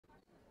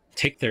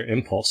take their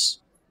impulse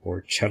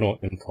or channel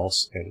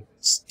impulse and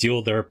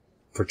steal their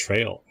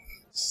portrayal,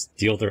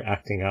 steal their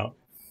acting out.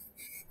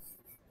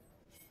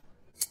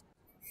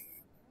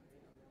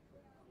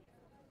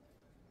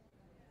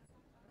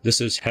 This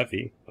is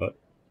heavy, but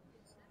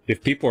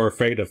if people are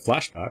afraid of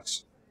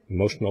flashbacks,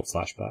 emotional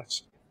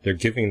flashbacks, they're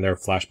giving their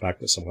flashback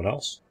to someone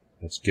else.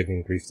 It's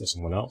giving grief to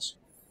someone else.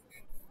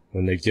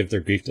 When they give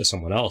their grief to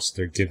someone else,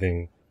 they're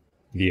giving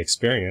the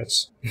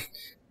experience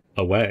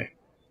away.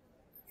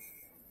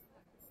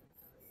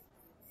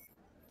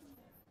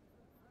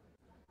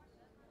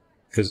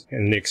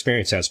 And the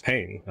experience has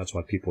pain. That's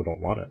why people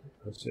don't want it,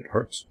 because it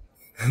hurts.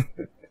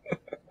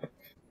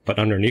 But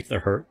underneath the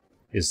hurt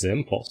is the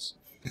impulse.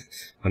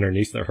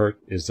 Underneath the hurt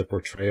is the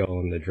portrayal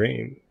and the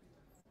dream.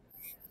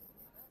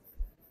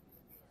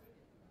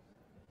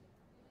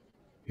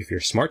 If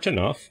you're smart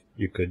enough,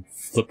 you could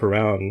flip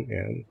around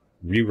and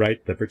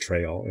rewrite the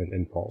portrayal and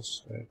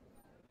impulse and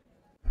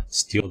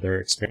steal their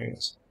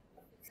experience,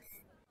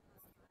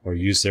 or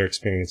use their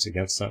experience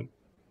against them.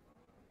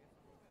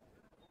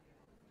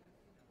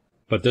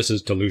 But this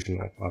is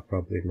delusional. I'll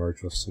probably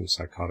merge with some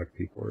psychotic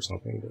people or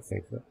something to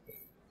think that,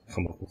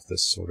 come up with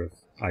this sort of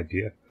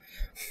idea.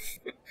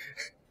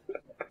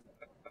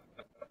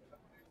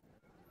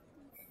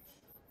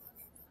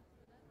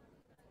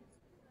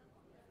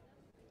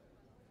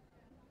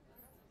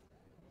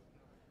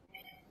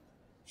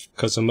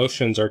 Because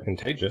emotions are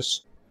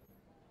contagious.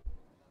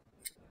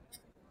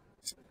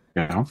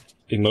 Yeah.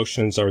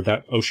 Emotions are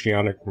that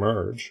oceanic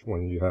merge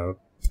when you have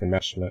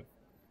enmeshment,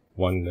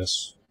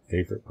 oneness,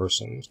 favorite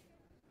person,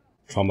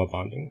 trauma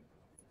bonding.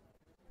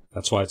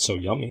 That's why it's so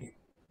yummy.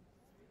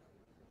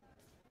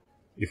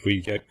 If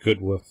we get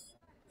good with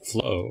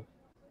flow,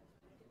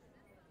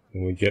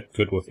 and we get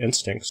good with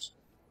instincts,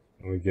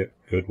 and we get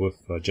good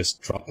with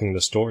just dropping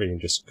the story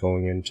and just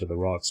going into the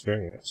raw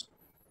experience,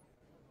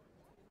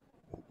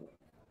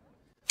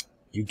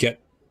 you get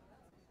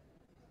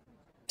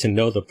to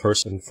know the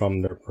person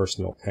from their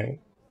personal pain,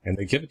 and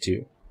they give it to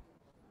you.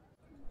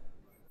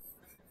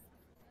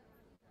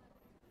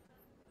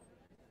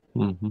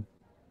 Mm-hmm.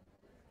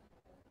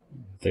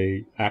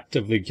 They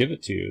actively give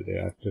it to you. They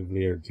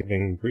actively are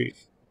giving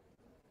grief.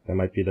 That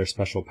might be their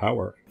special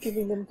power.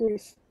 Giving them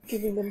grief,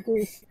 giving them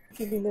grief,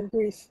 giving them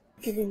grief,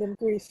 giving them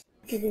grief,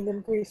 giving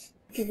them grief,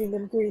 giving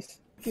them grief,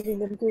 giving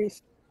them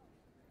grief.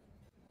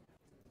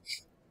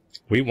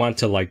 We want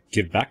to, like,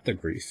 give back the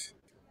grief.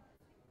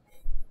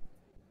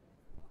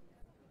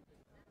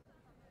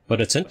 But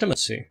it's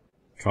intimacy.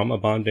 Trauma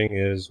bonding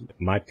is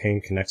my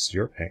pain connects to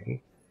your pain.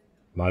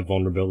 My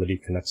vulnerability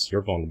connects to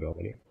your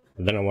vulnerability.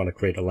 And then I want to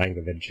create a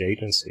language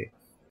agency,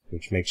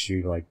 which makes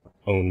you, like,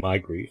 own my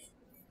grief.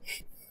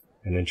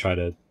 And then try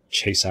to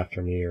chase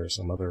after me or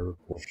some other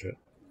bullshit.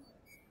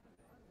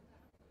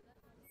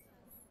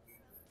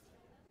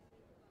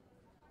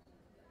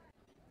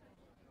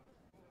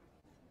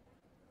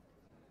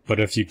 But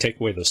if you take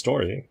away the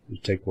story, you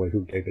take away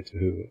who gave it to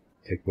who,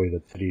 take away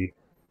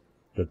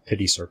the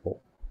pity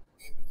circle.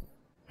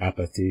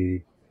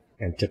 Apathy,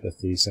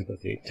 antipathy,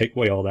 sympathy. Take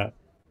away all that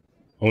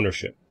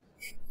ownership.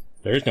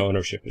 There is no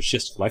ownership. It's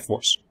just life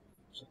force.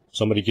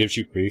 Somebody gives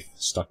you grief,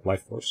 stuck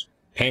life force.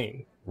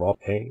 Pain, raw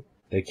pain.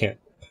 They can't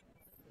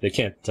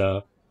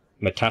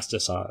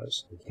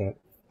metastasize. They can't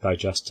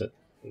digest it.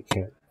 They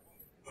can't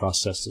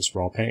process this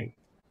raw pain.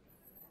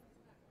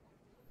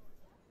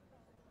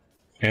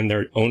 And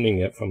they're owning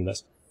it from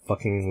this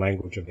fucking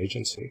language of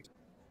agency.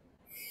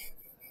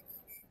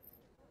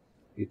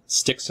 It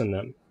sticks in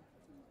them.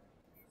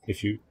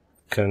 If you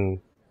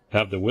can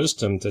have the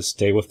wisdom to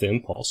stay with the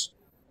impulse,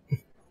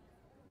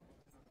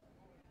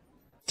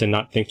 to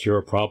not think you're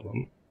a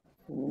problem,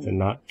 to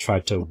not try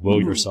to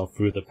will yourself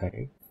through the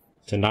pain,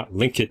 to not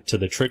link it to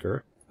the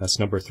trigger. That's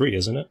number 3,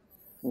 isn't it?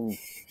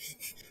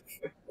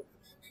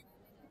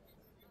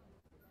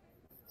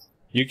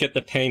 You get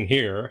the pain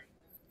here,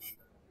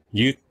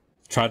 you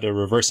try to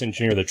reverse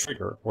engineer the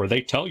trigger, or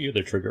they tell you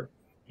the trigger.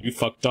 You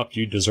fucked up,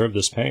 you deserve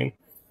this pain.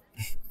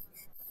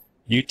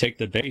 You take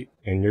the bait,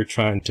 and you're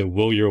trying to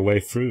will your way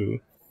through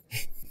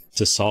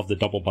to solve the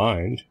double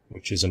bind,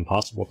 which is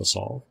impossible to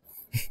solve.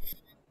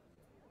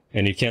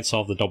 And you can't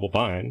solve the double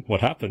bind.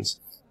 What happens?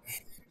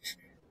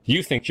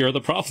 You think you're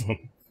the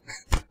problem.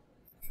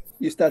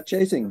 You start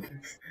chasing.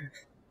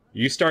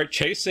 You start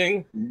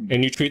chasing,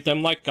 and you treat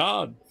them like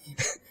God.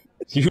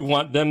 You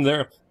want them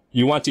there.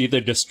 You want to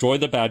either destroy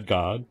the bad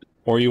God,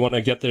 or you want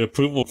to get the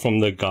approval from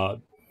the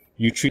God.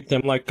 You treat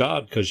them like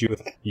God because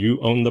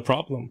you own the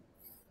problem.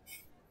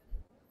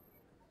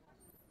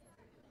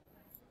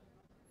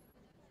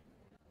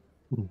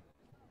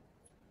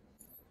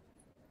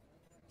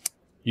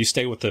 You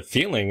stay with the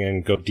feeling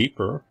and go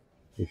deeper.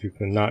 If you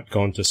cannot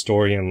go into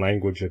story and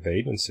language of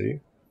agency.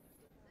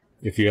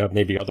 If you have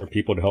maybe other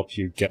people to help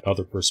you get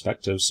other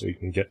perspectives so you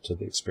can get to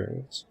the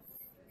experience.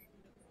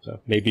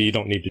 So maybe you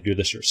don't need to do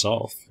this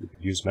yourself. You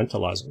could use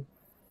mentalizing.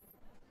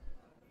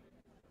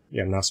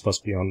 Yeah, I'm not supposed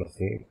to be on the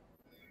theme.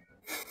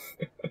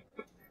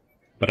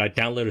 But I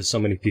downloaded so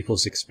many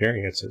people's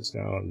experiences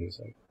now, and it's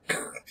like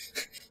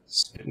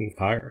spitting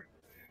fire.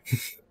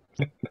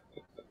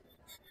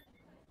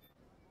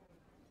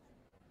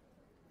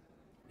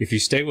 if you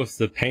stay with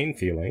the pain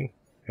feeling,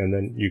 and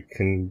then you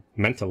can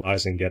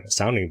mentalize and get a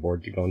sounding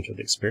board to go into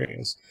the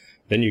experience,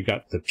 then you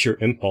got the pure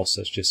impulse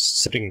that's just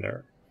sitting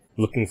there,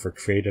 looking for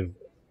creative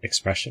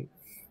expression.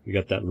 You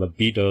got that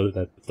libido,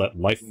 that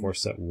life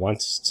force that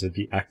wants to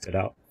be acted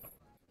out.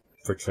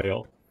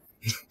 Portrayal.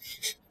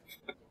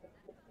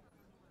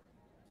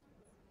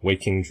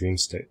 Waking dream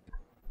state.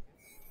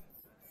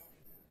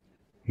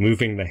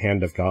 Moving the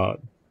hand of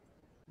God.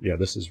 Yeah,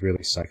 this is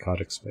really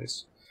psychotic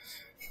space.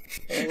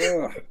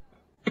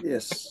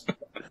 Yes.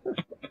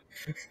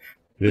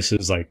 This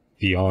is like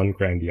beyond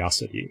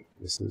grandiosity.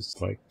 This is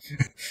like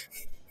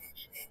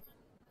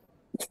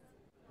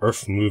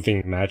earth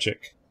moving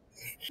magic.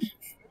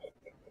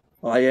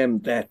 I am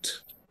that.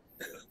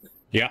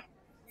 Yeah.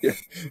 Yeah.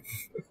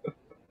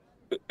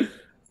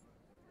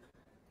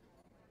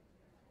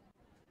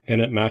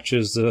 And it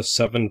matches the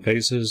 7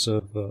 phases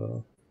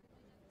of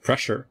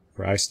pressure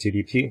for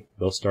ISTDP.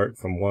 They'll start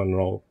from 1 and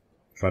they'll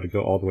try to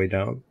go all the way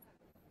down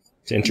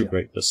to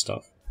integrate this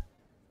stuff.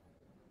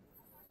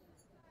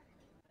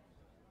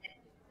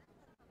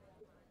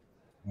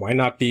 Why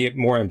not be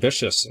more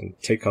ambitious and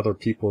take other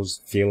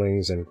people's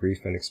feelings and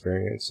grief and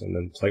experience and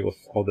then play with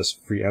all this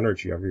free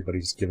energy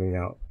everybody's giving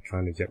out,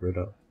 trying to get rid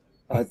of?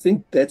 I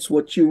think that's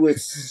what you were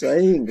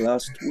saying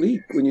last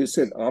week when you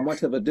said, I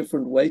might have a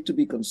different way to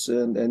be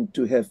concerned and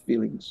to have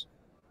feelings.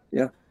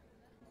 Yeah.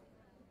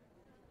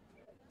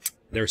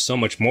 There's so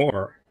much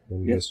more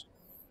than just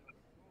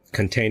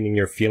containing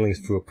your feelings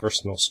through a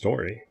personal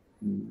story.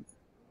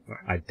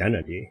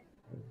 Identity.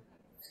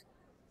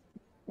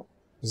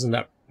 Isn't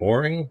that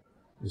boring?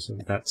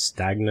 Isn't that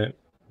stagnant?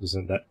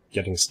 Isn't that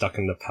getting stuck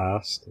in the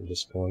past and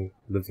just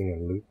living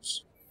in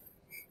loops?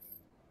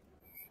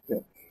 Yeah.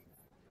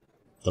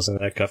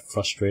 Doesn't that get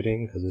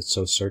frustrating because it's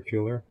so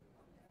circular?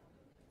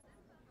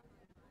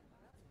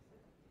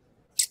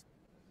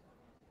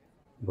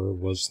 Where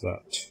was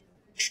that?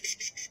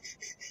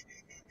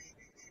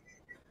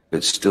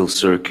 It's still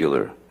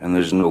circular, and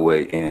there's no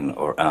way in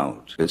or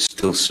out. It's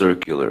still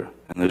circular,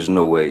 and there's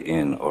no way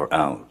in or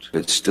out.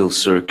 It's still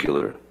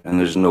circular, and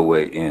there's no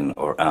way in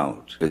or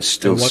out. It's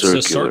still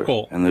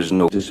circular, and there's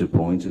no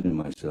disappointed in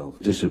myself,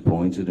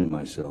 disappointed in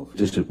myself,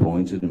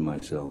 disappointed in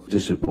myself,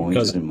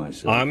 disappointed in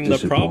myself. I'm the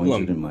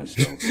problem. In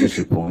myself,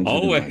 disappointed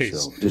Always. in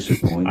myself,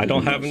 disappointed I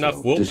don't have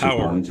enough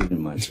willpower. Disappointed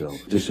in myself,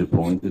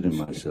 disappointed in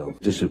myself,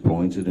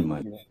 disappointed in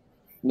myself.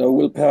 No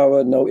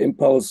willpower, no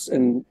impulse,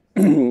 and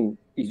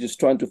you're just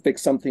trying to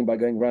fix something by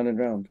going round and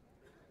round.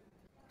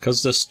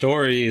 Because the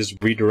story is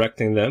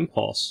redirecting the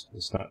impulse.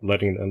 It's not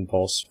letting the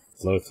impulse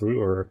flow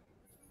through or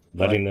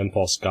letting the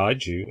impulse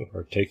guide you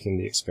or taking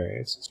the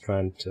experience. It's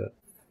trying to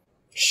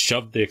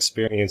shove the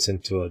experience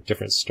into a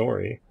different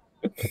story.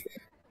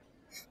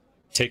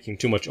 Taking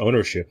too much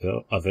ownership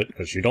of it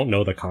because you don't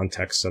know the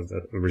context of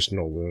the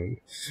original wound.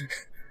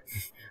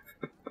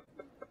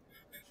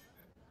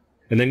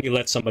 And then you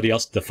let somebody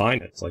else define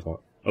it. It's like,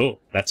 oh,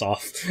 that's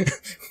off.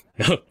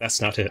 No, that's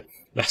not it.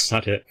 That's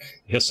not it.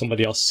 You have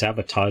somebody else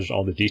sabotage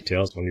all the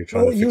details when you're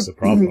trying to fix the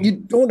problem. You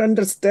don't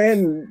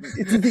understand.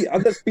 It's the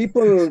other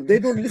people. They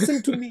don't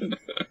listen to me.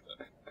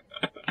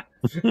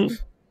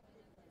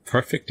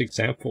 Perfect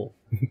example.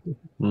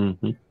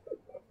 Mm-hmm.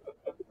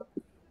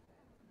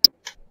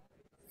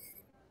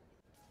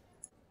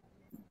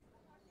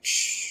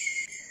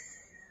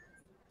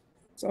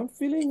 So I'm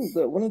feeling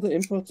that one of the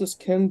impulses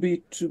can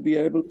be to be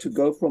able to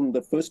go from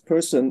the first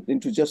person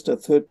into just a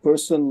third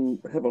person,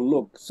 have a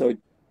look. So it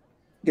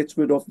gets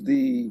rid of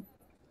the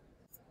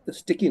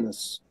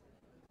stickiness.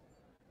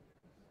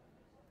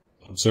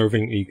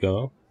 Observing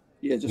ego.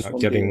 Yeah, just not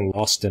getting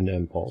lost in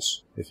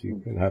impulse. If you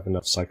can have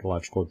enough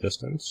psychological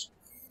distance.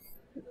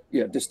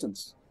 Yeah,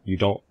 distance. You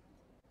don't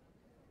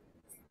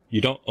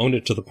own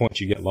it to the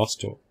point you get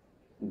lost to it.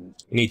 You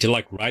need to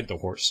like ride the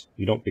horse.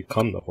 You don't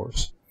become the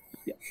horse.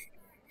 Yeah.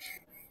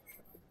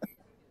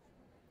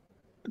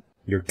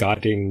 You're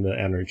guiding the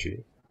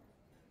energy.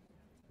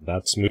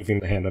 That's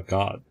moving the hand of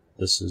God.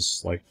 This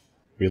is like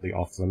really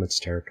off-limits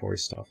territory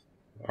stuff.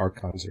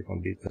 Archons are going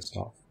to be pissed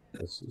off.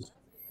 This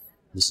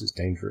is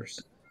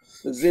dangerous.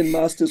 The Zen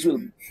masters will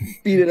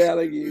beat it out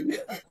of you.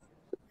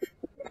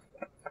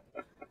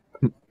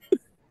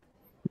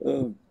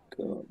 Oh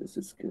God, this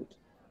is good.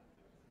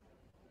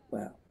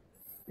 Wow.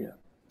 Yeah.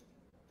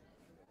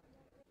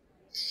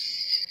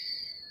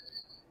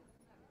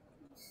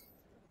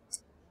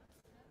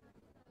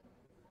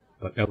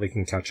 But Ellie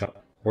can catch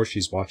up, or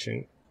she's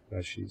watching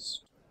as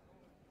she's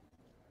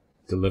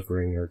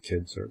delivering her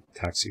kids or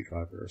taxi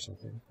driver or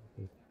something. I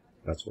think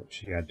that's what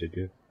she had to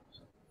do.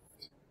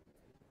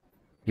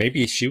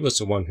 Maybe she was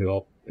the one who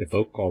helped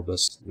evoke all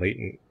this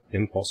latent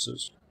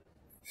impulses.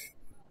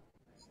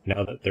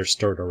 Now that they're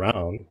stirred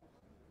around,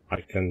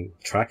 I can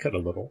track it a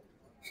little,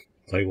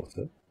 play with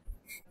it.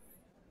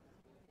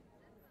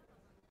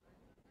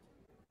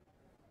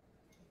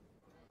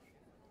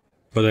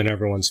 But then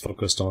everyone's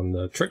focused on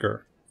the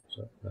trigger.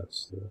 So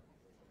that's the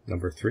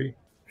number 3.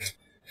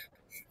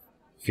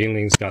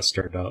 Feelings got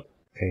stirred up.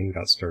 Pain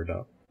got stirred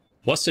up.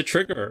 What's the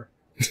trigger?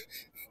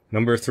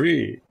 Number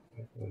 3.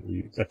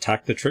 You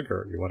attack the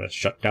trigger. You want to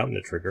shut down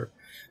the trigger.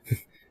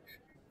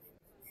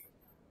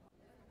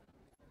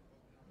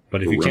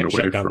 But if you Run can't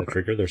away shut down from the it.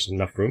 trigger, there's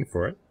enough room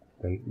for it,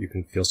 then you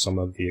can feel some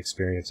of the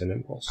experience and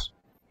impulse.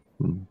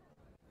 Hmm.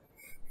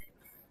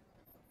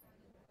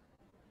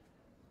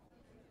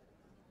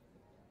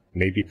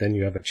 Maybe then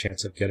you have a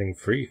chance of getting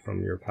free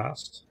from your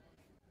past,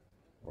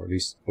 or at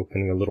least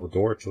opening a little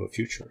door to a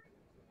future.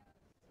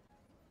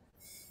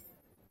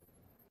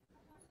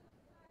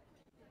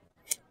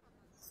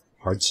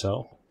 Hard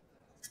sell.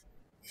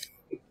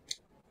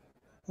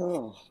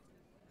 Oh.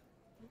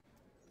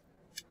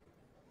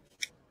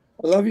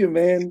 I love you,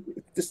 man.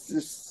 This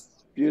is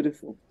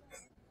beautiful.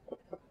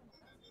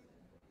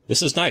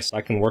 This is nice.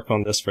 I can work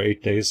on this for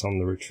 8 days on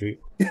the retreat.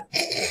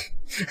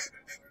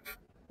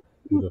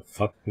 Who the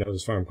fuck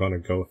knows where I'm going to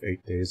go with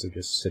 8 days of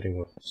just sitting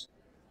with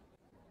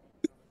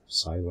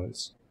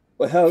silence.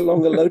 Well, how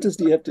long a lotus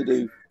do you have to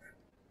do?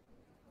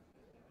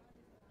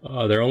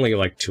 They're only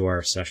like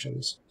 2-hour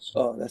sessions. So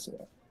Oh, that's all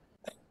right.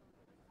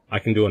 I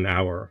can do an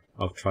hour.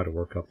 I'll try to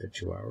work up to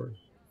 2 hours.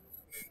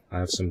 I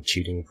have some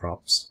cheating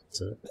props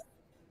to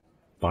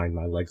bind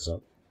my legs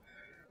up.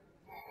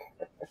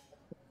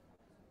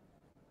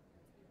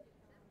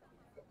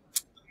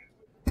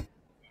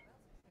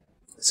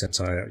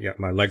 Since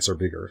my legs are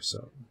bigger,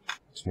 so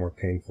it's more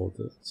painful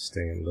to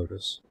stay in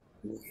lotus.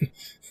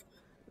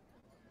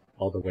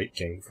 All the weight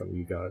gain from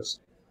you guys.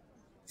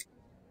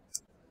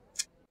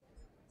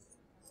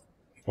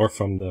 Or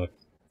from the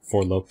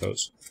 4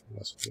 locos.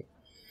 That's good.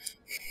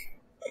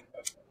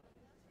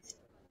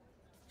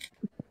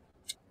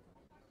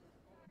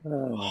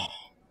 Oh.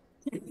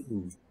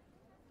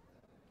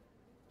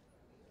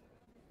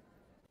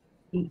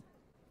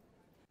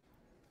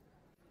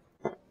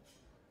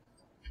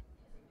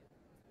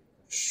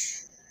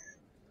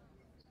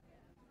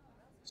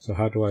 So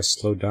how do I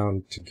slow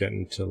down to get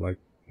into like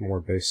more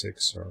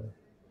basics, or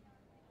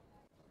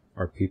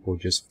are people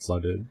just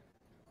flooded,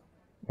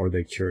 or are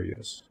they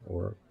curious,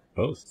 or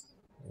both?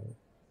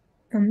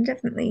 I'm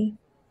definitely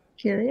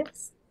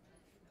curious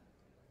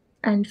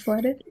and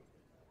flooded.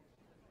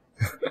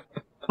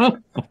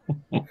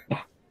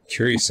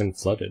 Curious and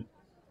flooded.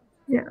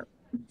 Yeah.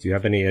 Do you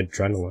have any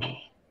adrenaline?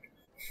 I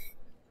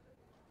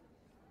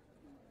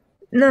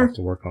No. have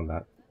to work on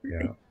that.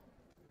 Yeah.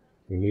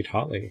 We need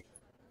Holly.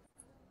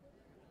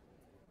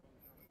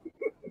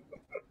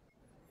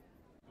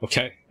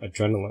 Okay,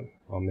 adrenaline.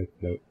 I'll make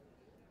note.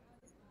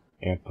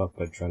 Amp up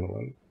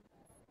adrenaline.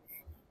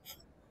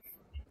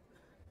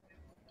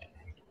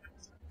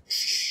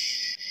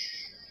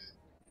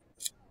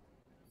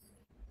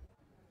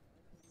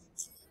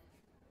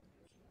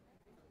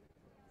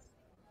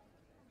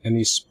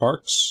 Any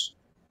sparks?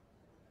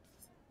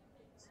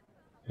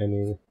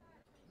 Any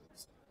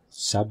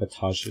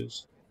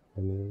sabotages?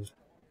 Any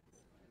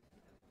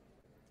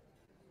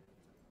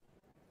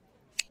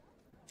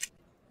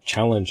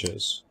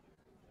challenges?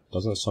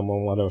 Doesn't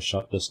someone want to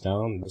shut this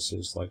down? This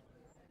is like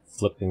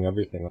flipping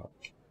everything up.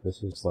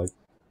 This is like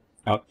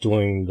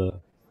outdoing the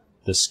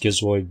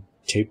schizoid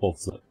table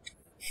flip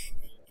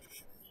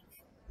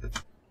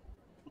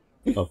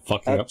of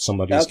fucking up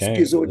somebody's game.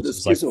 This Out-schizoid the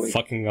is like schizoid.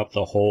 fucking up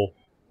the whole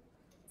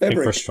Fabric.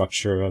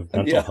 infrastructure of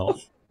mental Yeah.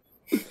 health.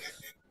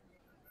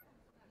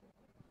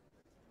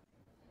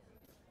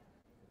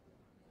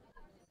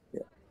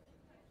 Yeah.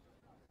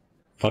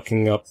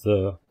 Fucking up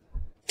the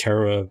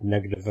terror of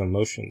negative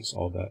emotions,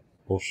 all that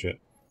bullshit.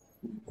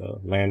 The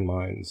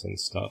landmines and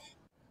stuff.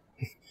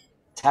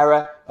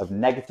 Terror of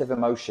negative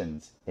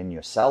emotions in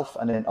yourself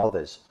and in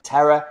others.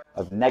 Terror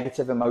of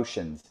negative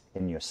emotions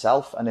in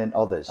yourself and in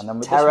others. And then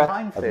with terror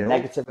of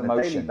negative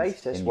emotions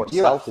basis, in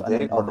yourself and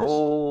in others.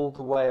 All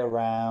the way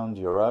around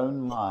your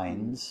own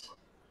minds.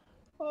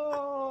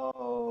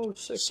 Oh,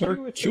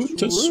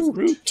 Circuitous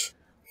route.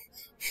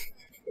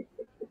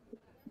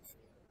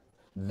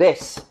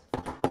 This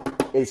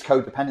is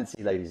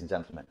codependency, ladies and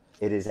gentlemen.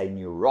 It is a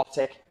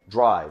neurotic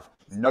drive.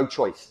 No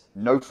choice,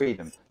 no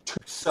freedom, to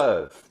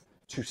serve,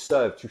 to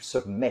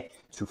submit,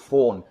 to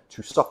fawn,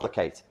 to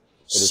supplicate.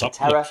 It is a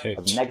terror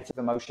of negative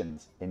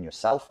emotions in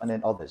yourself and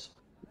in others.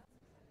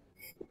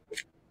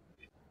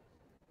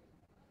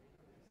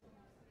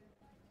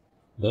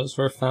 Those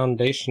were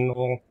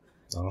foundational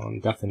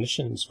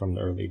definitions from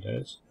the early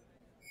days.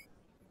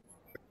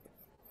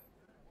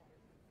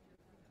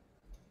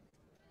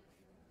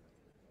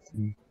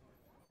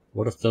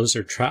 What if those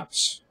are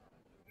traps?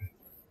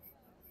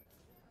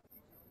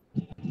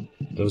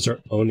 Those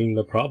are owning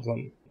the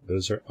problem.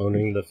 Those are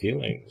owning the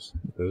feelings.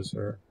 Those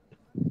are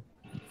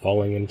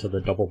falling into the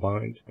double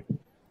bind.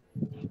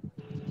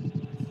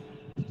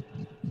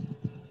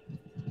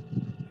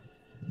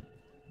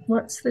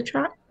 What's the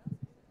trap?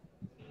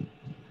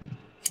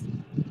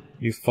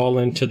 You fall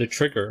into the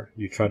trigger.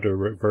 You try to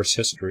reverse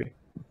history,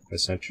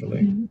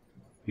 essentially. Mm-hmm.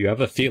 You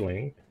have a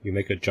feeling. You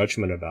make a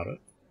judgment about it,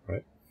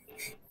 right?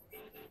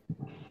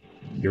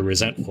 You're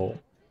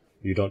resentful.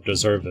 You don't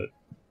deserve it.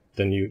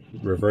 Then you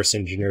reverse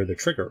engineer the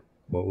trigger.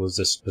 What was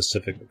this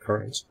specific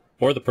occurrence?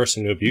 Or the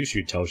person who abused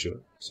you tells you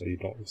it, so you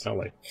don't sound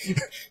like.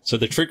 So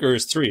the trigger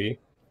is 3.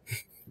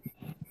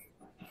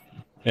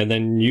 And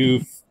then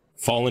you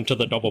fall into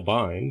the double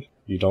bind.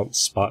 You don't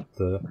spot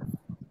the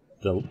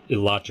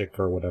illogic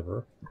or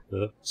whatever,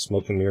 the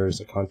smoke and mirrors,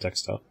 the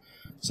context stuff.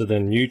 So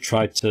then you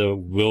try to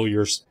will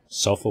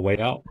yourself a way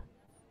out,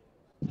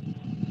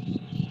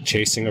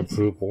 chasing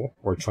approval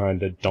or trying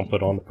to dump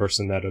it on the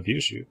person that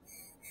abused you.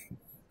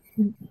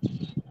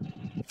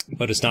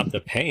 But it's not the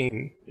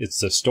pain, it's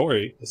the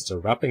story, it's the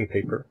wrapping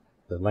paper,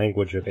 the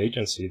language of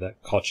agency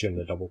that caught you in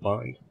the double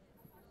bind.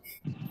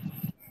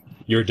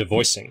 You're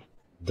devoicing.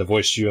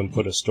 Devoiced you and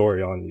put a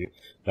story on you.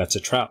 That's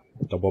a trap,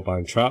 double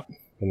bind trap,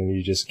 and then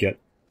you just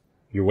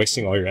you're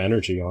wasting all your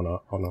energy on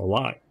a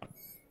lie,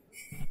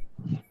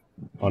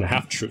 on a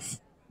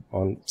half-truth,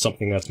 on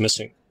something that's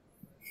missing.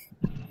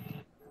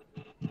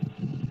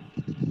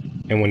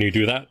 And when you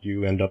do that,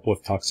 you end up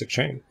with toxic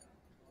shame.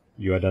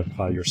 You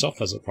identify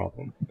yourself as a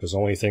problem, because the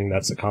only thing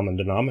that's a common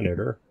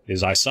denominator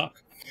is I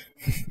suck.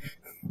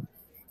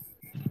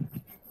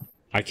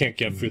 I can't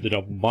get through the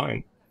double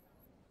bind.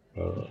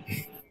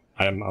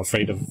 I'm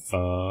afraid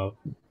of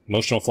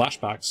emotional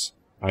flashbacks.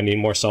 I need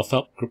more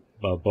self-help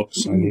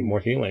books. I need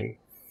more healing.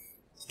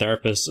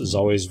 Therapist is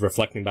always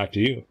reflecting back to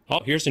you.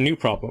 Oh, here's a new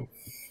problem.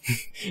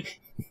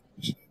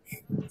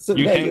 So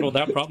you now handle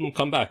that problem,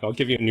 come back. I'll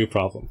give you a new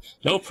problem.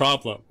 No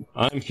problem.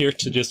 I'm here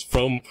to just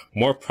throw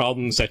more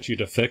problems at you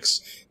to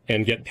fix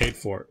and get paid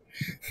for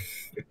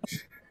it.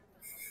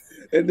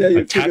 And now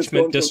your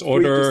Attachment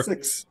disorder. 3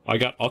 to 6. I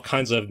got all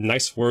kinds of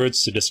nice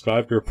words to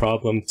describe your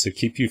problem to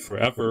keep you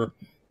forever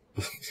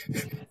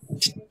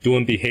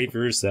doing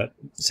behaviors that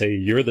say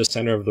you're the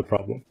center of the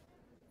problem.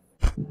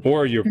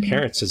 Or your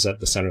parents is at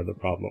the center of the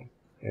problem.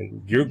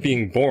 And you're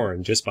being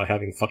born just by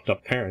having fucked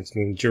up parents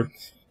means you're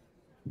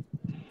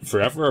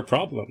forever a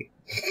problem.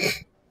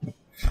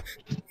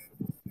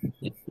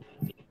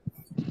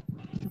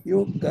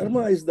 Your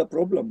karma is the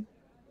problem.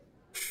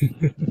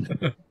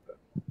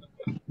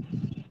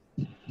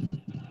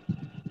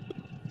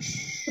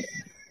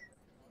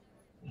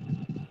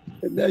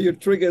 And now your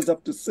trigger is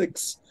up to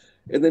 6.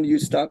 And then you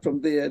start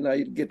from there, and now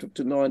you get up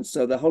to 9.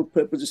 So the whole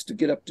purpose is to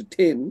get up to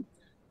 10.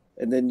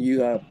 And then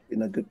you are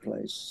in a good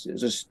place. You're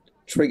just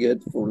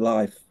triggered for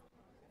life.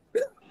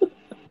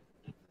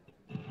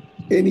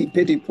 Any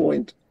petty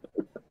point.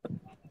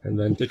 And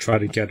then to try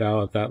to get out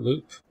of that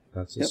loop.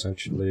 That's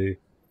essentially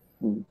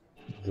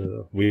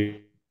the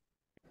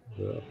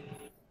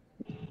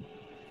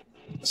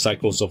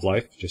cycles of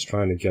life, just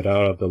trying to get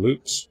out of the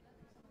loops.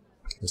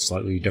 A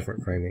slightly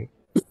different framing.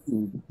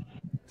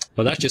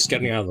 But that's just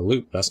getting out of the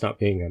loop. That's not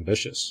being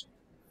ambitious.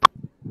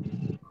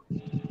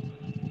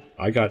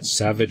 I got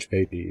savage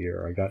baby,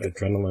 or I got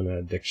adrenaline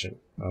addiction.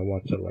 I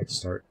want to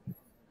start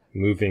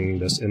moving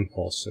this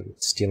impulse and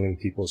stealing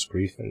people's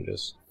grief and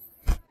just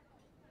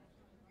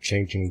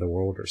changing the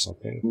world or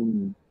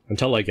something.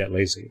 Until I get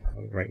lazy.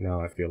 Right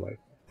now I feel like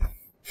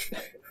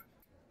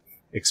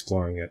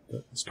exploring it.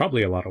 But it's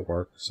probably a lot of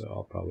work, so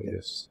I'll probably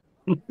just...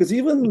 Because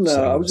even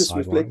I was just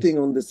sidelines. reflecting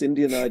on this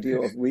Indian idea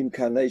of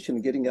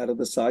reincarnation, getting out of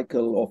the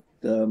cycle of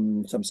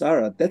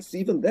samsara.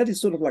 That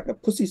is sort of like a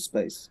pussy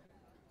space.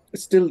 It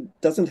still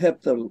doesn't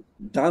have the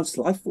dance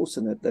life force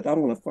in it that I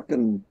want to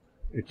fucking...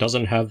 It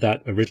doesn't have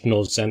that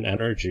original Zen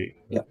energy,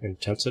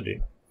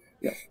 intensity.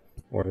 Yeah.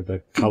 Or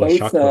the Kala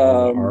chakra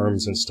on the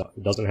arms and stuff.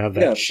 It doesn't have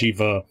that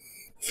Shiva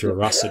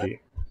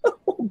ferocity.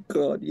 Oh,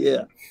 God,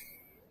 yeah.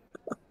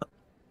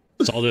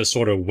 It's all this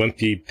sort of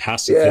wimpy,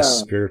 pacifist,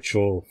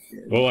 spiritual,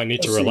 I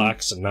need to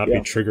relax and not be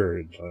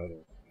triggered.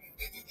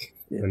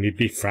 Let me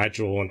be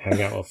fragile and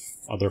hang out with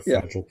other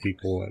fragile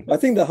people. And I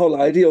think the whole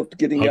idea of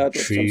getting out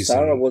of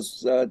samsara and...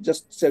 was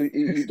just so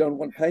you don't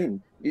want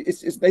pain.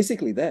 It's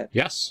basically that.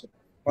 Yes.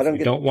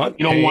 You don't want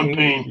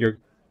pain. You're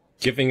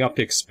giving up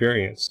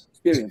experience.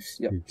 You're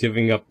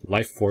giving up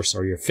life force,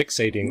 or you're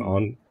fixating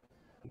on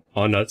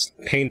a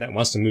pain that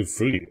wants to move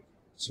through you.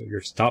 So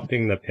you're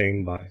stopping the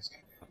pain by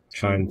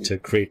trying to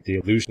create the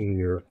illusion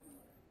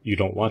you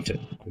don't want it.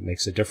 It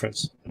makes a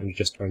difference. And it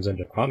just turns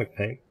into chronic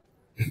pain.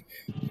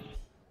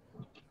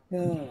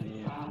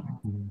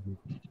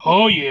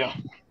 Oh, yeah.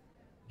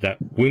 That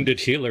wounded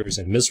healers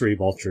and misery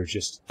vultures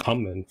just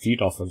come and feed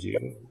off of you,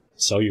 and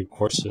sell you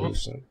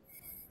courses.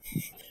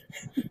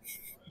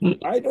 And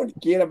I don't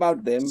care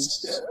about them.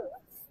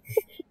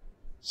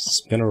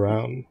 Spin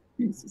around.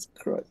 Jesus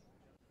Christ.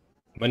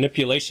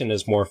 Manipulation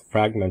is more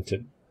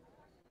fragmented.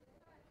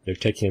 They're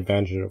taking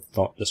advantage of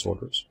thought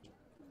disorders.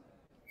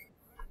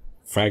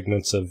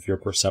 Fragments of your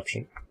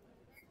perception.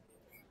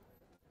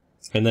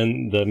 And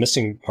then the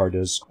missing part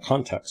is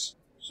context.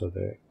 So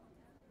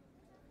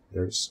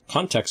there's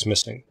context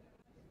missing.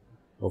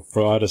 They'll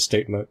throw out a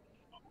statement.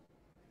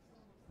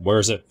 Where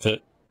does it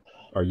fit?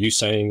 Are you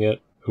saying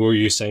it? Who are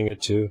you saying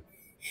it to?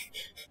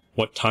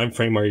 What time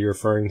frame are you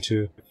referring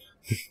to?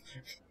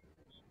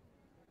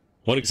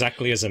 What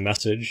exactly is a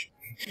message?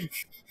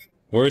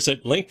 Where is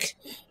it link?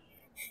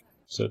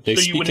 So they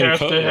speak in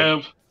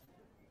code.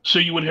 So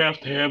you would have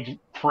to have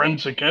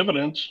forensic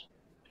evidence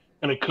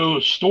and a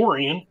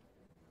co-historian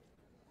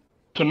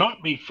to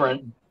not be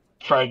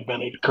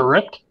fragmented,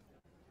 correct?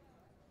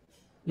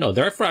 No,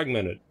 they're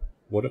fragmented.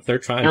 What if they're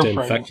trying They're to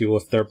fragment. infect you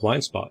with their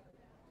blind spot?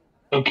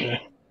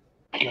 Okay.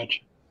 Gotcha.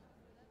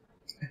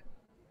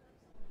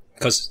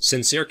 Because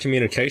sincere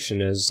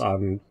communication is,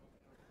 I'm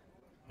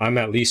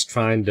at least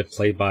trying to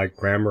play by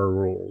grammar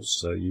rules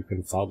so you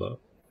can follow.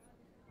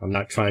 I'm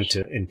not trying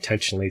to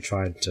intentionally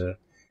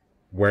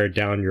wear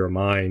down your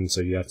mind so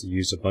you have to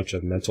use a bunch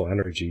of mental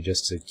energy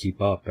just to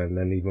keep up, and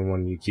then even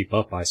when you keep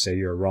up, I say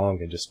you're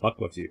wrong and just fuck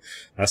with you.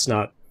 That's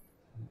not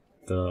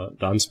the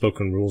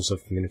unspoken rules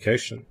of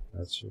communication.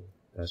 That's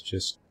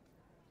just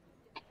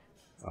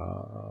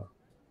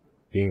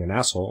being an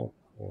asshole,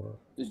 or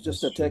It's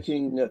just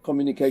attacking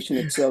communication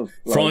itself.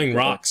 throwing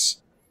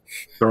rocks.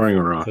 Throwing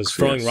rocks. Because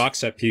throwing yes.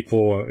 rocks at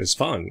people is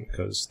fun,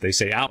 because they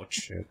say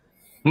ouch,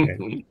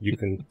 and you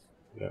can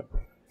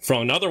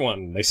throw another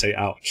one, they say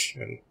ouch,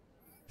 and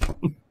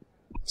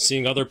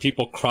seeing other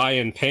people cry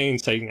in pain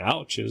saying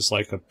ouch is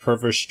like a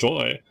perverse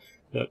joy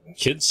that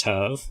kids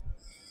have.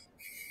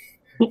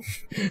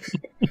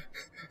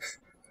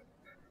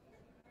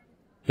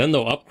 Then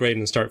they'll upgrade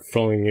and start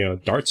throwing,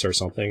 darts or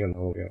something, and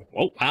they'll go,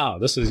 oh wow,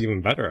 this is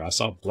even better, I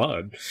saw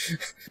blood.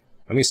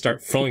 Let me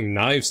start throwing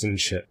knives and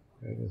shit.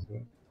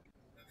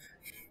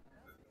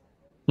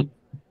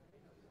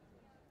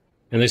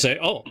 And they say,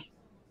 oh,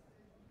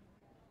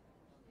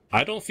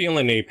 I don't feel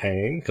any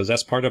pain, because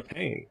that's part of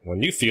pain.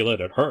 When you feel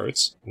it, it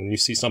hurts. When you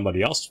see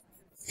somebody else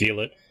feel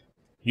it,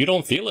 you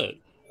don't feel it.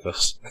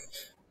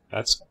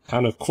 That's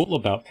kind of cool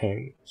about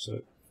pain.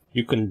 So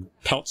you can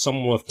pelt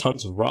someone with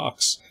tons of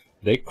rocks,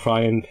 they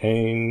cry in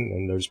pain,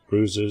 and there's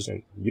bruises,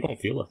 and you don't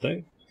feel a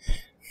thing.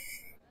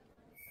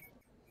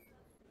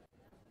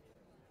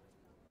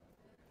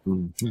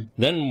 Mm-hmm.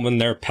 Then when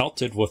they're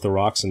pelted with the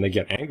rocks and they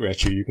get angry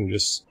at you,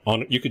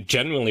 you could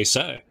genuinely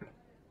say,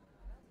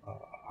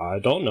 I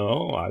don't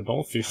know, I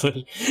don't feel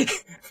it.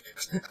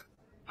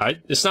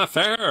 It's not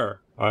fair.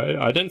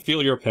 I didn't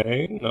feel your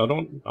pain. I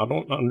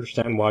don't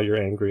understand why you're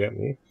angry at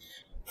me.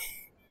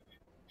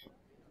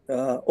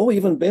 Or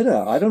even better,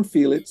 I don't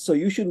feel it, so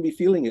you shouldn't be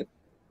feeling it.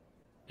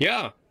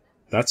 Yeah,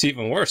 that's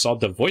even worse. I'll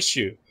divorce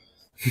you.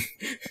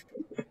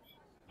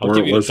 I'll Or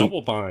give it you a wasn't-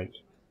 double bind.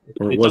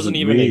 Or It wasn't doesn't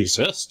even me.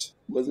 exist.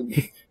 Wasn't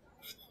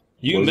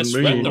You Wasn't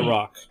misread me. the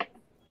rock.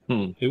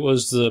 Hmm. It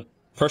was the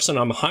person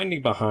I'm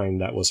hiding behind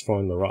that was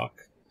throwing the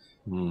rock.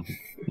 Hmm.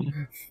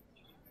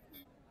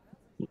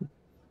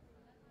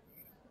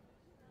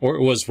 Or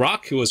it was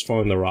Rock who was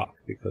throwing the rock,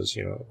 because,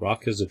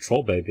 Rock is a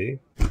troll baby.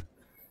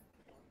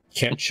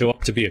 Can't show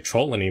up to be a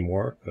troll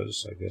anymore,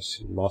 because I guess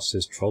he lost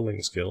his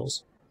trolling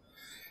skills.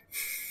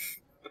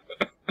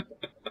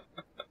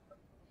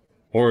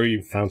 Or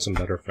you found some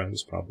better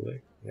friends,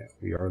 probably. Yeah,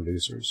 we are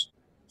losers.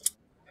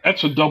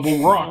 That's a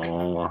double rock.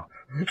 Oh,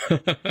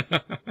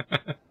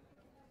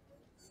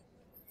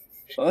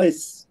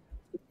 nice.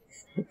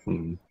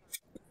 hmm.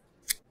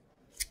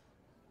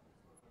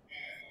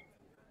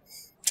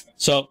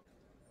 So,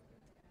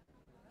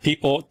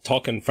 people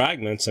talk in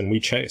fragments and we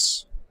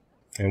chase.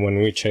 And when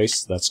we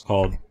chase, that's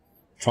called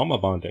trauma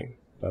bonding.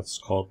 That's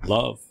called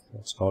love.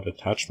 That's called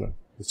attachment.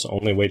 It's the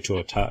only way to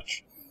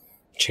attach.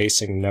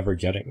 Chasing, never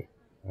getting.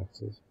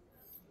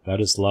 That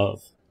is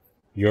love.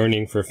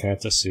 Yearning for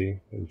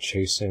fantasy and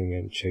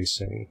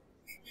chasing.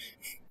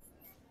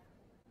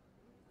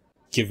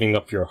 Giving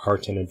up your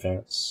heart in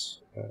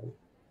advance. And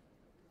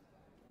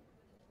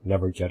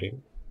never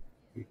getting.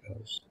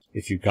 Because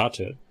if you got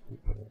it,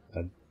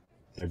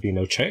 there'd be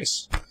no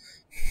chase.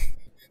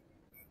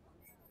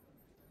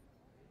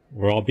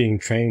 We're all being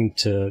trained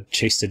to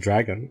chase the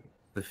dragon.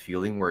 The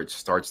feeling where it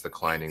starts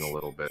declining a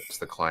little bit, it's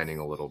declining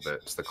a little bit,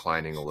 it's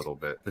declining a little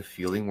bit. The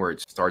feeling where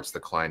it starts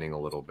declining a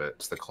little bit,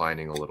 it's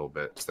declining a little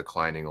bit, it's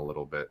declining a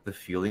little bit. The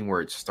feeling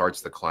where it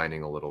starts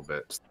declining a little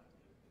bit.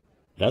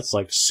 That's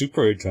like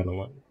super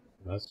adrenaline.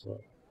 That's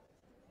like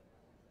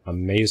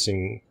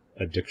amazing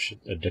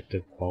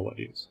addictive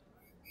qualities.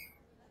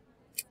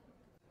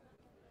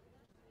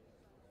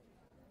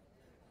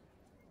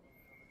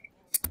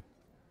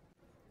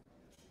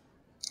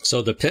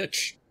 So the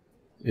pitch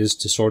is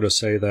to sort of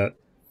say that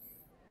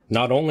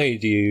not only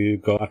do you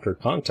go after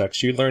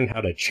context, you learn how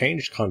to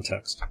change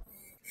context.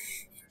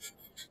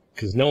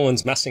 Because no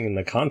one's messing in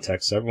the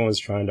context. Everyone's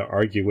trying to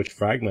argue which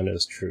fragment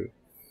is true.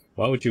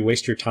 Why would you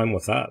waste your time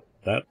with that?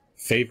 That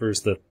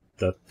favors the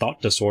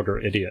thought disorder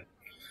idiot.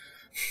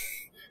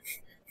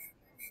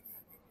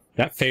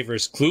 That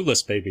favors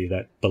clueless baby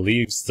that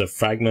believes the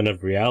fragment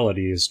of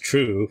reality is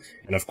true,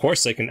 and of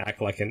course they can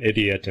act like an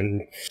idiot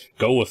and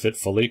go with it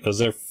fully because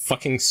they're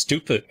fucking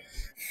stupid.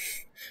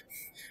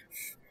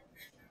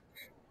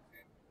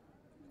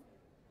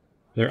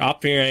 They're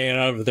operating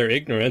out of their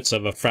ignorance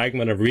of a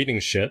fragment of reading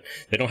shit.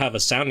 They don't have a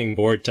sounding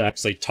board to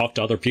actually talk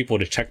to other people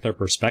to check their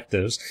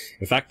perspectives.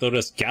 In fact, they'll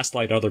just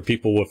gaslight other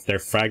people with their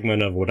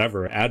fragment of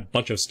whatever, add a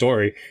bunch of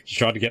story to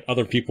try to get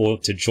other people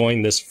to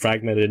join this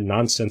fragmented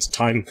nonsense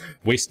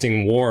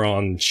time-wasting war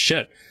on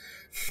shit.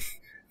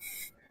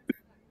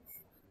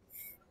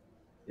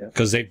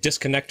 Because they've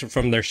disconnected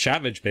from their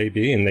savage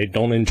baby and they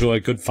don't enjoy a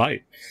good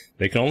fight.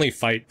 They can only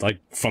fight like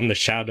from the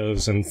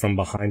shadows and from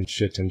behind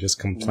shit and just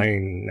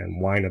complain and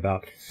whine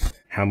about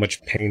how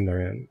much pain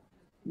they're in.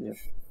 Yeah.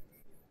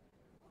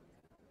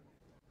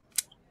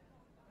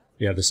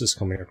 Yeah, this is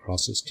coming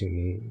across as too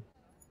mean.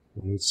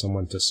 I need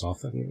someone to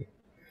soften me.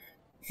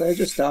 They're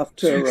just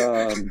after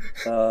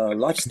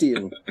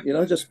lifesteal, you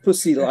know, just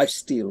pussy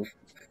lifesteal.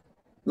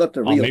 Not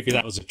the Oh, real maybe thing.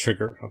 that was a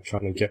trigger. I'm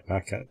trying to get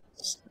back at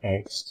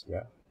angst.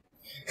 Yeah.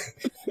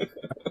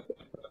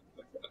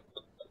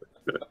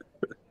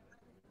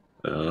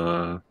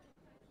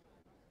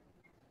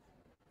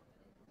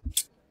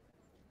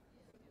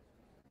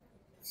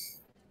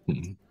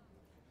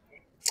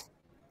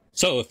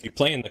 So if you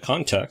play in the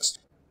context,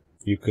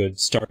 you could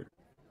start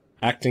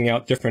acting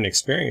out different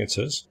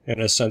experiences.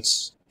 In a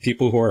sense,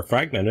 people who are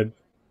fragmented,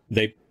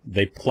 they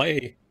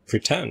play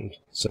pretend.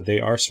 So they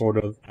are sort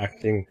of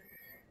acting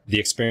the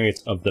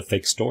experience of the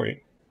fake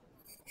story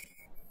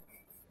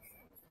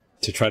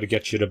to try to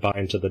get you to buy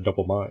into the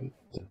double mind,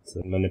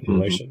 the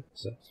manipulation.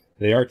 So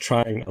they are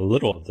trying a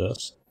little of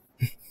this,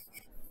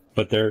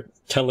 but they're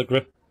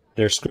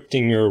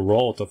scripting your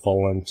role to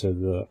fall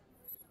into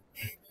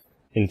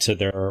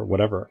their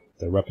whatever,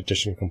 the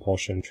repetition,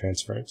 compulsion,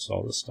 transference,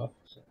 all this stuff.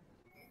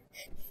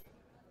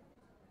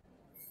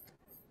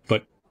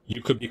 But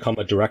you could become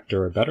a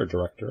director, a better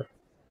director,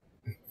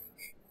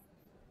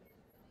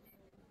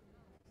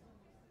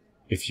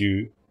 if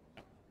you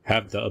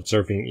have the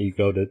observing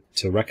ego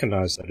to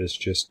recognize that it's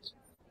just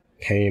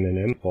pain and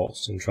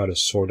impulse and try to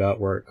sort out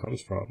where it comes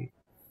from.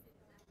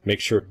 Make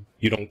sure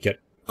you don't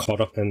get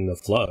caught up in the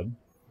flood.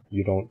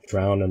 You don't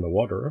drown in the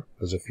water,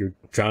 because if you're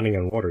drowning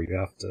in water, you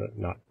have to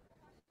not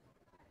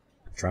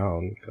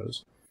drown,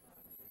 because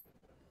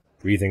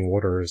breathing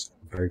water is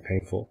very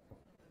painful.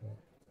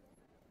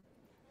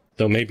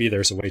 Though maybe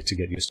there's a way to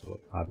get used to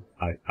it.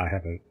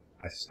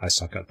 I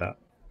suck at that.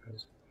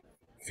 It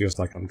feels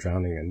like I'm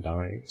drowning and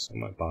dying, so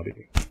my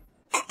body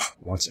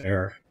wants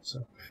air.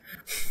 So,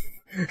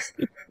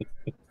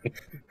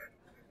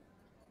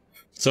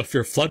 so if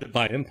you're flooded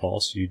by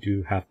impulse, you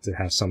do have to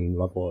have some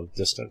level of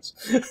distance,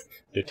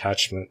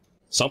 detachment,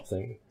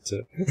 something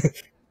to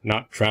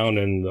not drown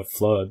in the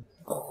flood.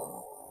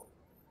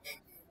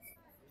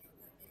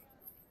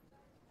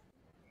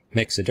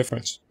 Makes a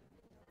difference.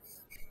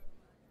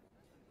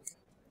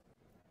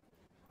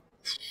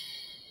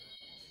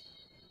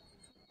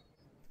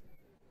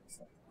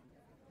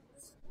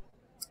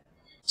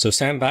 So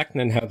Sam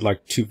Vaknin had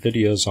like 2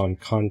 videos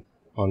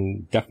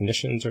on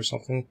definitions or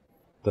something.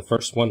 The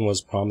first one was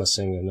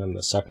promising, and then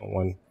the second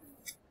one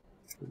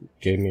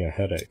gave me a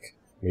headache.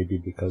 Maybe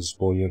because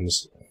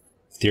Williams'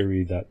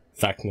 theory that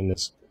Vaknin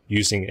is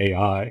using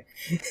AI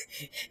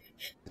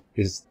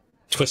is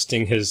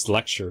twisting his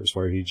lectures,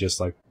 where he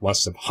just like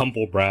wants to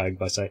humble brag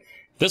by saying,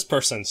 this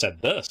person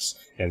said this,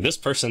 and this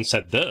person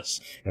said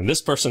this, and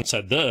this person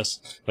said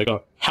this. Like,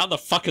 how the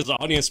fuck is the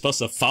audience supposed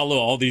to follow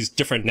all these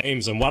different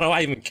names, and why do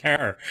I even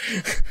care?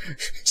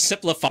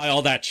 Simplify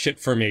all that shit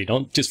for me.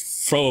 Don't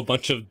just throw a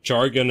bunch of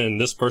jargon and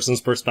this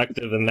person's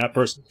perspective and that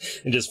person,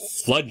 and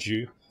just flood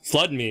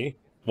me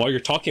while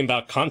you're talking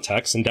about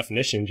context and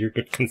definitions. You're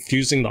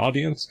confusing the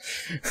audience.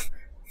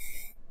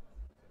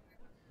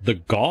 The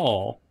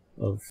gall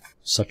of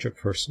such a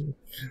person.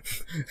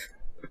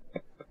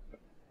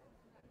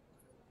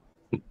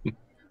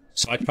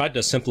 So I tried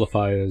to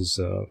simplify his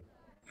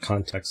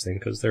context thing,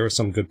 because there were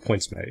some good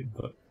points made,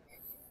 but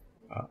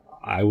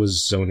I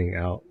was zoning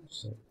out.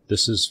 So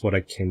this is what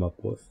I came up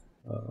with.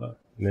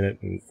 Minute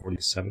and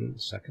 47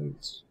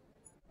 seconds.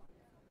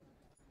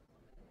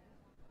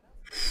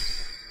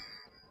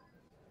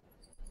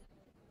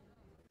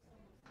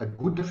 A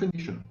good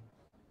definition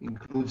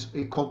includes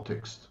a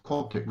context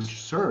which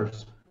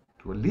serves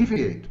to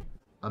alleviate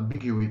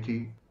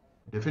ambiguity.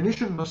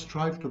 Definition must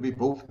strive to be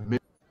both.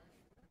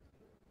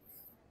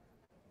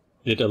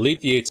 It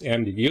alleviates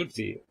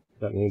ambiguity.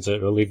 That means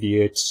it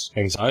alleviates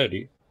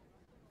anxiety.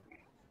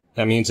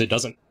 That means it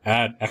doesn't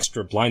add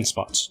extra blind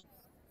spots.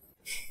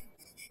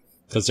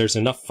 Because there's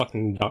enough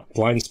fucking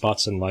blind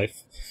spots in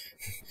life.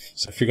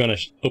 So if you're gonna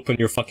open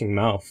your fucking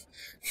mouth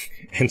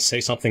and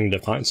say something to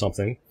define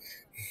something,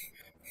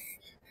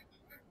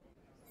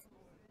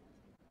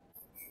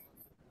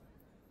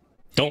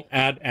 don't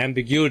add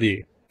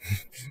ambiguity.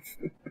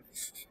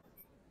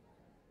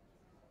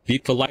 Be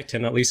polite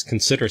and at least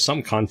consider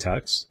some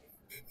context.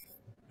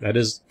 That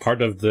is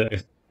part of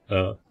the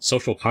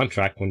social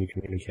contract when you're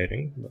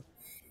communicating. But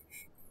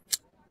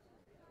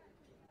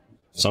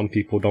some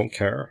people don't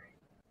care.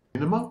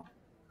 Minima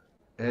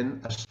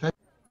and aesthetic.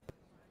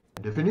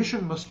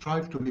 Definition must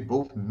strive to be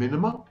both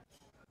minima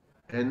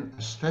and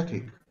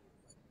aesthetic.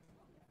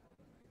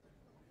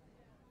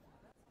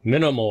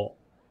 Minimal,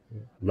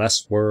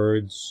 less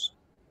words,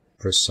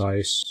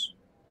 precise,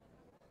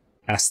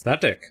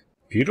 aesthetic,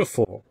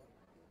 beautiful.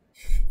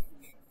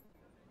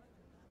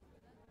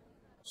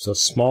 So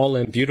small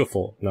and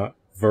beautiful, not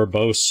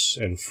verbose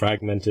and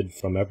fragmented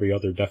from every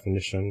other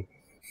definition,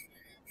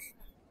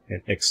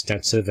 and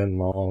extensive and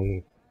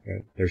long,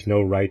 and there's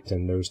no right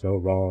and there's no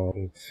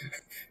wrong,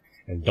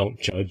 and don't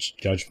judge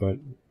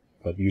judgment,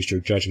 but use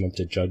your judgment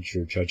to judge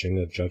your judging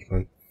of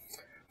judgment.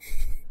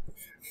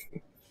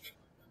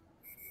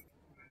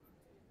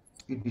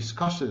 It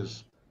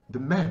discusses the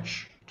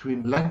match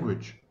between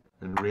language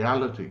and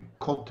reality,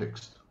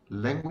 context.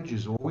 Language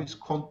is always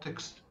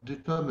context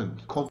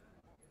determined.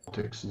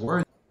 Context.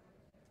 Words.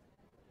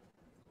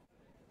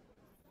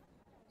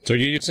 So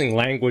you're using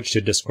language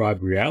to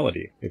describe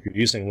reality. If you're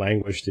using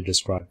language to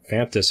describe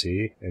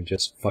fantasy and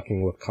just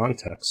fucking with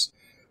context,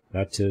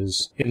 that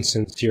is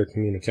insincere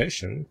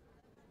communication,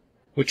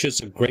 which is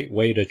a great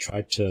way to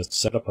try to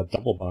set up a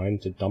double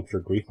bind to dump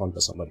your grief onto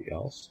somebody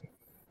else.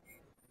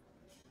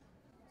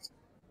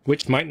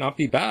 Which might not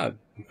be bad,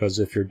 because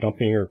if you're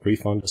dumping your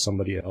grief onto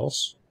somebody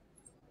else,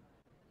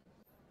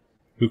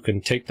 who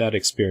can take that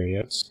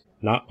experience,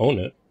 not own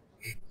it,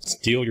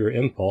 steal your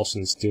impulse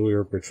and steal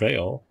your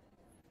betrayal,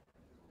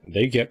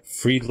 they get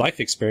free life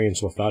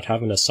experience without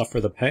having to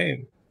suffer the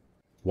pain.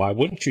 Why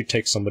wouldn't you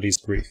take somebody's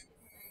grief?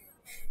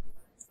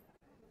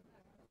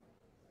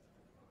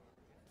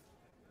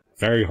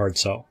 Very hard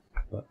sell.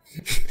 But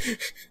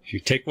if you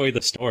take away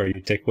the story,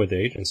 you take away the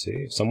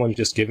agency. If someone's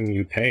just giving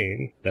you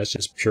pain, that's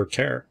just pure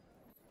care.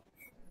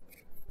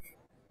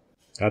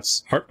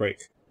 That's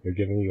heartbreak. They're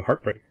giving you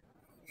heartbreak.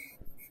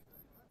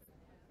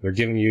 They're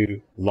giving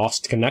you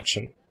lost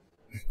connection.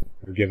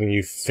 They're giving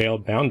you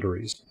failed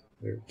boundaries.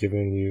 They're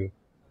giving you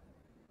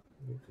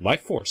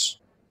life force.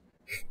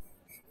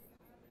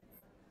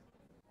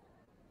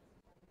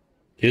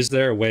 Is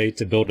there a way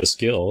to build a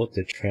skill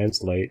to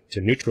translate,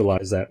 to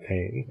neutralize that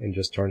pain and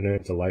just turn it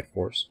into life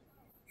force?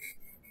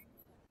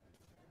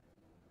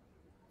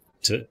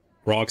 To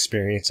raw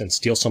experience and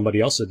steal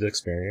somebody else's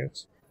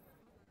experience?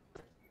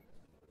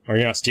 Or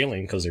you're not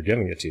stealing because they're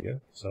giving it to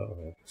you,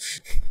 so...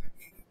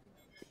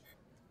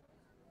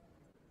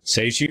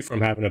 saves you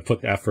from having to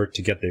put the effort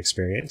to get the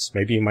experience.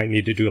 Maybe you might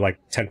need to do like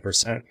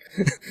 10%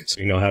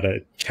 so you know how to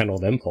channel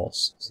the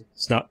impulse.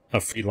 It's not a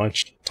free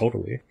lunch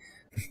totally.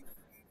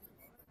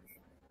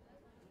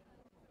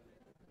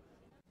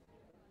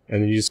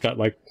 And you just got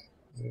like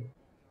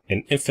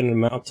an infinite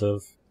amount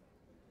of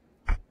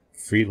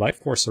free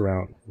life force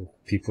around.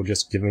 People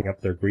just giving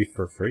up their grief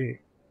for free.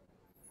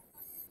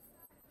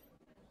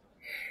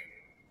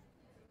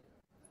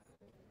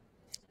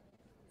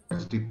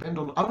 Depend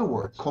on other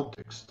words,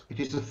 context. It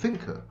is the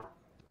thinker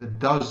that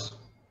does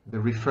the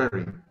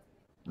referring,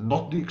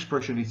 not the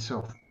expression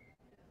itself.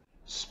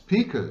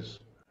 Speakers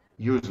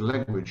use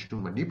language to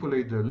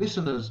manipulate their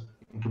listeners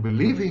into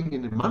believing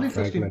in the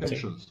manifest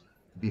intentions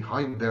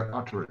behind their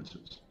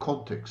utterances.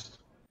 Context.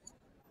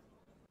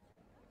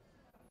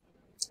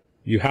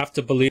 You have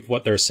to believe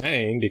what they're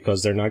saying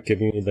because they're not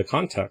giving you the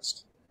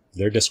context.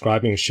 They're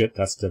describing shit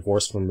that's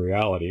divorced from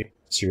reality.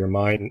 So your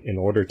mind, in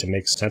order to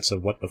make sense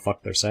of what the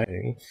fuck they're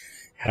saying,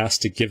 has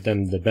to give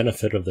them the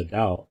benefit of the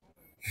doubt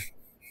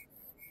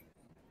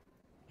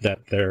that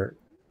they're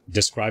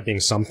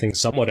describing something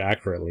somewhat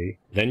accurately.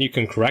 Then you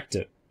can correct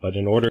it. But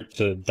in order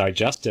to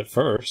digest it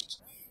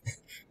first,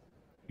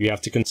 you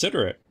have to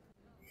consider it.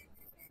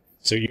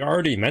 So you're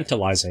already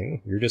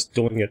mentalizing. You're just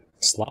doing it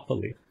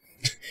sloppily.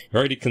 You're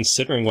already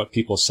considering what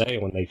people say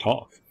when they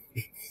talk,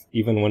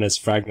 even when it's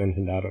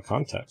fragmented out of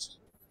context.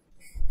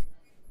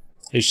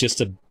 It's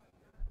just a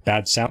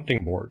bad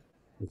sounding board.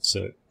 It's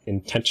a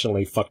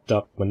intentionally fucked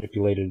up,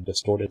 manipulated,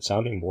 distorted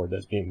sounding board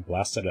that's being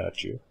blasted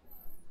at you.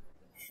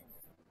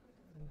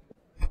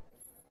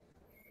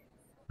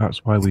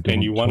 That's why we don't.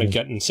 And you want to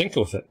get in sync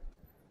with it.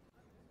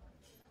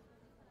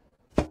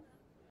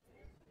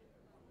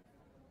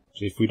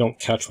 See, if we don't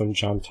catch when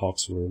John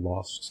talks, we're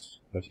lost.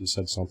 But he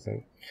said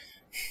something.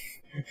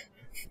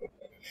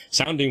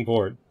 Sounding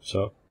board,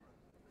 so.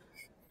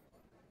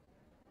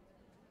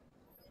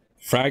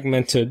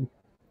 Fragmented.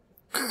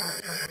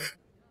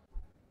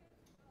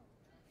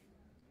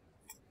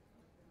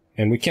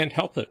 And we can't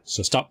help it,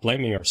 so stop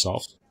blaming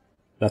ourselves.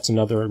 That's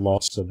another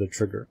loss of the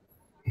trigger.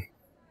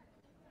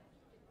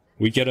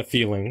 We get a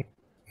feeling,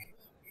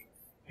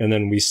 and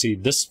then we see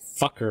this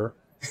fucker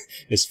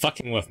is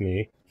fucking with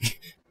me.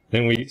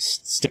 Then we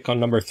stick on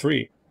number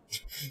 3.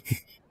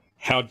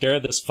 How dare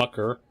this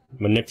fucker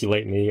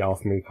manipulate me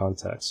off me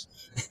context?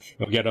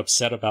 We'll get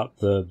upset about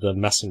the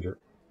messenger,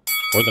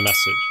 or the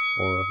message,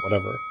 or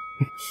whatever.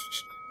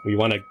 We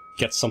want to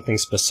get something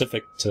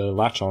specific to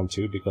latch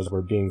onto because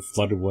we're being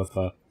flooded with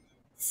a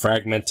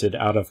fragmented,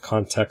 out of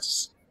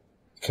context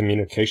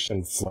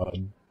communication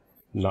flood,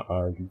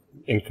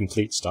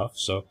 incomplete stuff.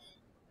 So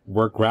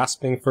we're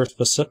grasping for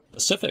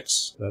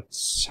specifics.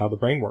 That's how the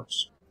brain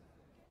works.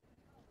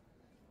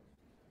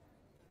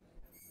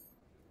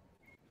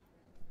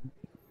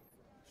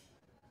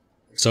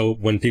 So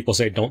when people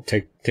say don't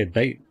take the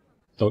bait,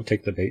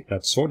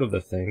 that's sort of the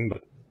thing,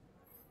 but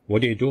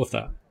what do you do with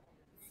that?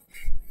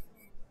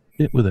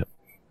 Sit with it.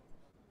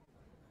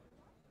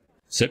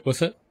 Sit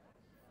with it?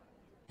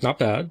 Not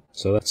bad.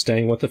 So that's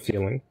staying with the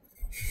feeling.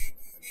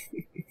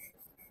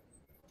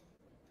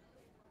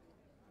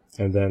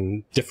 And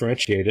then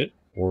differentiate it,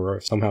 or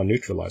somehow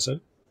neutralize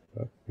it.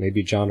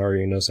 Maybe John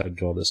already knows how to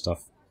do all this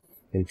stuff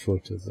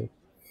intuitively.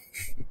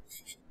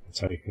 That's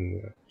how you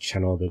can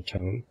channel the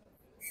tone.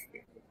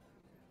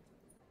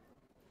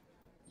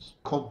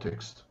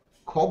 Context,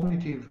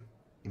 cognitive,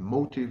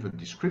 emotive, and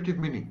descriptive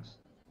meanings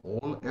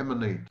all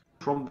emanate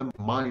from the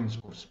minds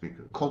of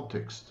speakers.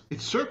 Context.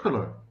 It's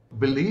circular.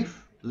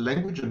 Belief,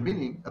 language, and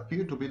meaning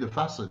appear to be the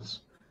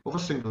facets of a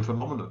single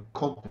phenomenon.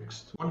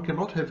 Context. One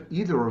cannot have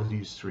either of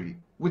these three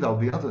without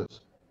the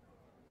others.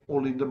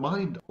 All in the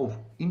mind of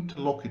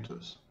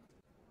interlocutors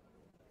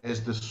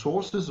as the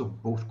sources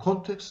of both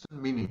context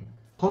and meaning.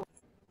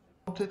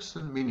 Context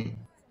and meaning.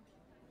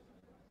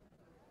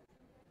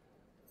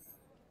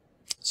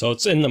 So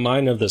it's in the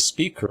mind of the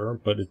speaker,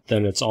 but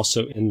then it's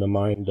also in the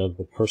mind of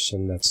the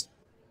person that's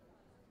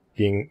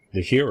being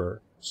the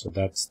hearer. So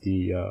that's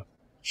the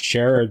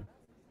shared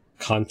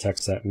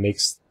context that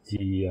makes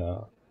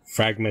the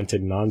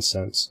fragmented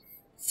nonsense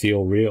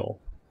feel real.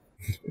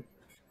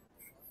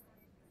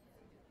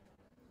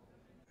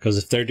 Because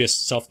if they're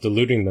just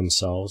self-deluding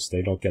themselves,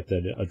 they don't get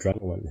the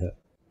adrenaline hit.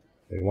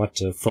 They want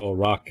to throw a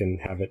rock and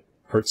have it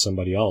hurt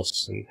somebody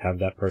else and have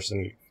that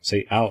person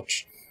say,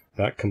 ouch.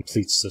 That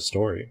completes the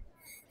story.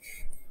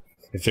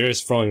 If they're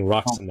just throwing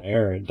rocks in the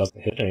air and it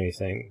doesn't hit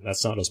anything,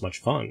 that's not as much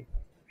fun.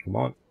 Come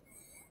on.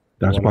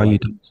 That's why you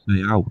don't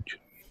say ouch.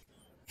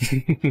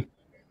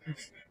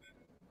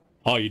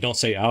 Oh, you don't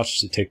say ouch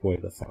to take away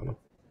the fun.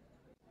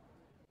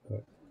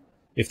 But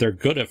if they're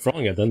good at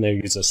throwing it, then they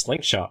use a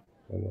slingshot.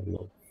 And then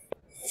they'll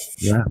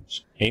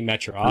aim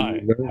at your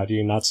eye. How do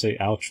you not say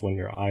ouch when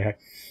your eye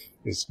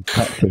is...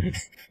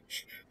 Practice.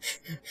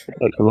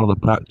 It's a lot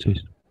of practice.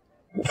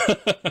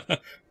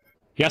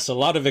 Yes, a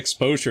lot of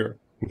exposure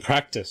and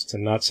practice to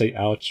not say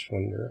ouch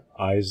when your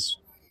eyes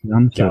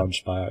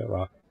gouged by a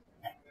rock.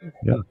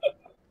 Yeah.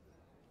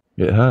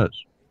 It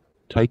hurts.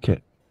 Take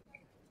it.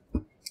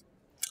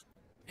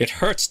 It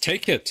hurts.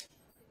 Take it.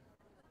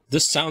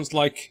 This sounds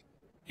like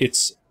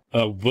it's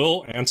a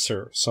will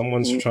answer.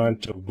 Someone's trying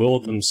to will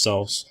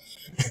themselves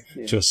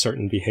to a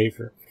certain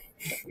behavior.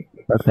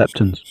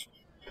 Acceptance.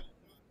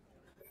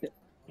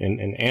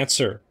 And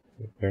answer.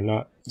 They're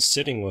not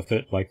sitting with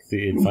it like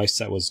the advice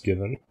that was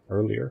given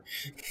earlier.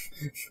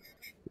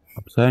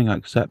 I'm saying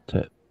accept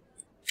it.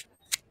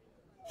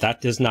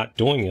 That is not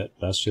doing it.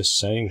 That's just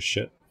saying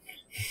shit.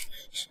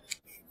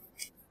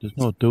 There's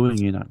no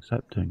doing in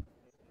accepting.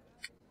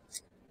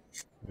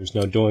 There's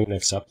no doing and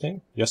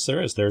accepting? Yes,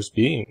 there is. There's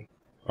being.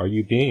 Are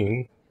you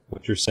being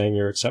what you're saying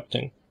you're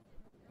accepting?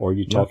 Or are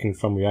you talking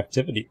from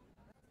reactivity?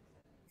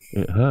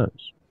 It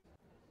hurts.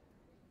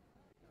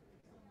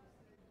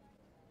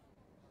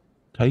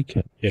 Take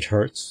it. It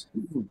hurts.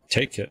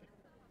 Take it.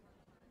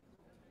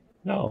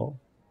 No.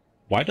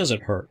 Why does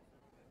it hurt?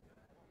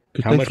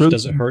 How much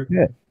does it hurt?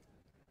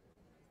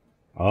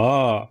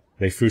 Ah,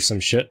 they threw some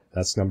shit.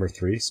 That's number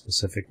 3,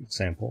 specific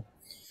example.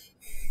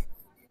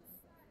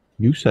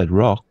 You said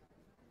rock.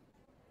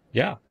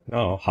 Yeah.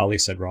 No, Holly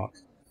said rock.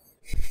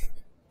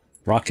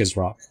 Rock is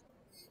rock.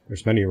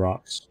 There's many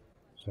rocks.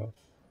 So,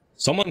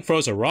 someone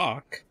throws a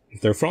rock.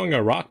 If they're throwing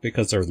a rock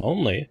because they're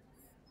lonely,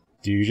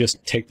 do you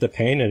just take the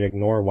pain and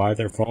ignore why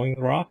they're throwing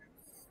the rock?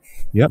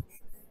 Yep.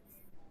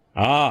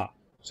 Ah,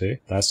 see,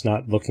 that's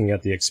not looking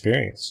at the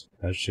experience.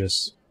 That's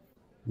just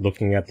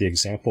looking at the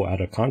example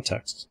out of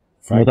context.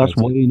 Well, that's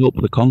weighing up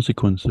the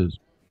consequences.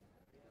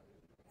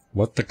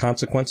 What the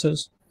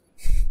consequences?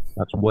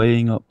 That's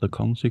weighing up the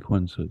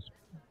consequences.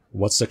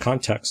 What's the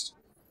context?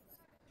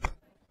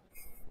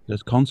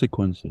 There's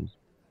consequences.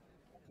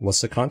 What's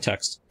the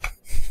context?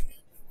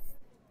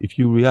 If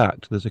you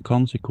react, there's a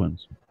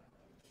consequence.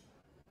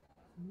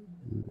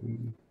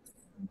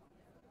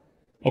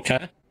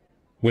 Okay.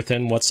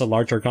 Within what's the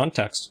larger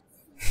context?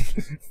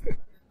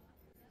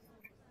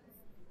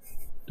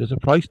 There's a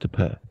price to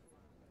pay.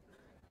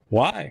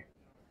 Why?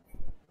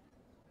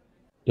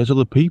 There's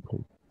other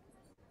people.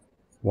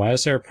 Why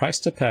is there a price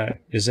to pay?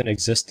 Isn't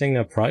existing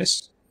a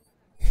price?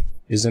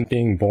 Isn't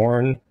being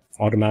born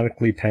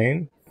automatically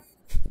pain?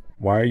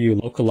 Why are you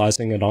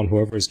localizing it on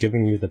whoever is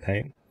giving you the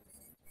pain?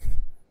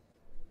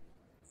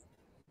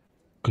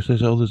 Because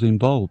there's others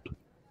involved.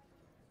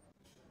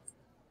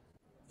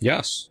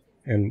 Yes.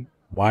 And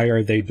why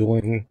are they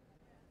giving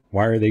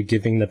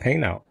the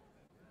pain out?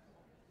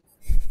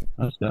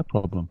 That's their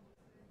problem.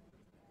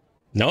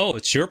 No,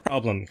 it's your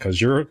problem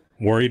because you're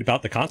worried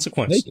about the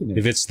consequence.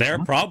 If it's their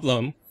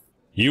problem,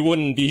 you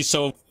wouldn't be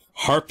so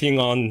harping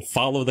on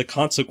follow the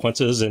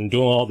consequences and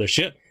doing all the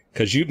shit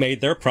because you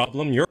made their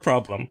problem your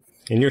problem.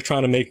 And you're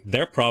trying to make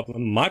their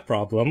problem my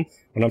problem.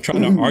 When I'm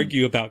trying to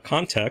argue about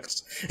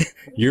context,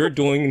 you're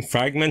doing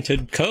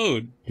fragmented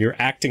code. You're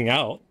acting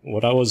out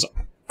what I was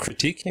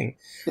critiquing.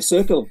 The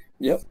circle,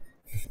 yep.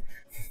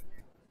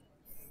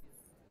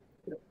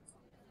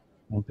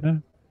 Okay.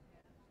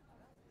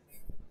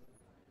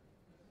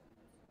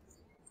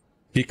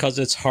 Because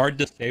it's hard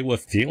to stay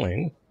with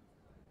feeling.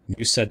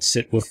 You said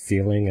sit with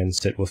feeling and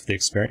sit with the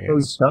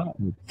experience.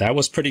 That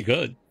was pretty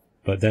good.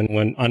 But then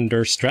when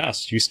under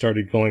stress, you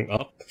started going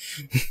up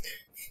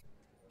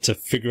to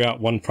figure out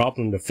one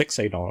problem to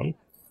fixate on.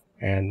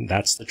 And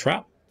that's the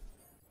trap.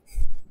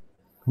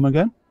 Come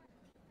again?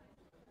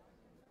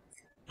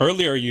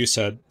 Earlier you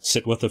said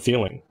sit with the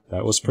feeling.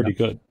 That was pretty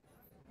good.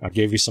 I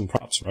gave you some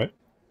props, right?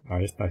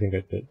 I think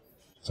I did.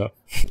 So,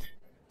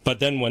 but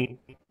then when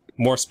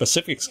more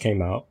specifics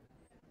came out,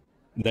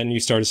 then you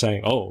started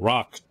saying, oh,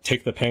 rock,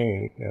 take the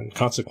pain and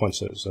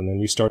consequences. And then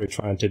you started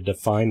trying to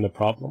define the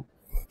problem.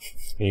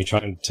 And you're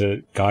trying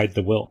to guide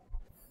the will.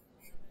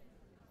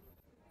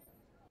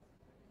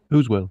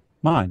 Whose will?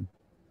 Mine.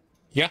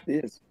 Yeah.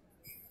 Yes.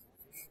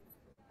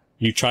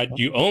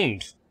 You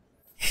owned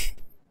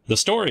the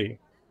story.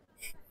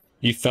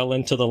 You fell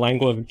into the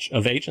language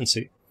of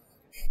agency.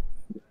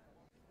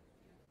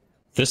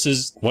 This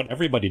is what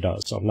everybody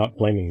does. So I'm not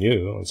blaming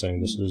you. I'm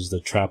saying this is the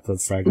trap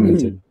of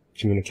fragmented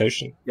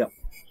communication. Yeah.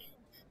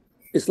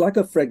 It's like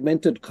a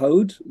fragmented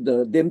code.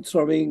 Them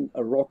throwing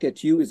a rock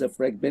at you is a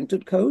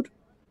fragmented code.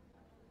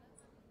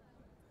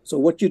 So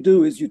what you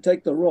do is you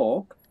take the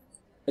rock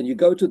and you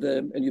go to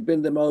them and you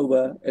bend them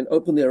over and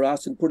open their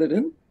ass and put it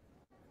in.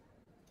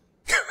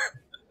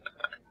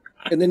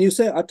 And then you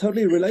say, I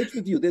totally relate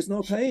with you. There's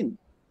no pain.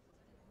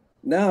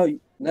 Now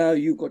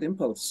you've got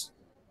impulse.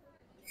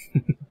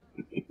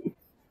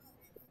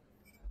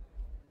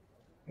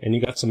 And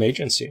you got some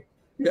agency.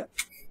 Yeah.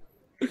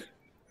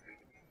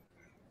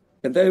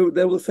 And they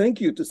will thank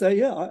you to say,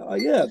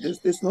 yeah,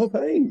 there's no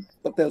pain.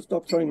 But they'll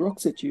stop throwing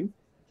rocks at you.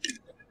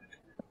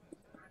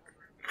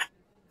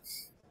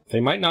 They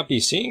might not be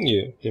seeing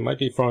you. They might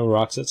be throwing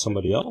rocks at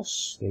somebody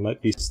else. They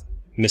might be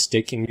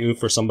mistaking you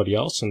for somebody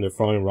else, and they're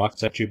throwing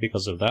rocks at you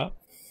because of that.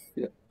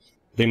 Yeah.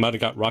 They might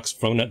have got rocks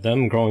thrown at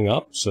them growing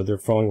up, so they're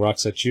throwing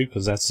rocks at you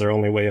because that's their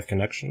only way of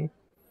connection.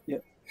 Yeah.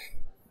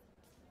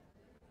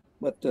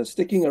 But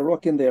sticking a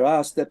rock in their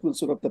ass, that will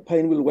the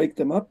pain will wake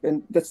them up,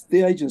 and that's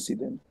their agency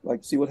then.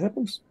 Like, see what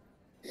happens.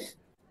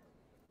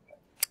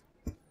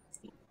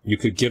 You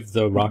could give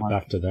the rock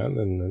back to them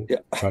and then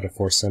try to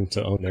force them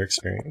to own their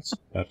experience.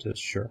 That is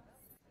sure.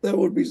 That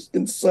would be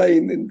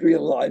insane in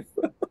real life.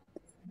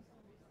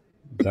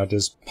 That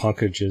is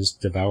Ponkage's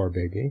Devour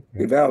Baby.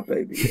 Devour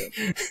Baby,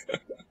 yeah.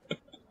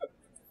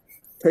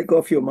 Take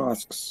off your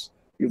masks.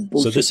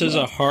 So this is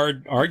a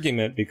hard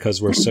argument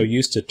because we're so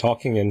used to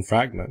talking in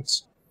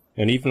fragments.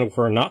 And even if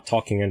we're not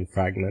talking in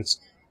fragments,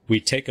 we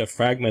take a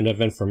fragment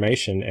of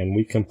information and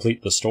we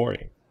complete the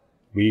story.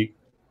 We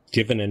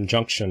give an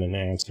injunction and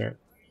answer.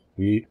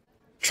 We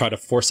try to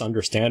force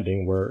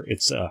understanding where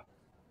it's a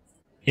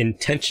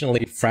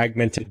intentionally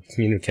fragmented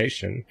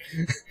communication.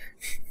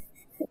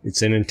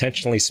 It's an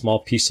intentionally small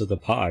piece of the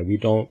pie. We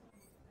don't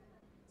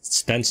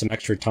spend some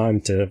extra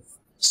time to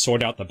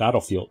sort out the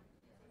battlefield.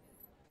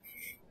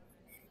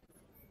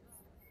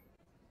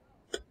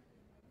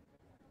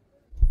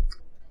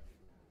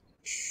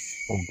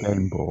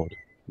 Game board.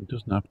 It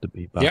doesn't have to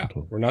be battle.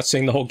 Yeah, we're not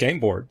saying the whole game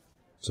board.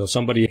 So if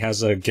somebody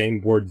has a game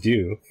board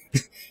view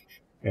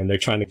and they're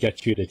trying to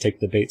get you to take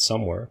the bait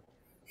somewhere,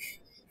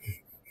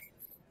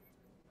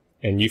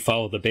 and you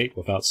follow the bait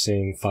without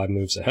seeing 5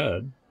 moves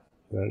ahead,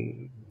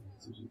 then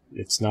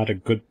it's not a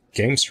good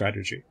game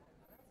strategy.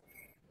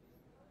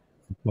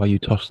 Why you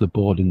toss the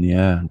board in the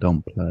air and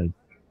don't play.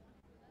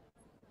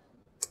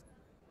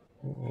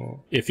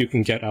 If you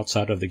can get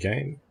outside of the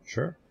game,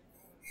 sure.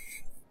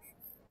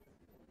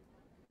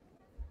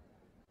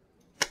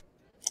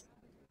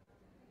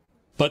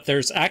 But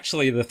there's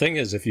actually, the thing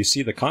is, if you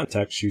see the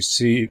context, you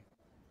see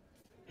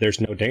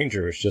there's no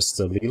danger. It's just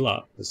the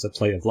Leela. It's the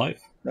play of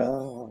life.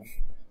 Oh.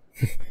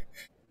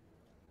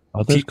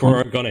 People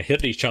are going to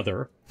hit each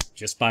other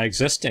just by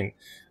existing.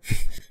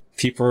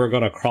 People are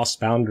going to cross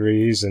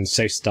boundaries and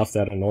say stuff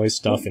that annoys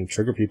stuff and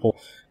trigger people.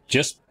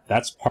 Just,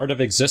 that's part of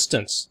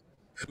existence.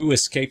 Who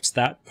escapes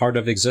that part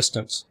of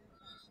existence?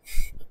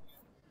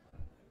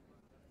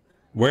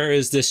 Where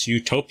is this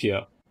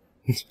utopia?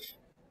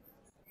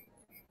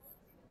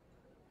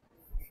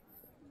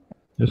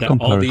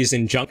 That all these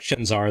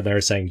injunctions are there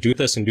saying, do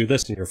this and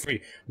you're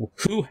free. Well,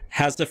 who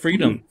has the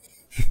freedom?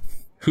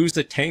 Who's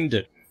attained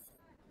it?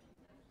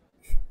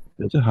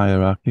 There's a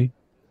hierarchy.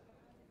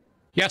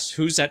 Yes,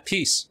 who's at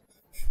peace?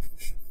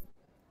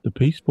 The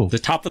peaceful. The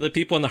top of the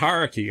people in the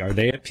hierarchy, are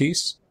they at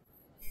peace?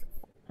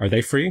 Are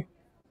they free?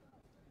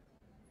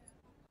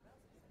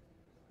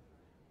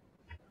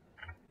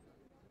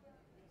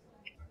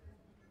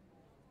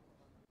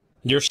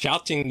 You're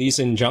shouting these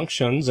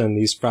injunctions and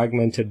these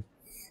fragmented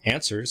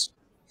answers.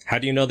 How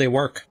do you know they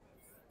work?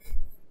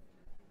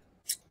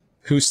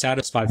 Who's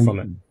satisfied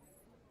from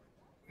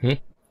it?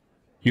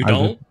 You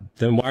don't?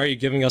 Then why are you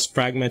giving us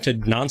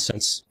fragmented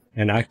nonsense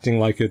and acting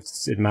like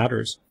it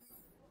matters?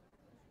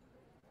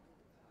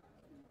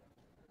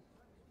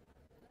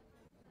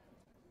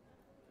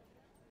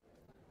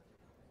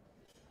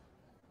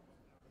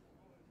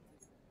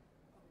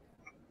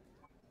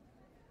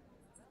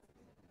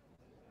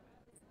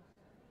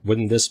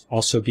 Wouldn't this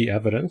also be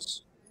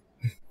evidence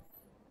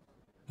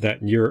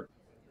that you're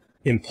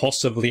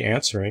impulsively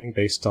answering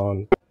based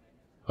on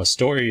a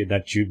story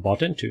that you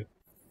bought into?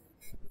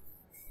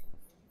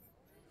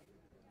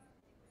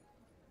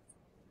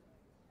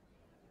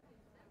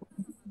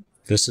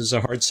 This is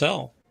a hard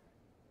sell.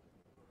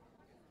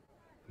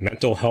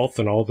 Mental health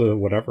and all the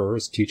whatever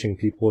is teaching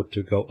people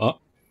to go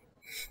up,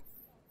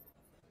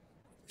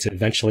 to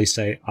eventually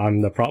say,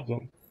 I'm the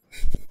problem.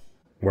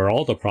 We're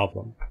all the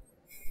problem.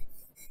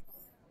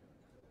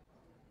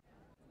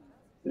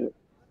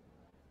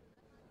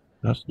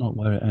 That's not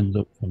where it ends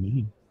up for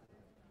me.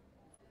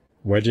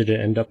 Where did it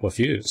end up with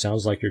you? It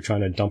sounds like you're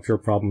trying to dump your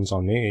problems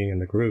on me in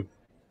the group.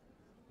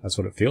 That's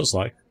what it feels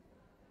like.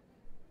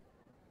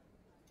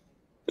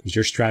 Is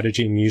your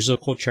strategy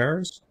musical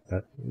chairs?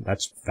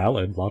 That's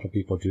valid. A lot of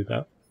people do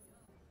that.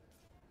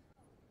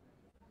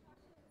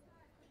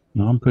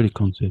 No, I'm pretty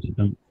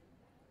consistent.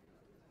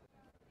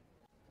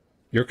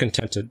 You're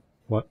contented.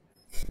 What?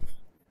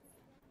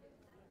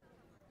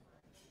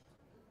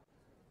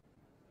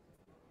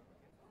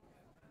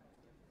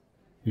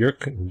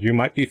 You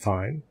might be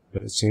fine,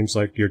 but it seems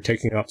like you're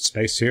taking up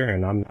space here,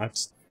 and I'm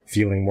not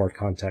feeling more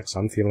context.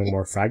 I'm feeling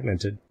more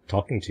fragmented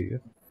talking to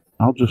you.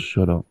 I'll just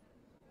shut up.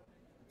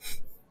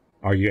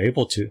 Are you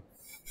able to?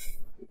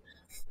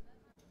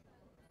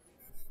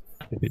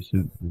 If it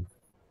suits me.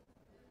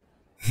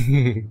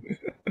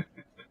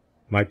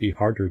 Might be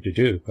harder to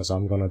do, because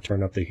I'm going to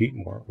turn up the heat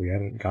more. We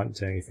haven't gotten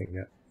to anything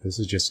yet. This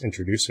is just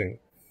introducing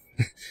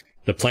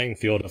the playing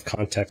field of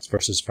context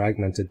versus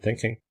fragmented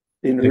thinking.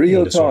 In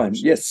real time,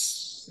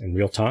 yes. In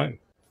real time.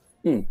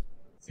 Hmm.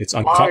 It's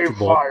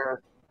uncomfortable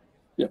fire.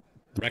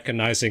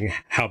 recognizing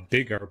how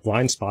big our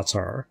blind spots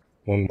are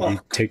when we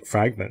take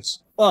fragments.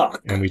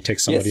 And we take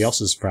somebody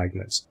else's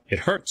fragments. It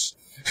hurts.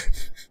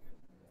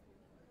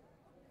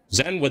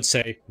 Zen would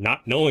say,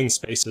 not knowing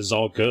space is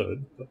all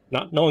good, but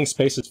not knowing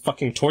space is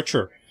fucking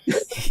torture.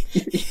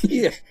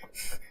 Yeah.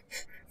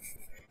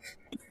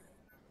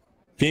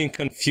 Being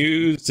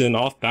confused and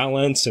off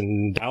balance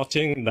and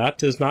doubting,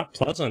 that is not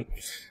pleasant.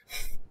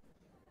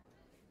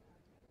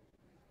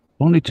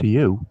 Only to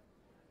you.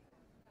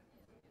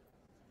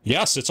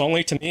 Yes, it's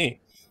only to me.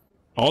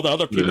 All the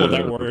other people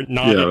that were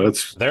nodding,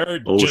 they're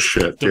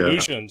just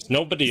delusions.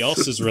 Nobody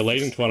else is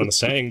relating to what I'm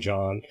saying,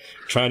 John.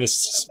 Trying to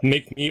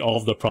make me all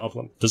the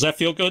problem. Does that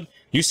feel good?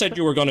 You said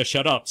you were going to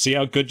shut up. See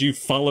how good you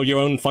follow your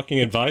own fucking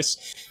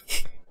advice?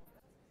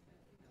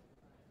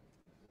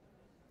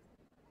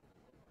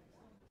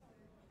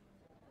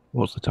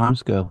 What's the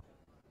timescale?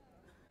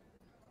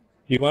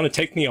 You want to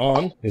take me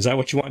on? Is that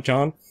what you want,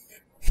 John?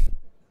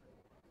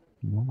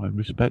 No, I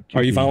respect you.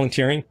 Are you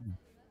volunteering?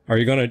 Are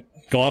you going to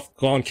go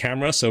on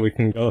camera so we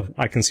can go?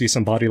 I can see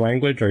some body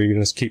language, or are you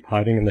going to keep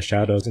hiding in the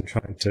shadows and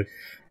trying to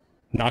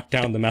knock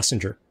down the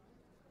messenger?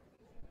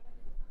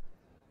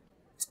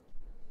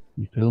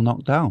 You feel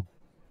knocked down?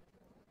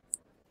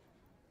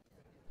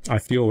 I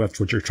feel that's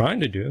what you're trying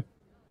to do,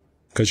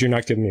 because you're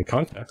not giving me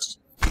context.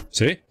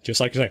 See? Just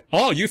like you're saying,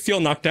 oh, you feel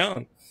knocked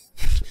down.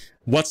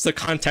 What's the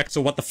context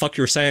of what the fuck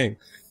you're saying?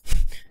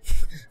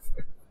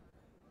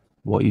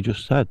 What you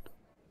just said.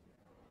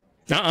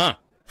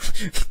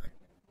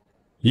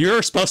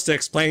 You're supposed to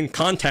explain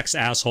context,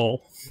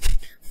 asshole.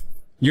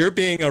 You're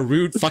being a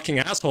rude fucking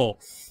asshole.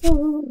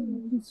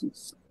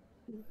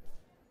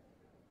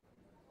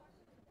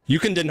 You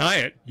can deny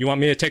it. You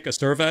want me to take a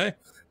survey?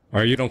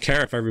 Or you don't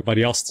care if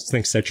everybody else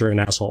thinks that you're an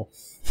asshole?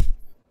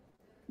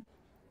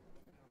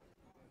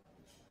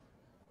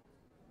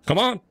 Come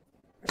on.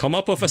 Come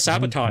up with a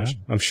sabotage.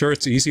 I'm sure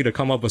it's easy to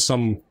come up with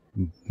some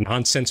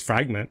nonsense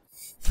fragment.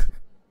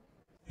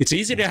 It's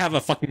easy to have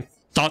a fucking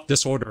thought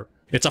disorder.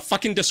 It's a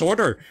fucking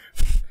disorder.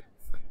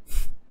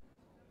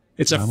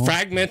 It's a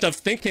fragment of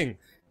thinking.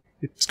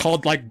 It's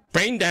called, like,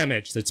 brain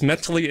damage. It's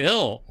mentally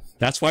ill.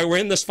 That's why we're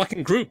in this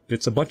fucking group.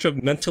 It's a bunch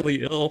of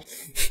mentally ill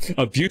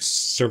abuse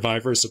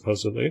survivors,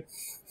 supposedly.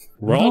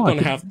 We're all going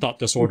to have thought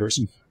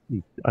disorders.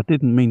 I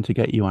didn't mean to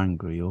get you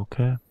angry,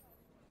 okay?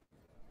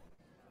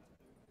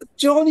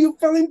 John, you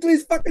fell into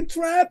his fucking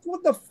trap.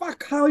 What the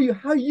fuck? How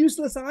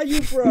useless are you,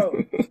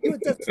 bro? You're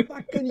just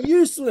fucking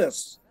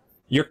useless.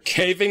 You're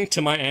caving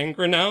to my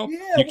anger now?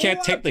 Yeah, you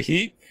can't take the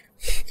heat?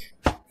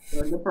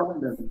 No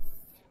problem.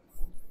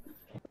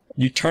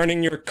 You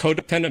turning your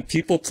codependent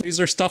people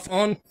pleaser stuff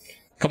on?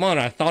 Come on,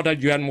 I thought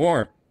that you had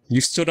more.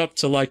 You stood up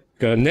to, like,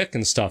 Nick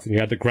and stuff, and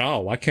you had to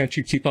growl. Why can't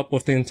you keep up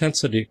with the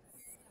intensity?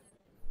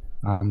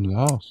 I'm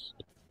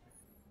lost.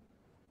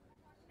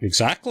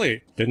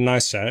 Exactly. Didn't I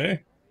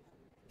say?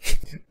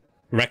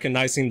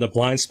 Recognizing the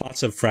blind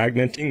spots of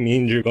fragmenting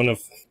means you're going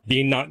to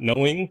be not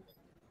knowing.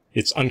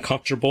 It's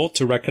uncomfortable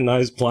to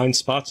recognize blind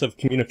spots of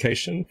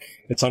communication.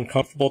 It's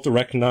uncomfortable to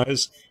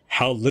recognize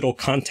how little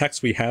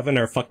context we have in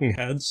our fucking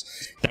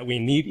heads, that we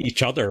need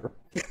each other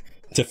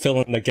to fill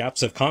in the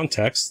gaps of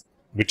context,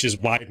 which is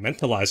why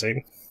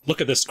mentalizing. Look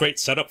at this great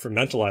setup for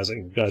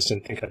mentalizing. You guys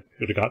didn't think I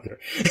would have got there.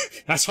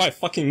 That's why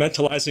fucking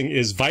mentalizing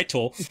is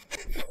vital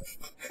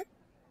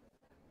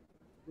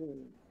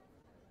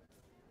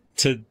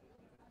to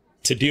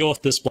deal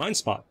with this blind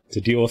spot, to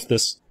deal with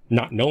this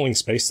not knowing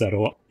space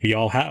that we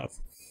all have.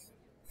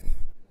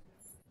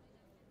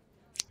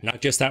 Not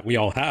just that we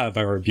all have,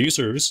 our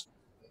abusers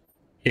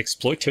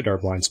exploited our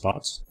blind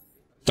spots,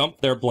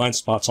 dumped their blind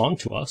spots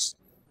onto us,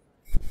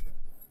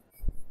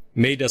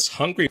 made us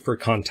hungry for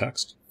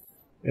context,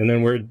 and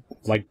then we're,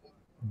 like,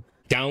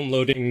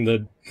 downloading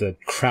the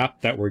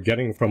crap that we're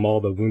getting from all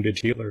the wounded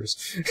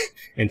healers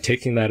and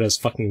taking that as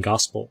fucking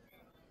gospel.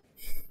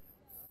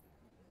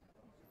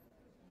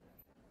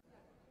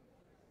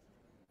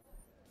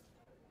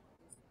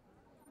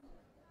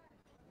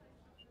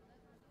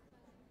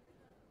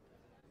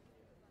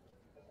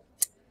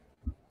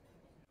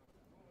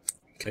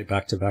 Okay,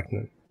 back to back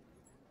then.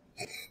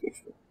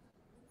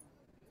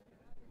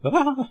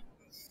 Ah!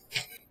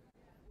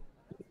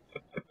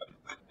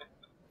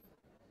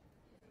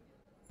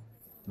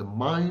 The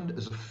mind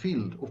as a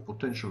field of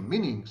potential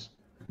meanings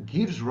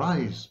gives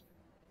rise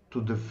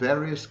to the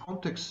various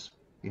contexts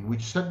in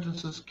which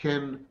sentences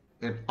can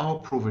and are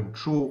proven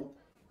true.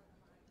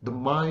 The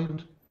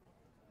mind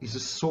is a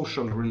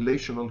social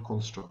relational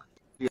construct.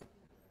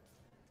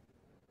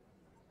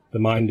 The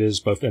mind is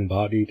both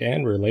embodied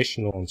and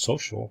relational and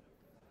social.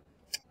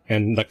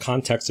 And the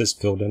context is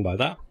filled in by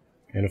that.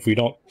 And if we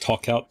don't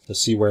talk out to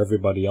see where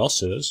everybody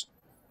else is,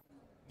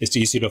 it's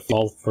easy to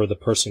fall for the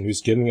person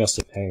who's giving us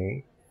the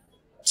pain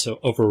to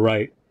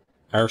overwrite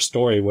our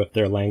story with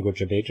their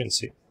language of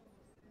agency.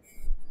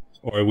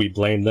 Or we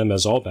blame them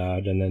as all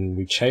bad and then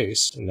we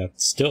chase, and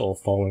that's still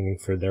falling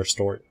for their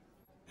story.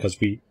 Because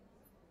we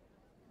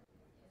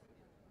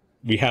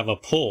have a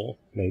pull,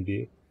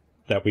 maybe,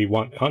 that we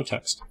want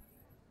context.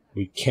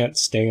 We can't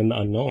stay in the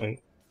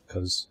unknowing,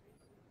 because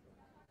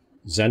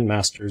Zen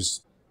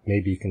masters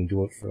maybe can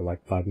do it for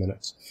like 5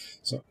 minutes.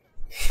 So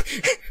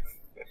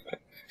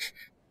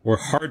we're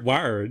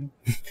hardwired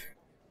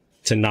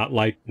to not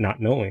like not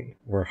knowing.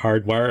 We're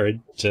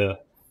hardwired to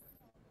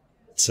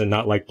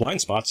not like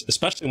blind spots,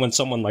 especially when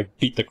someone like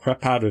beat the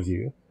crap out of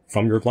you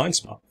from your blind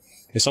spot.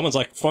 If someone's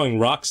like throwing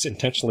rocks,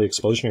 intentionally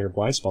exposing your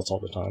blind spots all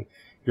the time,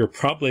 you're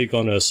probably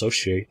going to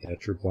associate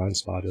that your blind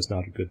spot is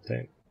not a good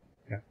thing.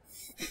 Yeah.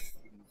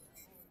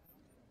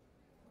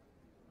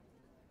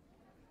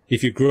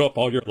 If you grew up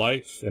all your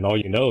life and all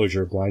you know is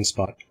your blind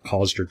spot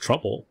caused your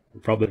trouble,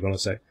 you're probably going to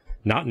say,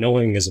 not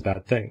knowing is a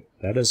bad thing.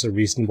 That is a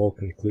reasonable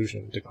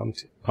conclusion to come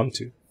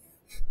to.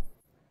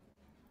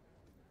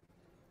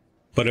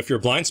 But if your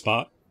blind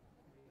spot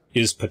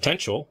is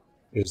potential,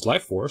 is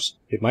life force,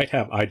 it might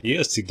have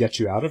ideas to get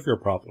you out of your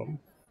problem.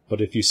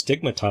 But if you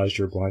stigmatize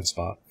your blind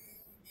spot,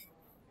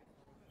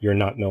 you're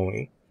not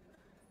knowing,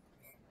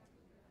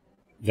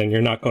 then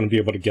you're not going to be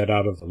able to get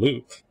out of the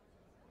loop.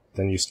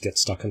 Then you get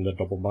stuck in the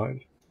double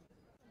bind.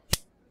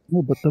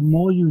 Well, but the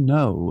more you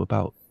know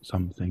about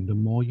something, the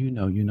more you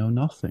know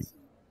nothing.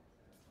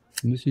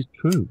 And this is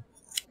true.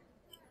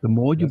 The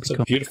more you become...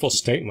 That's a beautiful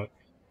statement.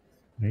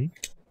 Okay?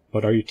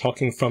 But are you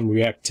talking from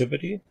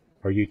reactivity?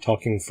 Or are you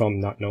talking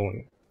from not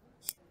knowing?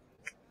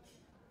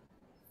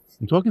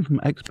 I'm talking from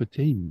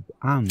expertise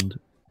and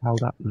how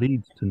that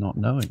leads to not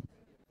knowing.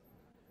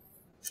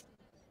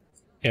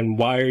 And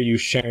why are you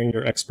sharing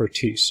your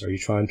expertise? Are you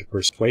trying to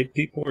persuade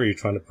people, or are you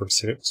trying to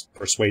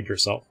persuade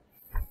yourself?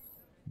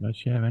 Don't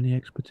share any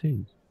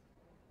expertise.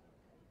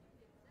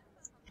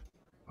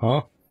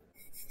 Huh?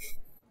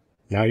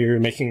 Now you're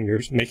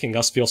making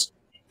us feel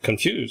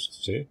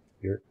confused. See,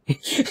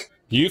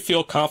 you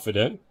feel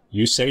confident.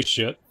 You say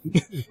shit.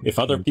 If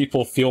other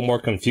people feel more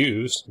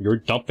confused, you're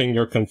dumping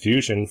your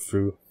confusion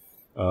through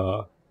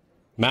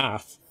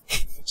math.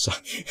 So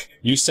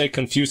you say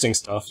confusing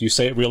stuff. You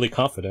say it really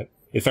confident.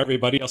 If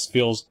everybody else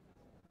feels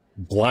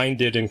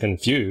blinded and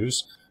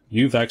confused,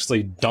 you've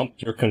actually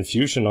dumped your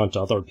confusion onto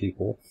other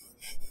people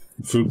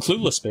through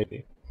Clueless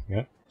Baby.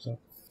 Yeah. So,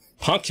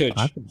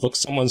 Punkage, look,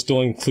 someone's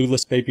doing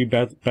Clueless Baby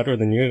better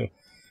than you.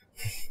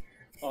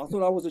 I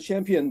thought I was a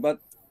champion, but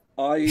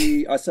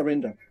I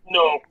surrender.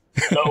 No,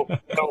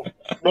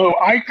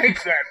 I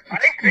take that. I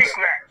take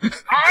that.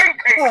 I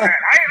own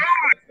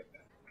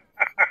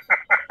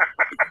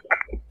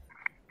it.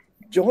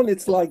 John,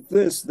 it's like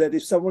this, that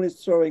if someone is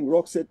throwing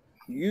rocks at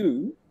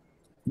you,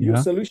 your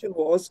solution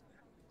was,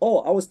 oh,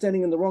 I was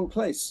standing in the wrong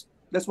place.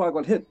 That's why I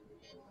got hit.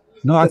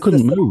 No, I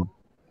couldn't move.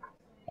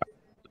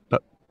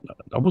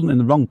 I wasn't in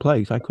the wrong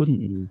place. I couldn't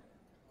move.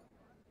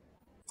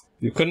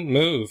 You couldn't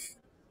move?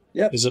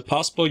 Yep. Is it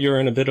possible you're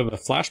in a bit of a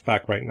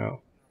flashback right now?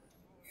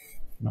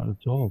 Not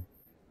at all.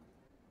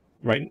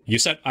 Right? You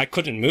said, I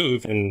couldn't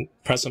move in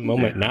present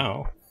moment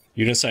now.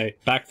 You didn't say,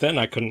 back then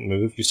I couldn't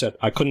move. You said,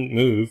 I couldn't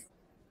move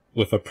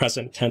with a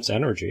present tense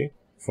energy.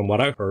 From what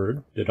I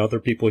heard, did other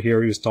people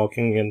hear he was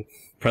talking in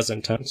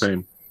present tense?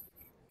 Same.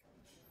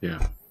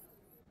 Yeah.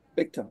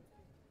 Big time.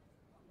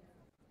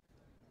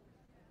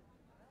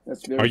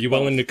 That's very Are you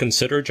willing to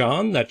consider,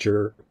 John, that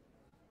your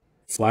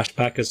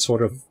flashback is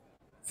sort of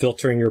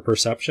filtering your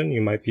perception?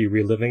 You might be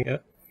reliving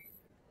it?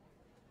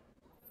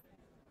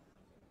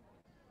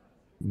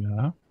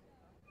 Yeah.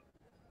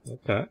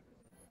 Okay.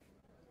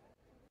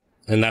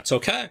 And that's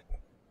okay.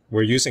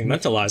 We're using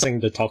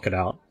mentalizing to talk it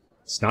out.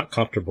 It's not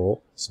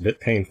comfortable. It's a bit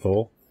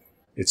painful.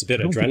 It's a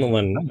bit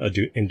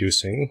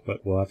adrenaline-inducing,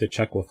 but we'll have to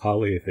check with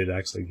Holly if it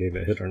actually gave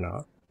a hit or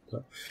not.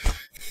 So.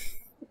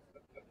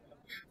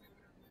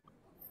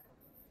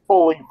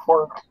 Holy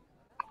pork.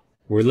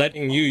 We're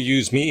letting you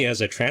use me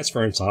as a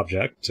transference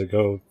object to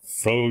go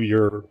throw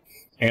your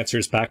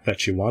answers back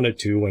that you wanted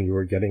to when you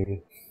were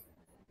getting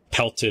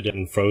pelted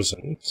and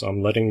frozen. So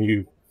I'm letting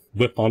you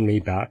whip on me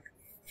back.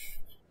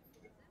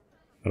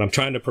 And I'm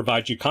trying to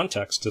provide you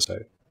context to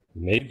say,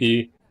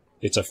 maybe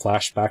it's a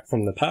flashback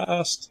from the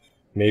past.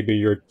 Maybe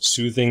you're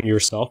soothing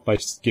yourself by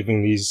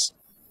giving these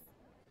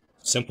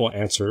simple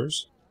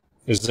answers.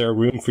 Is there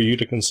room for you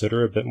to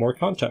consider a bit more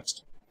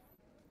context?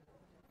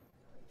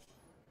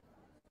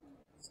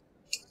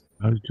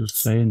 I was just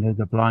saying there's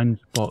a blind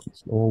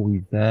spot's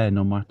always there,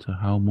 no matter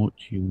how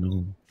much you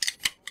know.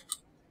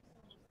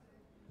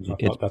 I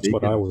thought that's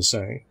what I was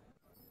saying.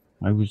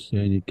 I was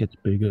saying it gets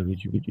bigger.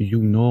 As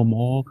you know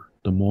more,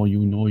 the more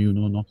you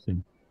know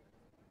nothing.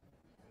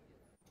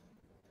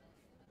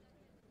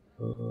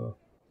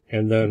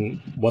 And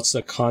then, what's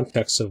the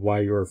context of why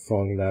you were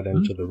throwing that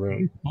into the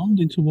room?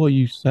 Responding to what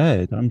you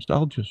said,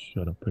 I'll just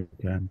shut up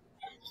again.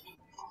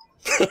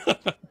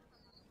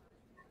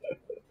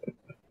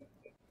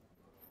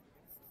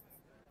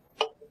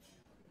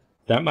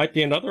 That might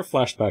be another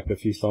flashback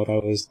if you thought I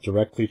was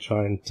directly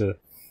trying to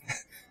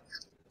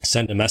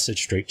send a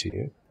message straight to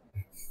you.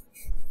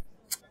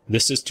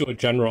 This is to a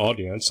general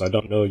audience. I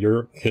don't know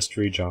your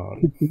history,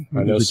 John.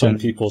 I know some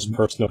people's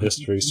personal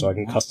history, so I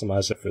can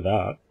customize it for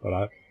that, but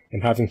I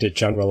am having to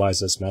generalize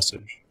this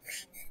message.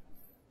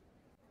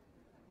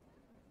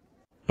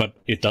 But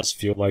it does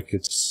feel like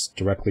it's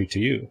directly to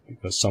you,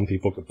 because some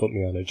people could put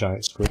me on a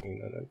giant screen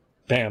and then,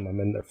 bam,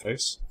 I'm in their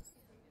face.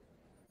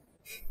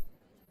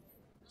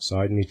 So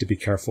I need to be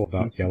careful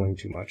about yelling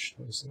too much.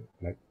 I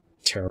might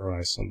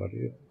terrorize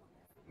somebody.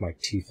 My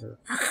teeth or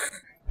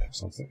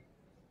something.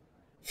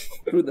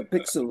 Through the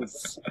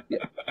pixels.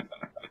 Yeah.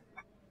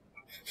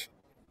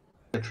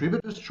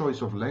 Attributor's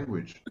choice of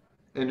language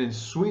and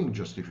ensuing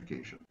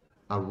justification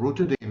are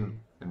rooted in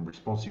and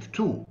responsive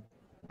to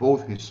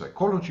both his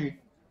psychology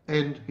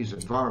and his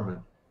environment,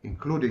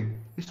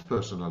 including his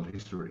personal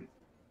history.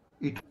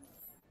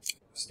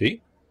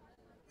 See?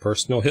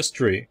 Personal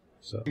history.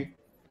 So.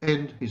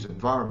 And his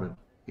environment,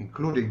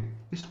 including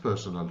his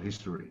personal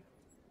history.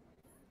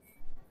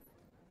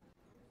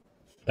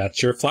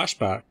 That's your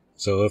flashback.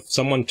 So if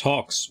someone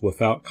talks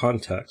without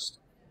context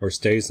or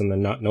stays in the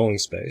not knowing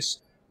space,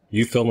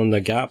 you fill in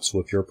the gaps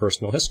with your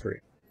personal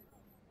history.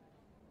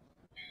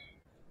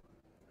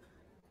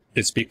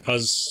 It's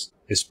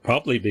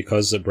probably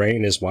because the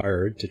brain is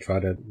wired to try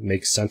to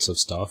make sense of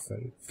stuff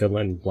and fill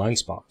in blind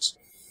spots.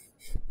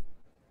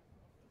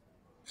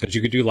 Because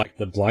you could do like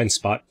the blind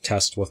spot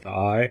test with the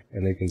eye,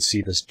 and you can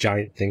see this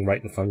giant thing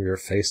right in front of your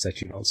face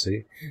that you don't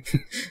see.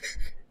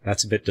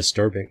 That's a bit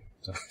disturbing.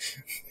 So,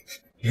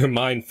 your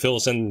mind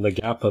fills in the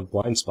gap of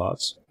blind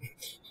spots.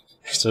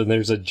 So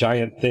there's a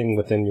giant thing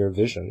within your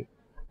vision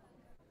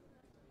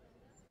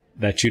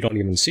that you don't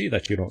even see,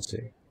 that you don't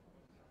see.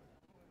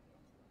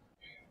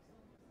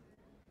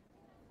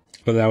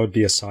 But that would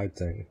be a side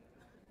thing.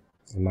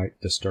 It might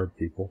disturb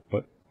people,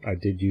 but I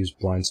did use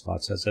blind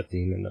spots as a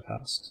theme in the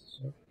past.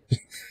 So.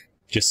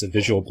 Just a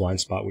visual blind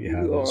spot we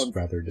have is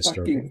rather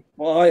disturbing.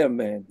 Fire,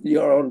 man.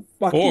 You're on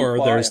fucking or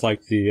fire. There's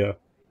like the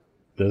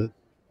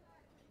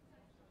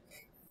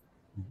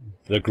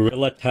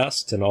gorilla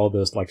test and all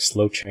this like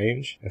slow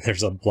change, and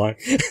there's a blind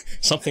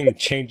something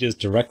changes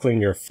directly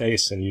in your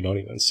face and you don't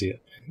even see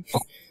it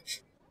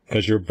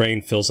because your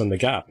brain fills in the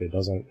gap.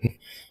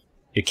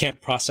 It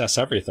can't process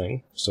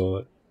everything, so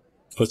it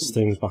puts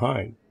things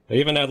behind. They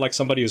even had like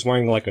somebody who's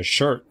wearing like a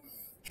shirt.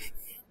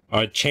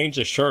 I'd change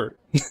the shirt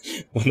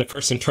when the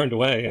person turned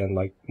away, and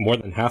like more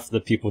than half of the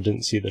people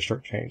didn't see the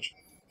shirt change.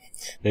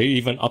 They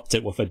even upped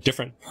it with a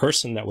different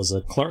person that was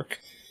a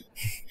clerk.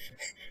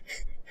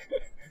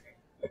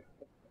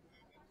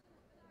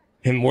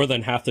 And more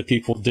than half the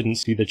people didn't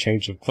see the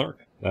change of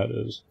clerk. That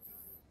is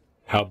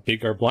how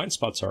big our blind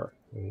spots are.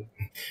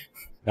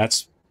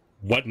 That's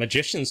what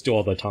magicians do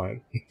all the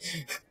time.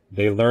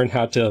 They learn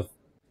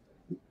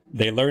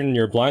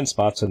your blind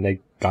spots and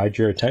they guide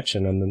your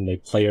attention, and then they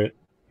play it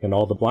in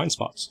all the blind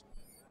spots.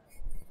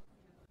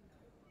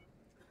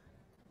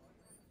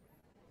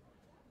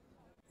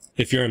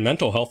 If you're in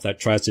mental health, that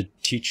tries to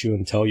teach you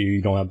and tell you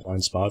you don't have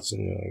blind spots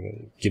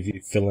and give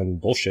you fill in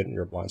bullshit in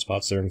your blind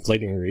spots, they're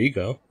inflating your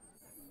ego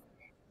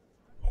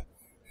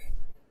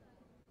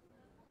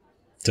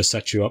to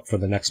set you up for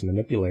the next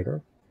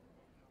manipulator.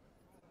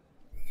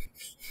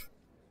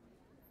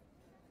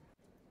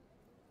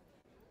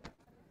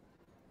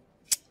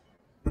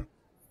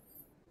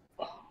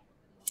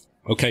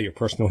 Okay, your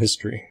personal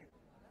history.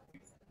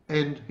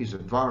 And his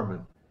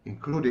environment,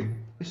 including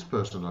his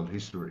personal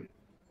history.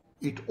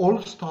 It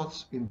all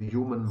starts in the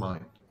human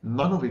mind.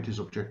 None of it is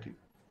objective.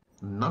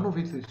 None of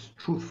it is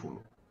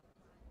truthful.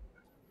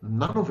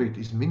 None of it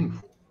is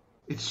meaningful.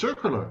 It's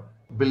circular.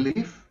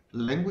 Belief,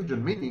 language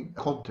and meaning,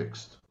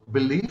 context.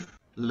 Belief,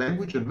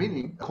 language and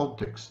meaning,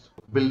 context.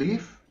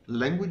 Belief,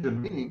 language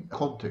and meaning,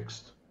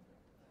 context.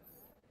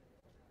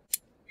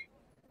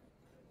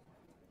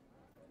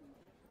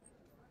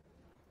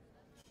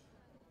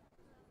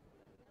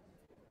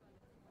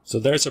 So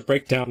there's a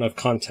breakdown of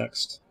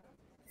context.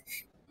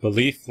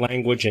 Belief,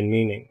 language, and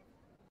meaning.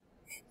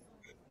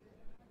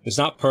 It's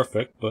not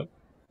perfect, but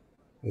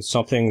it's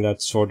something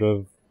that's sort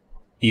of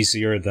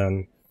easier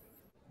than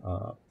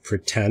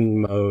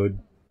pretend mode,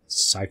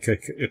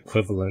 psychic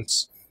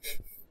equivalence,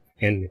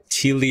 and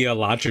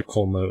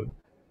teleological mode.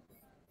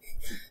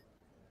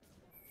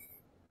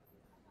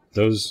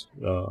 Those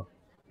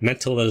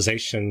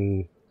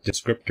mentalization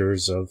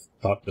descriptors of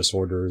thought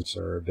disorders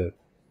are a bit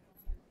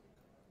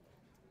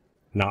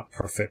not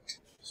perfect.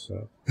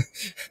 So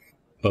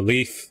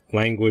belief,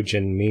 language,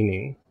 and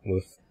meaning,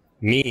 with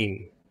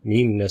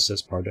meanness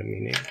as part of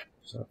meaning.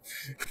 So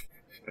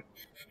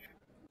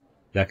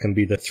that can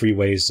be the three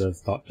ways of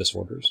thought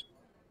disorders.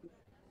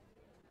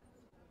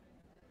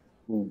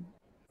 And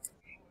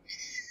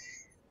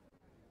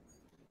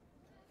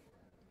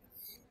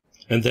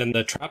then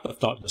the trap of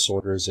thought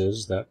disorders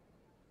is that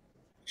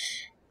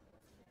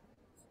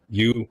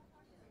you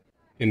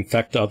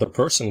infect the other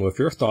person with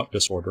your thought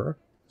disorder,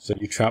 so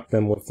you trap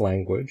them with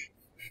language,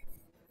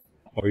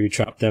 or you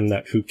trap them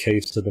that who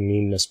caves to the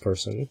meanness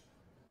person,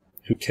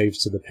 who caves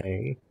to the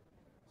pain,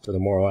 to the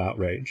moral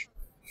outrage,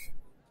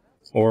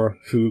 or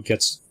who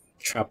gets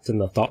trapped in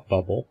the thought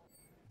bubble,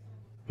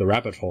 the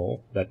rabbit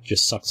hole that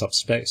just sucks up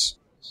space.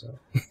 So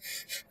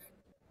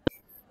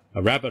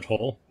a rabbit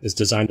hole is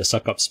designed to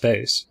suck up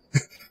space.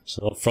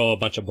 So they'll throw a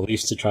bunch of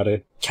beliefs to try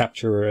to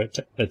capture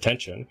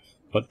attention,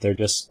 but they're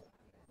just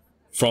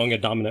throwing a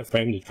dominant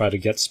frame to try to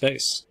get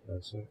space.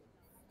 That's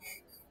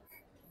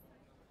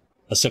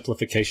a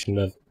simplification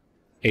of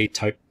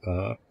A-type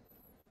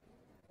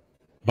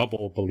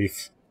bubble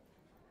belief.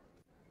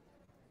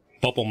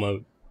 Bubble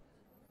mode.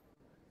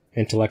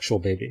 Intellectual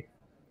baby.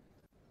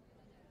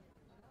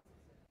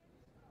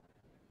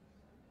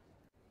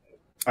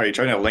 Are you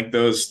trying to link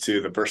those to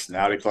the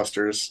personality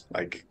clusters?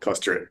 Like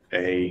cluster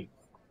A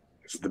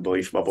is the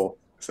belief bubble?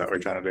 Is that what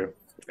you're trying to do?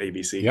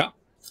 ABC? Yeah.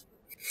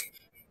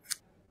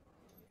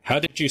 How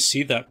did you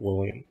see that,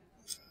 William?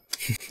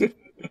 Do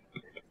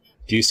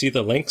you see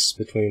the links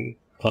between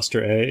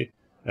cluster A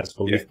as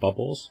belief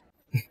bubbles?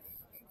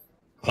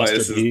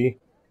 Cluster B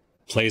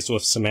plays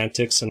with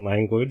semantics and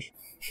language.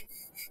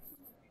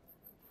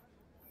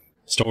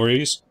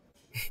 Stories.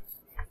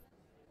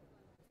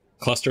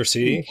 Cluster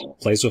C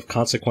plays with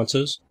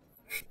consequences.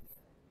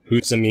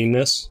 Who's the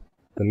meanness?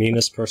 The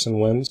meanest person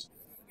wins.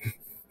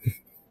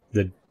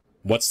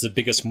 What's the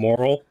biggest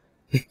moral?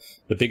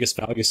 The biggest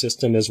value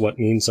system is what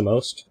means the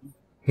most.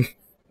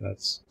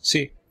 That's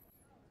C.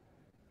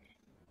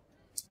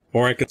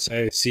 Or I could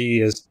say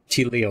C is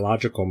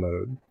teleological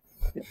mode.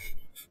 Yep.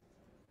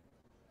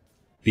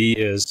 B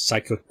is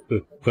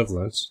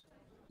psychoequivalence.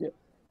 Yep.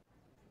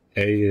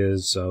 A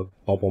is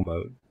bubble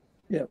mode.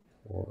 Yep.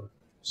 Or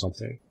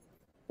something.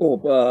 Or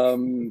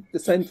the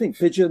same thing,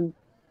 pigeon,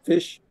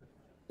 fish,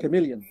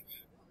 chameleon.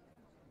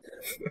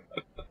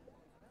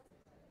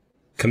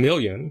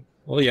 Chameleon?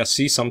 Well, yeah,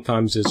 C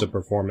sometimes is a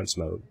performance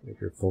mode. If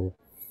you're full,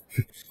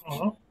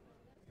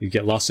 you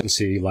get lost in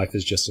C, life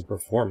is just a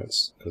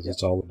performance, because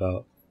it's all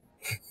about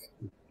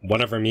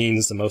whatever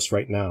means the most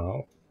right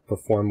now,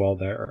 perform well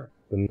there,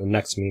 then the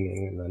next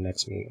meaning, and the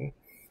next meaning.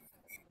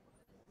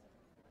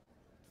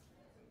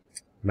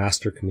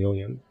 Master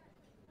chameleon.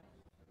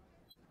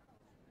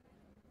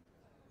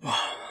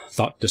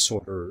 Thought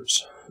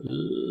disorders.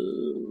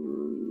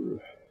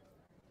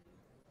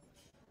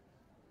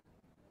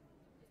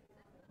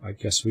 I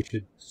guess we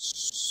should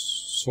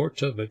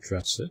sort of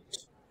address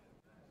it.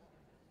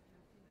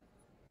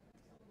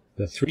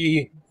 The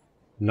three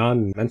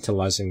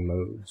non-mentalizing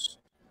modes.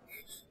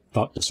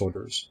 Thought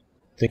disorders.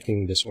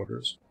 Thinking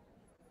disorders.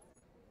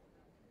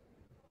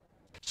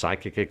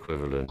 Psychic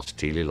equivalence,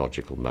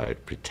 teleological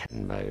mode,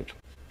 pretend mode.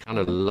 Kind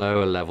of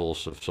lower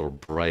levels of sort of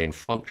brain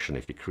function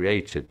if you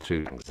created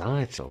through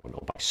anxiety or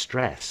by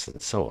stress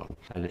and so on.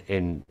 And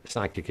in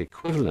psychic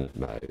equivalent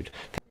mode,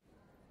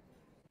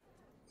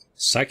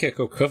 psychic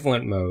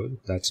equivalent mode,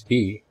 that's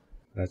B,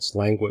 that's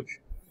language.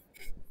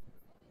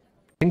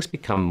 Things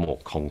become more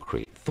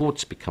concrete.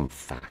 Thoughts become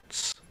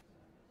facts.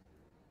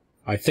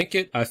 I think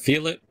it, I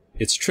feel it,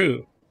 it's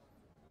true.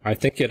 I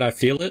think it, I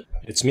feel it,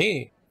 it's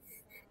me.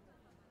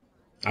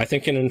 I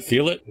think it and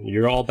feel it,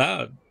 you're all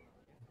bad.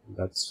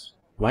 That's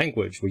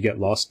language. We get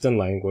lost in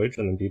language,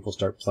 and then people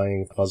start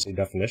playing fuzzy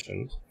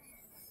definitions.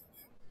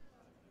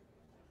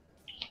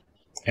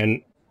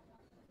 And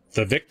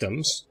the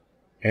victims,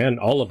 and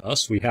all of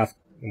us, we're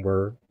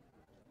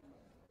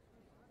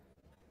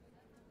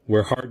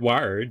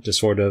hardwired to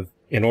sort of,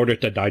 in order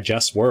to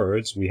digest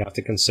words, we have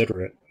to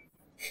consider it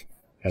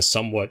as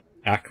somewhat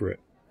accurate.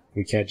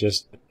 We can't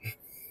just,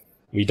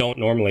 we don't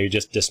normally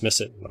just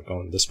dismiss it, like,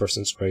 oh, this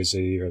person's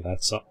crazy, or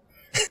that's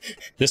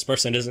this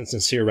person isn't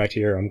sincere right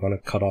here, I'm going to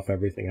cut off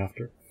everything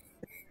after.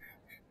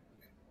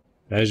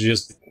 That is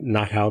just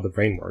not how the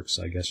brain works.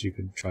 I guess you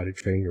could try to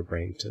train your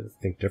brain to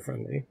think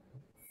differently.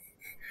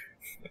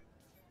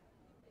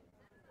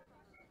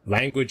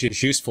 Language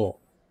is useful.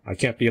 I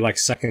can't be like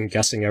second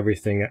guessing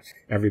everything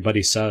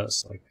everybody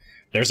says. Like,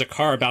 there's a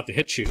car about to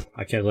hit you.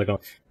 I can't like go,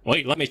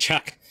 wait, let me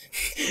check.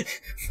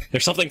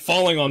 There's something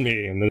falling on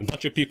me, and a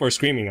bunch of people are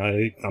screaming.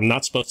 I'm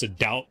not supposed to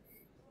doubt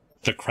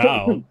the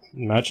crowd.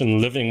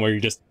 Imagine living where you're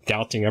just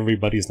doubting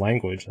everybody's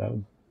language.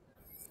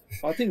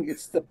 I think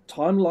it's the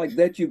time like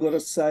that you got to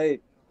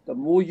say, the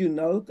more you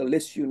know, the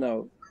less you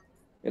know,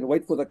 and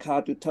wait for the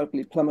car to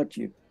totally plummet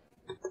you.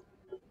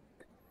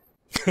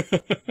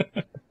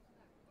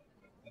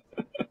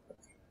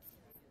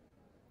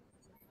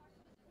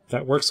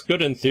 That works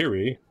good in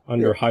theory.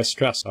 Under high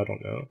stress, I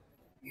don't know.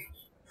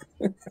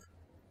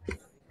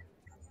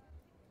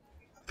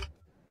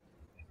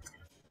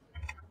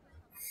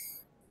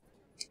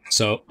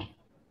 So,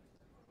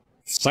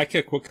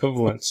 psychic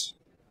equivalence.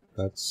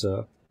 That's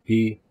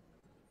B.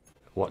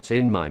 What's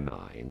in my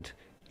mind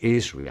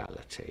is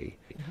reality.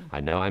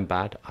 I know I'm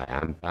bad. I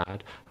am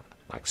bad.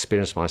 I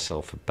experience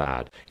myself as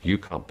bad. You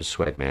can't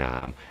persuade me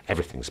I am.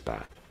 Everything's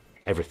bad.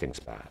 Everything's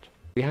bad.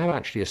 We have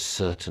actually a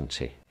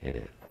certainty in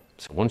it.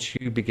 So once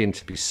you begin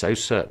to be so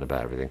certain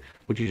about everything,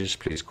 would you just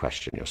please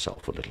question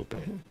yourself a little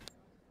bit?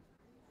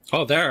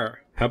 Oh,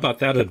 there. How about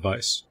that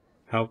advice?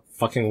 How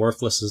fucking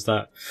worthless is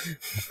that?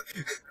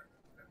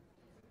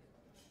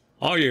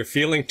 Oh, you're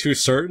feeling too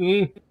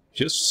certain?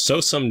 Just sow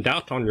some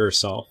doubt on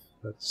yourself.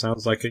 That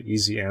sounds like an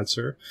easy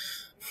answer.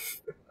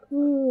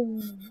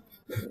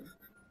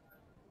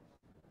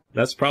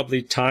 That's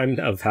probably time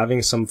of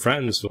having some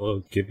friends who will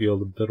give you a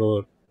little bit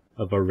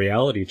of a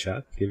reality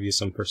check, give you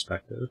some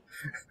perspective,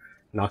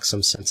 knock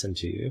some sense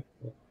into you.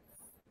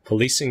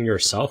 Policing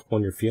yourself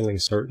when you're feeling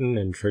certain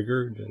and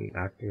triggered and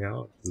acting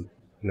out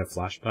in a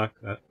flashback,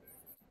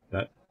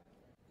 that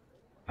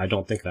I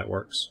don't think that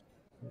works.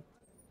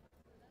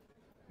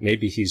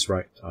 Maybe he's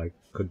right. I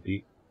could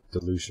be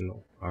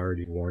delusional. I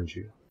already warned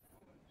you.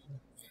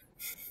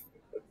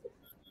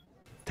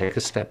 Take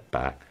a step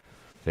back,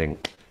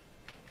 think,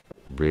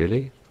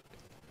 really?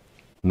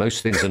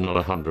 Most things are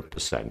not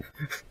 100%.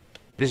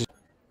 This is...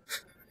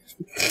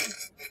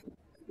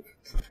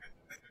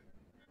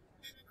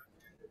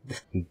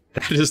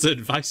 That is the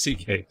advice he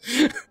gave.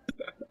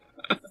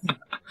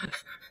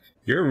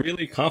 You're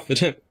really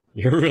confident.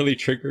 You're really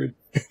triggered.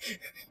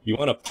 You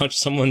want to punch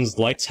someone's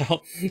lights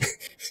out?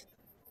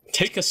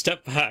 Take a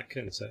step back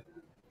and say,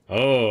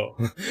 oh,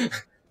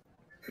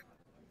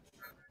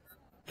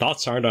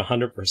 thoughts aren't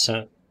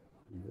 100%.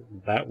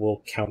 That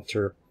will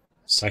counter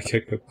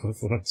psychic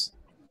equivalence.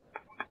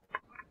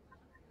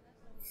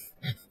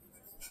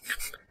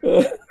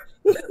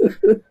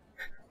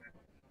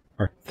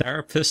 Are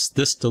therapists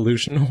this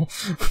delusional?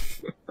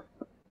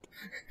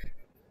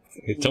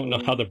 They don't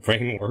know how the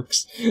brain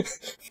works.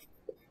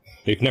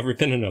 They've never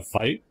been in a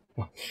fight.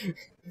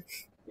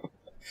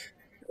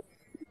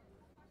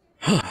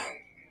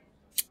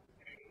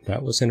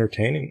 That was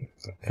entertaining.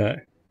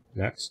 Okay,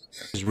 next.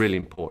 This is really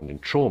important in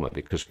trauma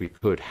because we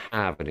could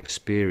have an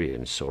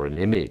experience or an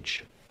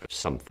image of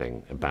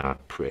something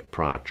about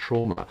prior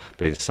trauma,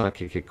 but in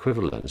psychic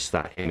equivalence,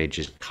 that image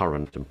is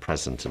current and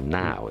present and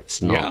now.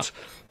 It's not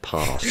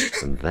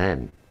past and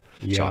then.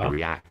 So I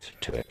react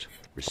to it,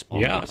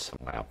 respond in some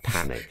way, I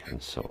panic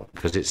and so on,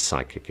 because it's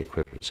psychic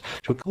equivalence.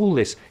 So we call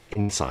this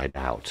inside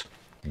out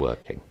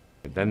working.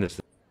 And then there's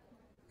the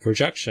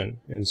projection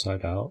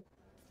inside out.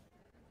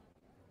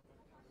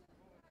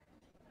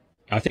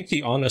 I think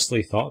he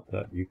honestly thought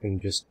that you can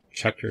just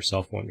check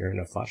yourself when you're in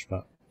a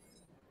flashback.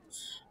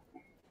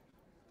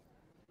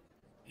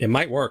 It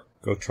might work.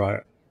 Go try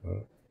it.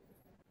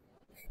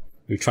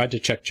 We tried to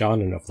check John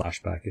in a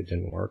flashback. It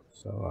didn't work.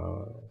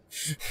 So,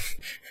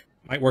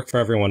 might work for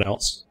everyone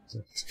else.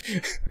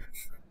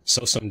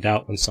 Sow some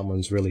doubt when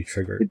someone's really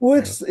triggered. It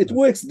works. It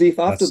works, Deep,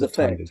 after the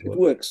fact. It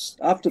works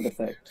after the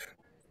fact.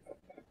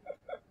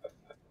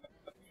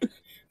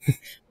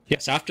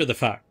 Yes, after the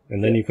fact.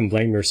 And then you can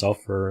blame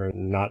yourself for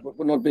not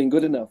being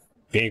good enough.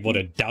 Being able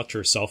to doubt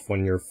yourself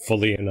when you're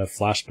fully in a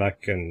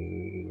flashback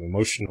and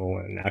emotional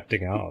and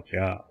acting out.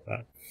 Yeah.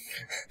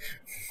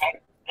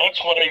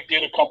 That's what I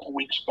did a couple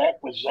weeks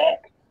back with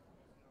Zach.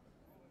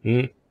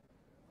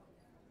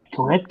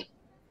 Correct?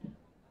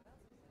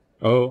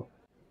 Oh.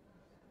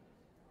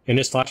 In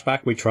his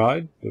flashback we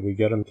tried? Did we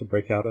get him to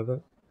break out of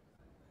it?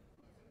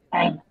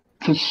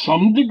 To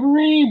some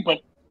degree,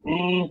 but...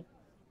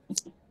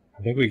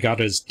 I think we got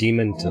his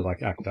demon to,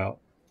 like, act out.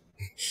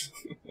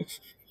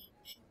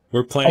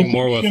 We're playing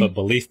more with a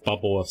belief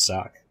bubble of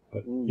Zach.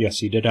 But yes,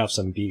 he did have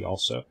some B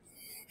also.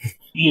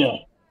 Yeah.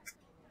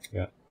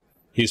 Yeah.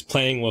 He's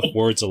playing with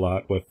words a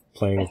lot, with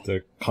playing with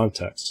the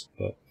context.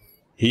 But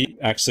he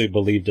actually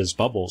believed his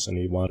bubbles, and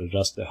he wanted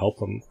us to help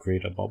him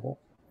create a bubble.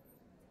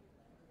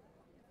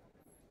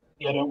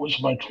 Yeah, that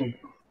was my trigger.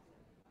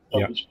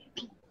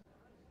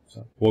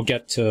 So we'll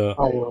get to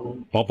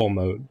bubble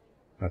mode.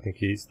 I think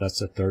that's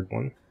the third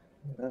one.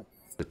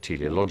 The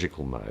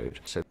teleological mode.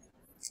 So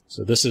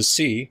this is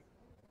C,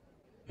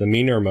 the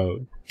meaner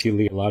mode,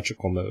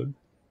 teleological mode.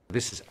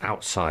 This is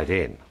outside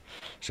in.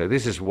 So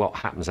this is what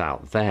happens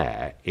out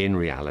there in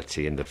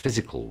reality in the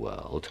physical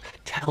world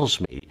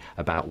tells me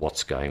about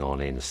what's going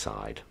on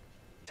inside.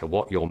 So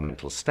what your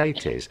mental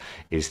state is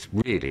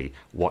really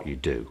what you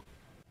do.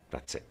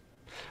 That's it.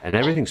 And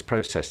everything's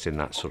processed in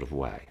that sort of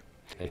way.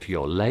 If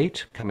you're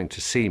late coming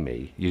to see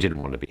me, you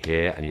didn't want to be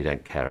here and you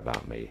don't care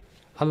about me.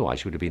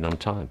 Otherwise, you would have been on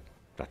time.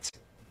 That's it.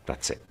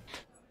 That's it.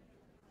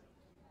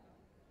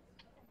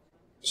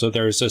 So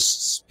there's a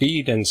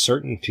speed and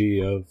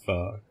certainty of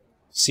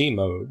C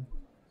mode,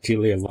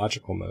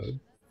 teleological mode.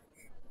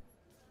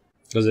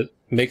 Because it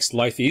makes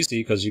life easy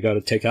because you got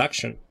to take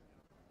action.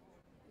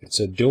 It's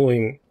a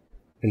doing,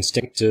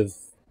 instinctive,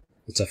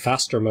 it's a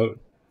faster mode.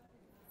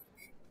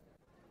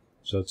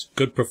 So it's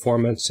good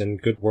performance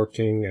and good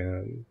working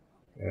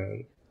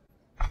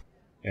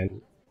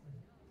and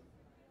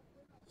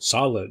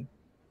solid.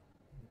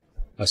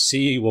 A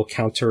C will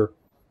counter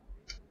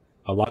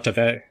a lot of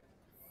A.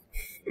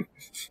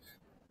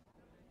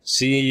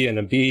 C and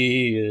a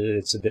B,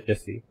 it's a bit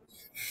iffy.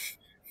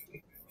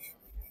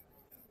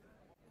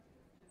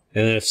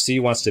 And if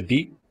C wants to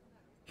beat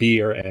B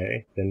or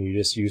A, then you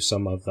just use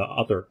some of the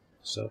other.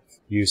 So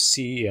use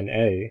C and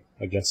A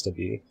against a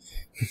B.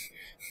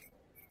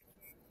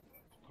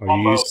 Or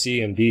you use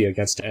C and B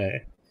against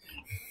A.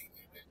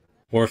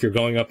 Or if you're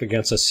going up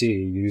against a C,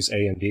 use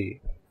A and B.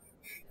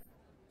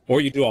 Or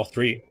you do all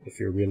three if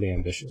you're really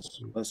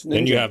ambitious.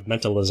 Then you have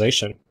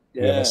mentalization.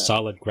 You have a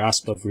solid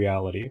grasp of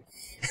reality.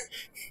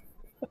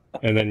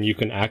 And then you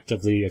can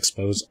actively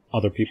expose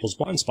other people's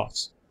blind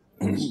spots.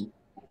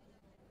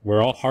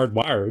 We're all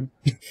hardwired,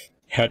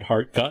 head,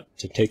 heart, gut,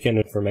 to take in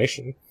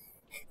information.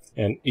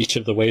 And each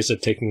of the ways of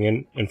taking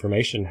in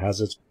information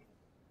has its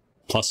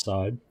plus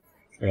side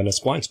and its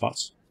blind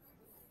spots.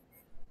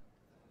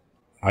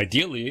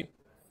 Ideally,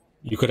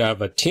 you could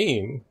have a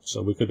team,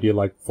 so we could be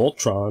like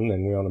Voltron,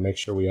 and we want to make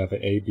sure we have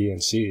an A, B,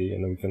 and C,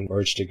 and then we can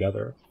merge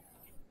together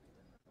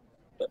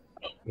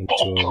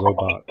into a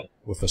robot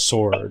with a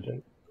sword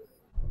and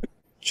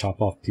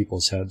chop off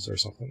people's heads or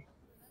something.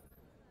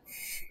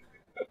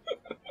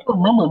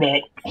 Remember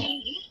that.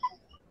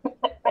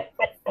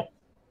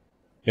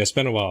 Yeah, it's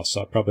been a while,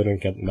 so I probably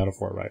didn't get the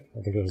metaphor right.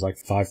 I think it was like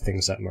 5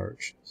 things that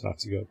merge. So I have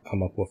to go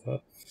come up with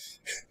a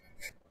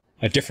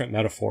different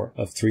metaphor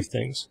of 3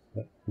 things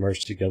that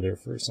merge together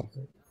for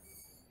something.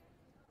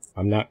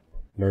 I'm not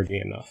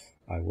nerdy enough.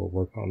 I will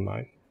work on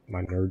my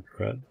nerd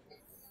cred.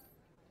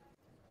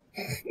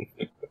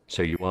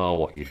 So you are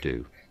what you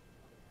do.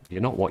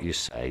 You're not what you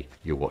say,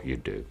 you're what you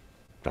do.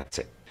 That's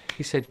it.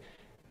 He said,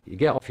 you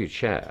get off your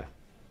chair,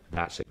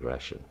 that's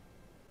aggression.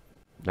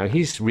 Now,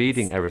 he's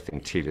reading everything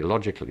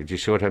teleologically. Do you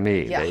see what I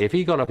mean? Yeah. If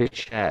he got up his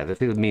chair,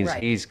 that means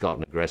Right. he's got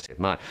an aggressive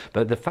mind.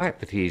 But the fact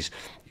that he's,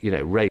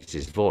 raised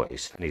his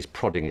voice and he's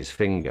prodding his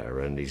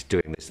finger and he's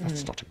doing this,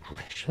 that's not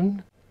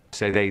aggression.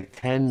 So they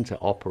tend to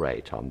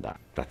operate on that.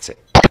 That's it.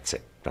 That's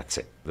it. That's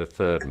it. The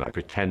third mode,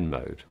 pretend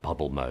mode,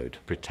 bubble mode,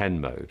 pretend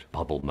mode,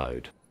 bubble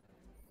mode.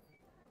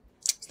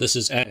 This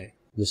is A.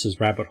 This is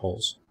rabbit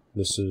holes.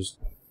 This is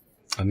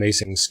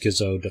amazing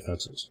schizo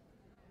defenses.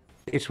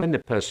 It's when the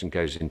person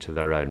goes into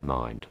their own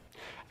mind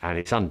and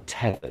it's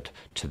untethered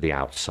to the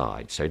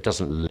outside, so it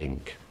doesn't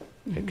link.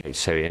 Okay,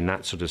 so in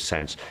that sort of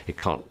sense, it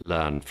can't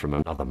learn from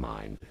another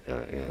mind,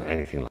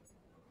 anything like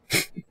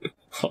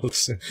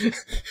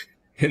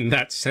In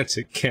that sense,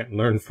 it can't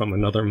learn from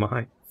another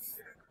mind.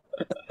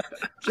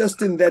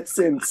 Just in that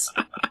sense.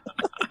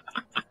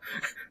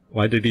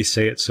 Why did he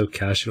say it so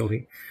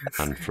casually?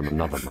 And from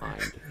another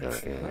mind,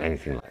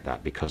 anything like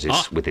that, because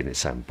it's within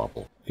its own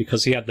bubble.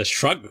 Because he had the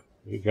shrug.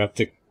 You got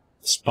to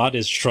spot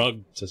his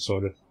shrug to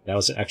sort of, that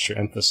was an extra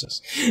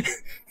emphasis.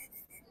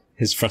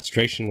 His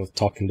frustration with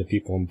talking to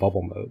people in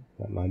bubble mode,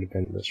 that might have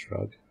been the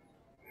shrug.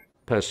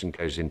 Person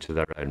goes into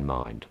their own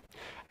mind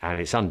and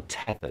it's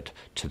untethered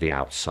to the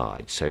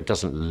outside, so it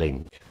doesn't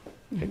link.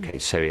 Okay,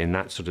 so in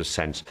that sort of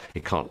sense,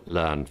 it can't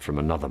learn from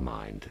another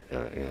mind,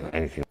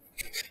 anything.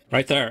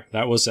 Right there,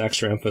 that was the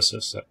extra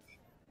emphasis.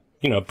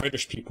 That,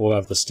 British people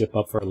have the stiff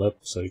upper lip,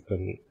 so you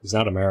couldn't, he's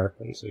not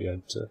American, so you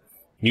had to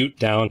mute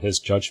down his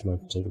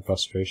judgment and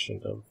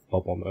frustration of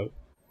bubble mode.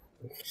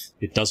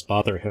 It does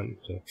bother him,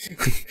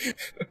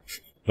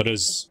 but it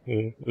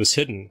was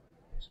hidden.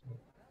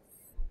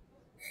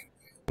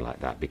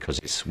 Like that, because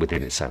it's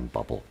within its own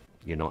bubble.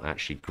 You're not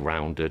actually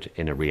grounded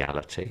in a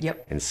reality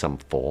in some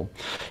form.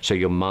 So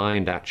your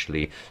mind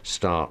actually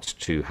starts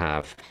to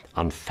have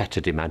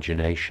unfettered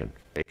imagination.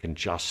 It can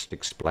just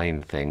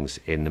explain things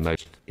in the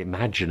most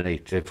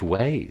imaginative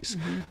ways.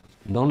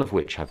 None of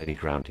which have any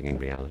grounding in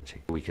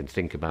reality. We can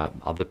think about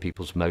other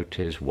people's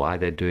motives, why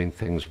they're doing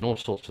things, and all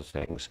sorts of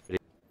things.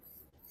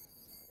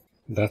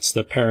 That's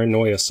the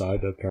paranoia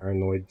side of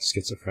paranoid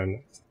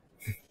schizophrenic.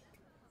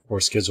 Or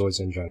schizoids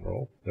in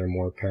general. They're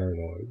more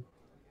paranoid.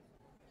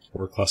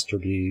 Or cluster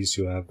Bs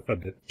who have a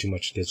bit too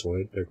much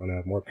schizoid, they're going to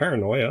have more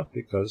paranoia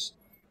because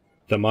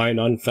the mind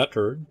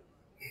unfettered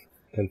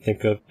can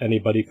think of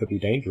anybody could be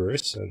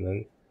dangerous and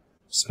then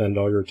spend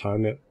all your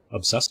time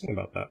obsessing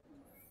about that.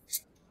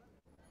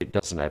 It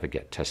doesn't ever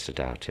get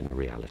tested out in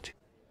reality.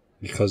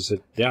 Because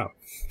you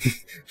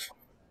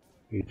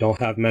don't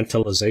have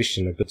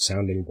mentalization, a good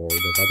sounding board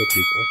of other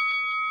people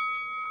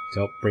to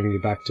help bring you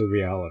back to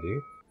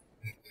reality,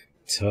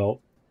 to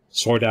help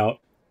sort out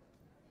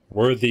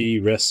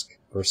worthy risk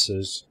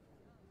versus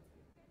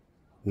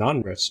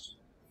non-risk.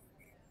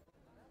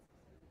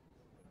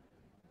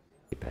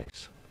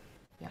 Base.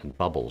 And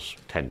bubbles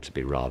tend to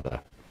be rather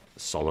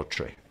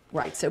solitary.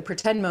 Right. So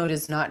pretend mode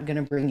is not going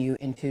to bring you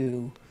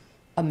into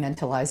a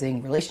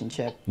mentalizing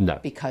relationship. No.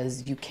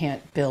 Because you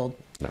can't build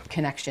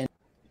connection.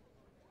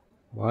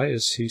 Why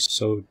is he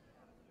so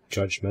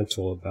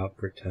judgmental about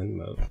pretend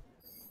mode?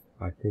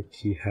 I think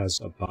he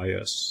has a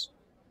bias.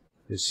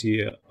 Is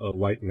he a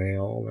white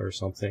male or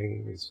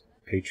something? Is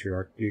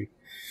patriarchy?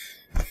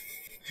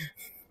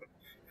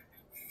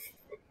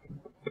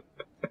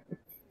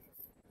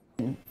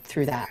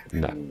 Through that.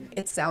 No.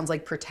 It sounds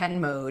like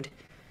pretend mode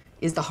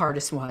is the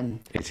hardest one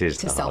It is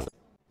to the self.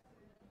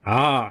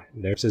 Ah,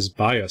 there's his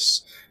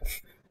bias.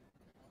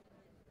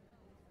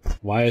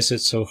 Why is it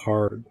so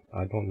hard?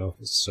 I don't know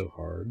if it's so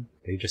hard.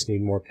 They just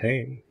need more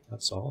pain,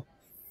 that's all.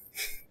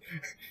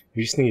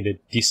 You just need to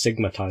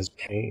destigmatize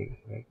pain.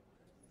 Right?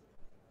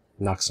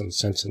 Knock some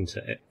sense into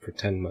it,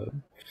 pretend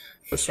mode.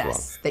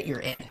 Success that you're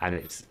in. And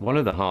it's one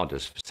of the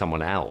hardest for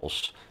someone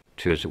else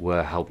to, as it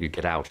were, help you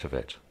get out of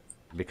it.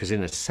 Because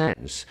in a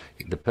sense,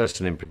 the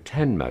person in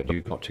pretend mode,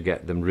 you've got to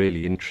get them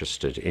really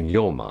interested in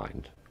your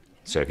mind.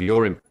 So if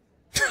you're in...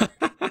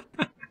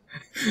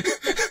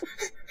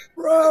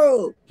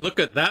 Bro! Look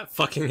at that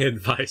fucking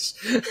advice.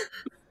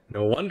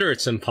 No wonder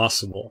it's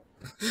impossible.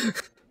 You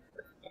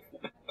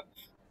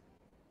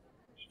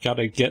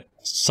gotta get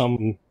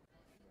some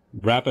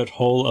rabbit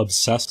hole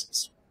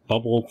obsessed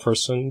bubble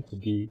person to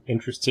be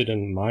interested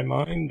in my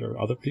mind or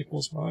other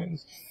people's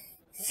minds.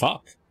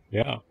 Fuck,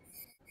 yeah.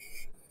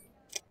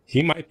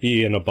 He might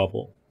be in a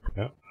bubble,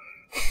 yeah.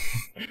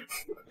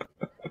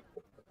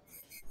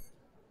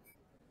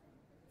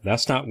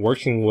 That's not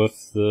working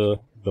with the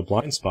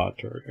blind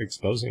spot or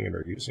exposing it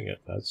or using it.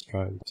 That's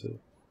trying to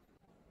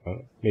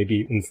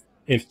maybe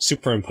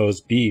superimpose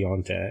B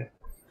onto A.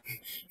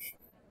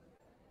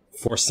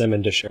 Force them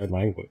into shared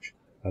language.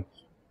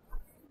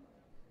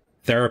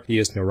 Therapy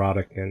is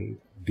neurotic and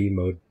B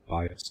mode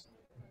biased.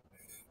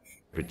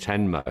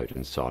 Pretend mode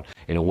and so on.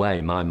 In a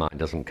way, my mind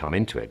doesn't come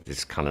into it.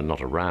 It's kind of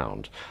not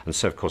around. And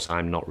so, of course,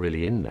 I'm not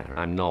really in there.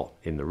 I'm not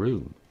in the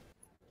room.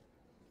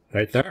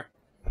 Right there.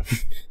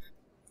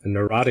 The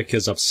neurotic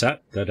is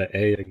upset that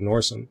A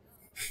ignores him.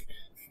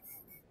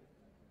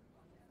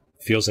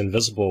 Feels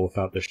invisible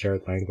without the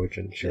shared language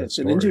and shared It's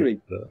story. an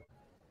injury. The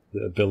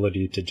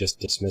ability to just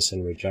dismiss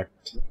and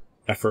reject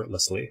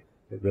effortlessly.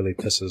 It really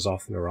pisses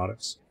off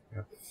neurotics.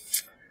 Yeah.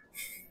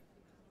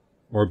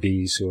 Or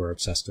Bs who are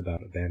obsessed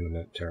about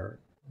abandonment, terror,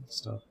 and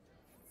stuff.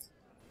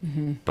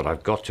 Mm-hmm. But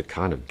I've got to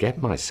kind of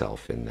get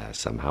myself in there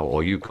somehow,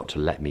 or you've got to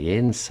let me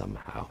in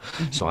somehow.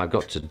 Mm-hmm. So I've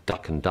got to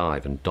duck and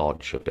dive and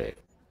dodge a bit.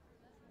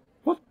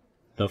 What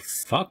the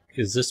fuck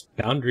is this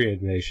boundary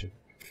invasion?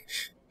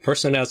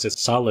 Person has a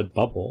solid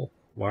bubble.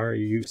 Why are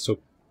you so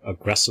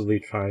aggressively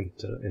trying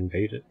to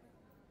invade it?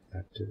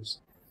 That is.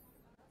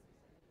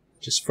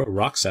 Just throw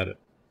rocks at it.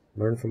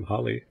 Learn from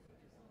Holly.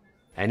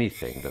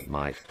 Anything that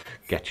might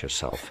get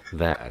yourself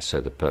there so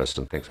the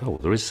person thinks, oh,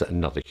 there is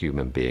another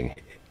human being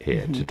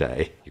here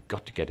today. You've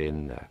got to get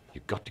in there.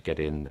 You've got to get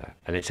in there.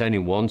 And it's only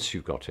once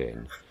you've got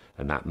in,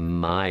 and that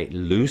might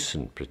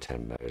loosen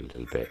pretend mode a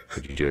little bit.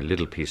 Could you do a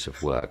little piece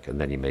of work and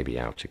then you may be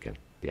out again?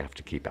 You have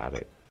to keep at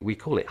it. We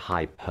call it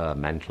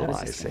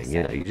hypermentalizing.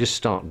 You know, you just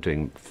start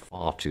doing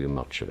far too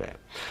much of it.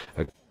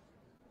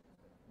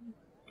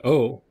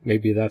 Oh,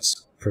 maybe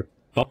that's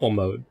bubble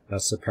mode.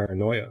 That's the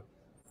paranoia.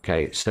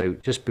 Okay, so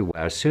just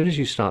beware. As soon as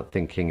you start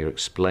thinking you're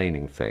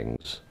explaining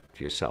things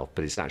to yourself,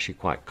 but it's actually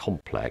quite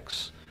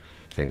complex,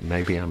 think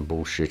maybe I'm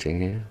bullshitting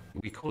here.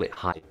 We call it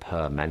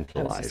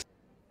hypermentalizing.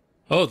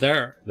 Oh,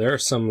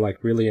 there's some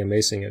like really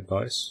amazing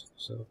advice.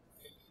 So,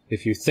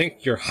 if you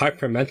think you're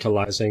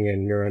hypermentalizing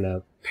and you're in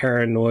a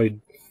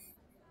paranoid,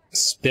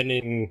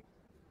 spinning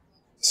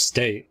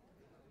state,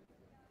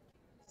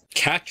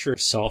 catch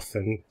yourself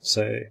and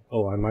say,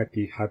 "Oh, I might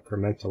be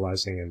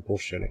hypermentalizing and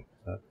bullshitting."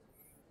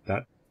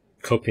 That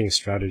coping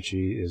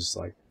strategy is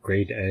like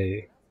grade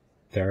A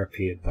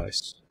therapy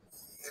advice.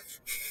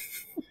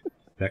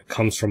 That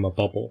comes from a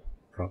bubble,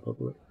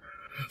 probably.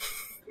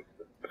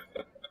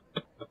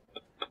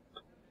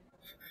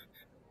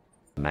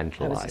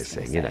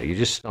 Mentalizing, you know, you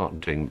just start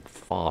doing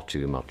far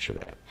too much of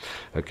it.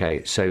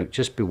 Okay, so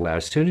just beware.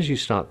 As soon as you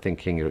start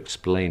thinking you're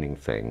explaining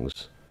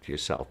things to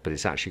yourself, but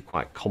it's actually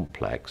quite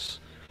complex,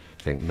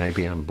 think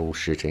maybe I'm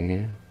bullshitting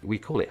here. We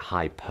call it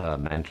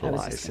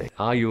hypermentalizing.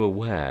 Are you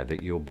aware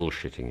that you're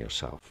bullshitting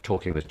yourself?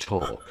 Talking the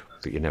talk,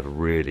 but you're never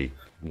really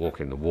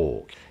walking the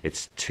walk.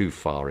 It's too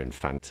far in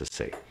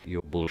fantasy.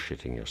 You're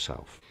bullshitting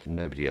yourself.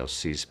 Nobody else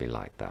sees me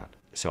like that.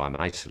 So I'm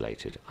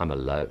isolated. I'm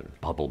alone.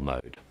 Bubble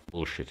mode.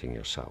 Bullshitting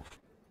yourself.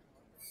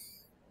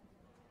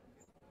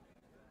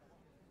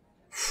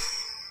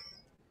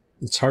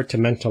 It's hard to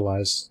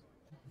mentalize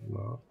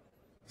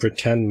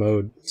pretend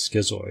mode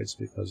schizoids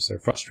because they're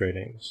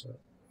frustrating. So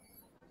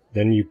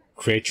then you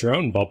create your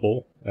own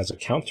bubble as a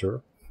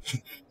counter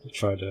to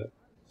try to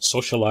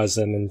socialize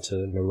them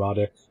into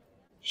neurotic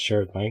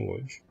shared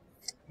language.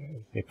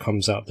 It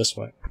comes out this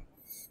way.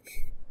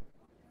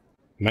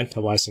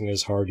 Mentalizing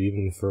is hard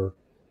even for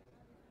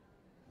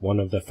one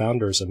of the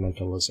founders of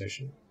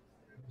mentalization.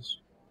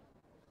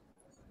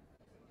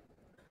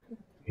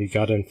 He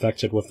got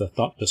infected with a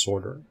thought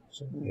disorder,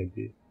 so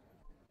maybe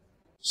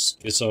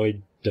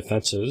schizoid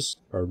defenses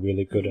are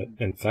really good at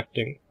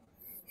infecting.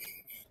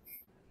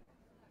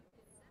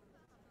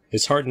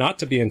 It's hard not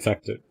to be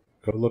infected.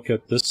 Go look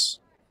at this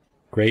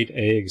grade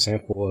A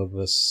example of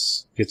a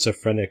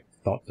schizophrenic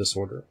thought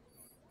disorder.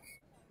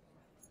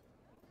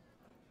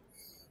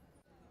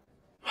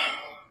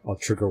 I'll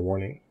trigger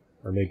warning,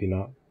 or maybe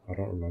not. I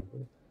don't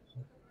remember.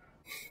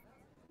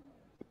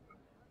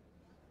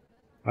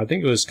 I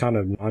think it was kind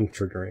of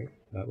non-triggering.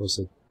 That was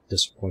the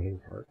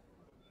disappointing part.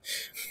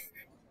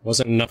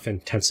 Wasn't enough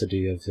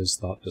intensity of his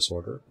thought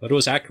disorder, but it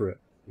was accurate.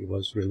 He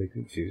was really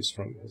confused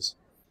from his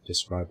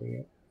describing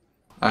it.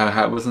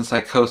 I was in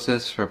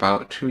psychosis for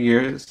about 2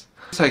 years.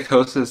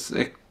 Psychosis,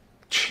 it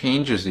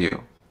changes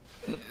you.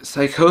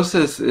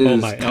 Psychosis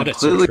is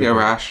completely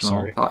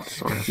irrational thought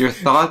disorder. Your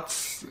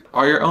thoughts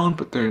are your own,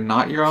 but they're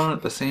not your own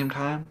at the same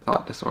time.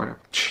 Thought disorder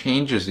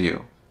changes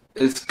you.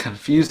 It's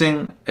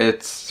confusing.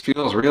 It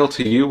feels real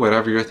to you,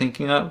 whatever you're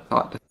thinking of.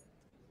 Thought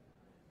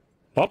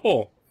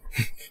Bubble.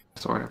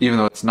 disorder, even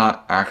though it's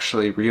not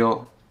actually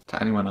real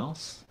to anyone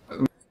else.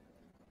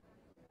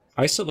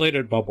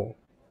 Isolated bubble.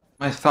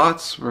 My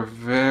thoughts were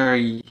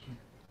very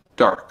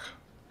dark.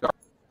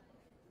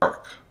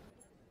 Dark.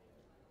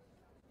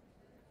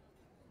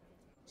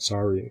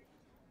 Sorry.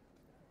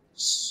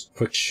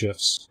 Quick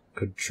shifts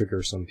could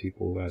trigger some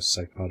people who have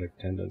psychotic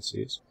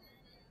tendencies.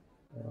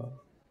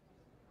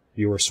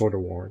 You were sort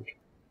of warned.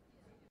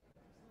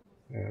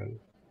 And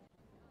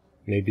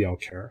maybe I'll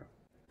care.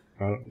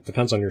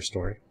 Depends on your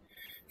story.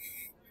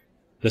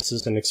 This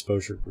is an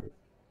exposure group.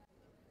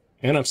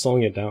 And I'm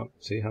slowing it down.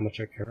 See how much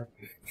I care?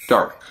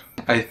 Dark.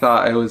 I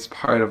thought I was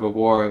part of a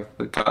war of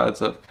the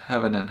gods of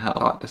heaven and hell.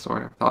 Thought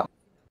disorder. Thought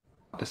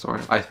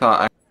disorder. I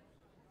thought I...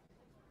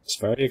 It's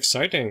very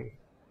exciting.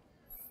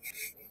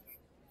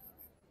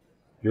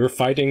 You're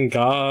fighting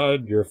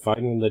God, you're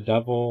fighting the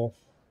devil,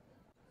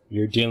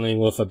 you're dealing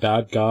with a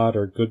bad God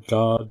or good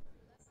God.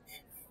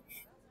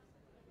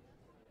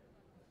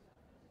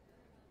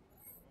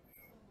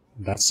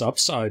 That's the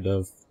upside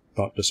of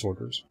thought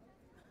disorders.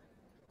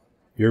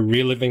 You're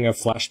reliving a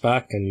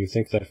flashback and you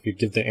think that if you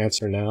give the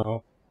answer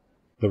now,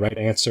 the right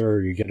answer,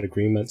 or you get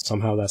agreement,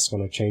 somehow that's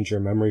going to change your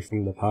memory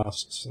from the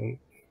past and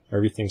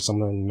everything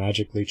somehow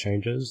magically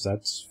changes.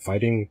 That's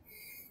fighting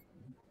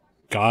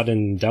God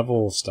and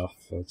devil stuff.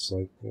 It's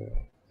like,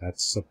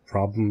 that's the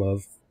problem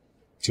of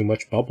too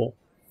much bubble.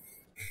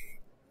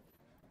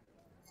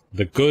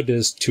 The good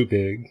is too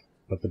big,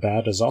 but the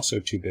bad is also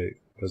too big,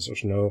 because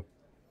there's no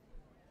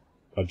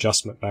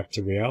adjustment back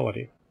to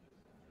reality.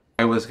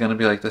 I was going to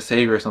be like the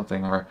savior or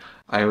something, or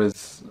I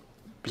was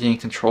being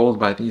controlled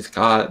by these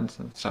gods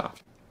and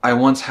stuff. I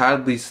once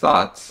had these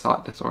thoughts,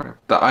 thought disorder,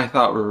 that I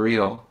thought were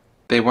real.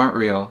 They weren't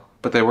real,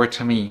 but they were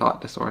to me,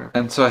 thought disorder.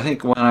 And so I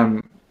think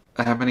when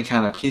I have any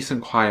kind of peace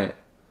and quiet,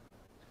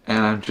 and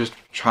I'm just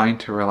trying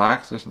to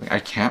relax, there's something I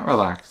can't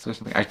relax, there's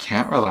something I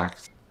can't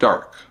relax.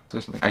 Dark,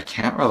 there's something I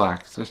can't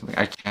relax, there's something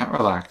I can't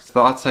relax.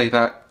 Thoughts like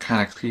that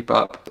kind of creep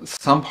up.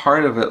 Some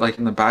part of it, like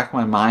in the back of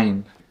my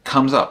mind,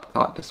 comes up,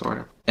 thought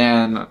disorder.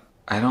 And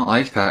I don't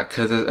like that,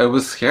 because it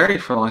was scary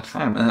for a long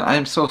time, and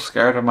I'm so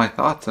scared of my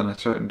thoughts in a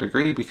certain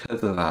degree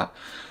because of that.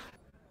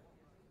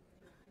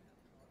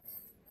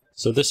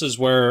 So this is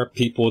where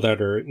people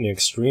that are in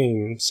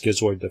extreme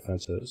schizoid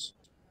defenses,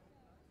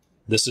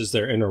 this is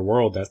their inner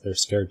world that they're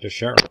scared to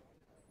share.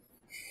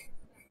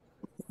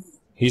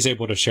 He's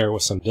able to share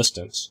with some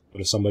distance,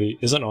 but if somebody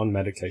isn't on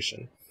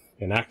medication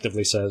and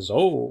actively says,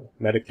 oh,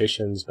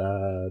 medication's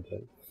bad,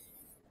 and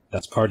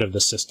that's part of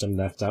the system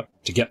that's out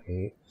to get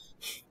me,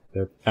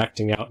 they're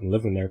acting out and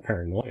living their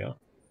paranoia.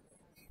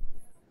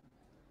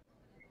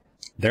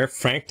 They're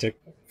frantic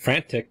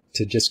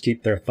to just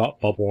keep their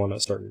thought bubble on a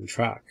certain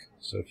track.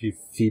 So if you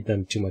feed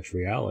them too much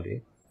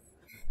reality,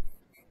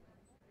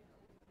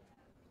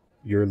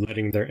 you're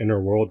letting their inner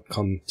world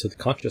come to the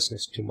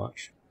consciousness too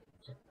much.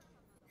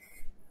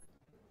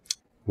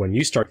 When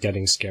you start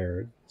getting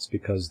scared, it's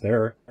because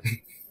their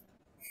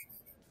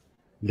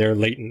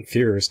latent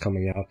fear is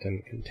coming out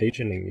and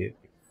contagioning you.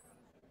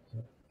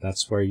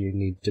 That's where you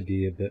need to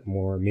be a bit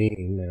more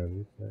mean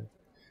and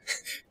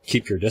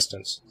keep your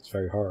distance. It's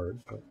very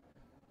hard. But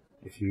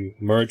if you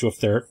merge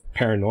with their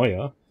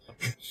paranoia,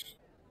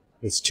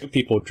 it's two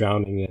people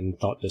drowning in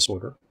thought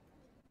disorder.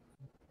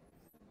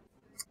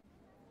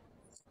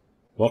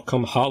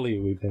 Welcome, Holly.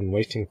 We've been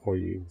waiting for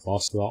you. You've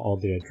lost all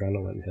the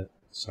adrenaline hit.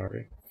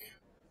 Sorry.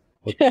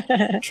 We'll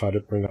try to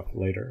bring up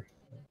later.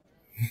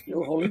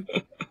 Yo, Holly.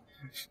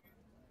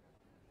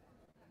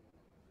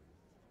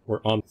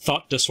 We're on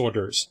thought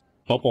disorders.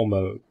 Bubble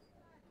mode.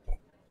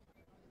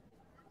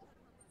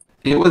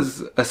 It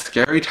was a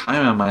scary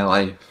time in my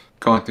life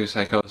going through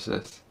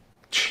psychosis.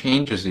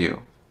 Changes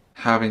you.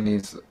 Having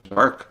these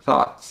dark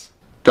thoughts.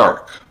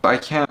 Dark. I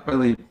can't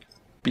really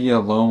be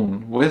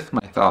alone with my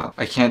thoughts.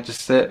 I can't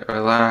just sit,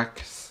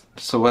 relax.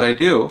 So what I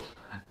do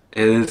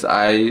is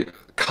I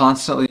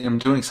constantly am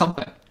doing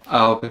something.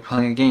 I'll be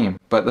playing a game,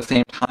 but at the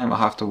same time I'll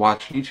have to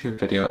watch a YouTube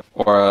video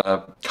or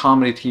a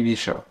comedy TV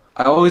show.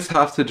 I always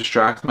have to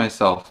distract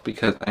myself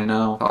because I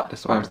know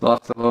if I'm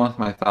left alone with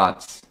my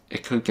thoughts,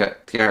 it could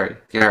get scary,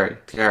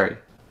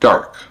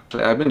 dark.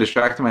 I've been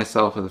distracting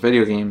myself with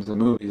video games and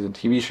movies and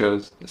TV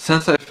shows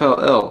since I fell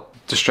ill.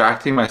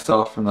 Distracting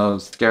myself from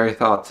those scary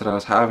thoughts that I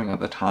was having at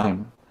the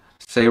time.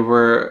 Say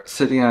we're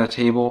sitting at a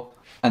table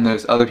and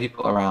there's other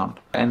people around.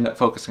 I end up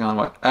focusing on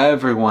what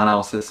everyone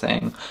else is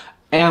saying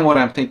and what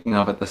I'm thinking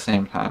of at the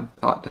same time.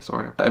 Thought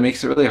disorder. It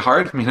makes it really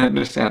hard for me to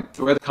understand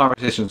where the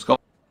conversation is going,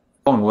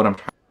 what I'm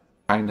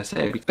trying to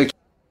say. Like,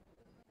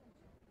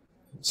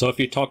 So if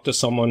you talk to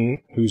someone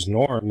whose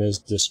norm is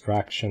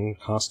distraction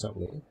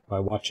constantly by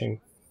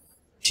watching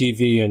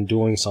TV and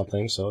doing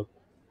something, so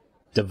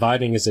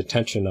dividing his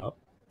attention up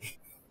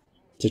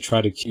to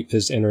try to keep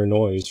his inner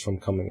noise from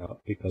coming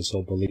up, because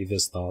he'll believe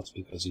his thoughts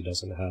because he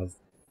doesn't have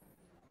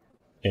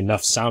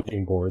enough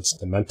sounding boards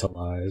to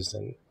mentalize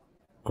and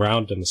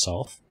ground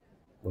himself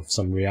with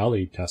some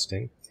reality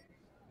testing.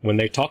 When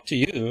they talk to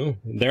you,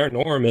 their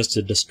norm is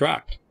to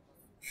distract.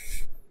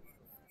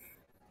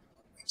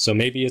 So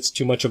maybe it's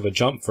too much of a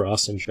jump for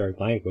us in shared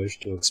language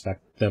to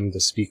expect them to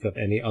speak of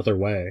any other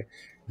way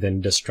than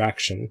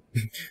distraction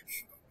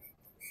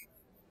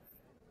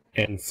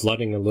and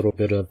flooding a little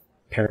bit of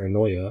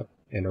paranoia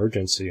and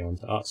urgency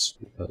onto us,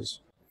 because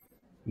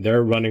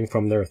they're running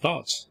from their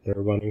thoughts. They're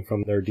running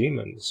from their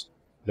demons.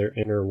 Their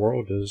inner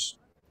world is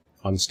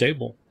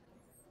unstable.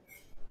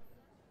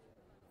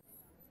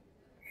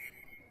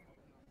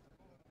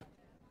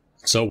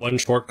 So one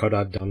shortcut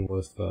I've done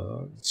with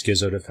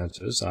schizo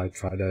defenses, I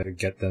try to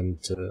get them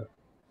to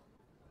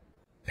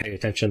pay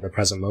attention to the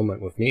present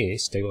moment with me,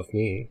 stay with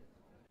me.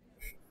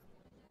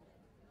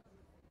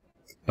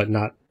 But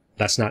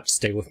that's not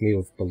stay with me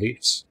with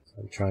beliefs.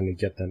 I'm trying to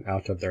get them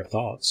out of their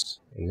thoughts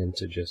and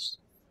into just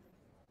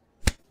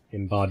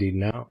embodied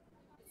now.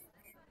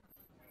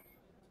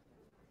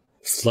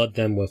 Flood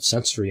them with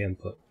sensory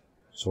input,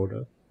 sort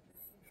of.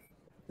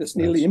 It's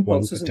nearly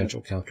impulse, one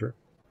potential counter.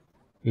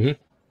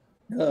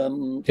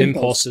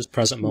 Impulse is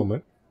present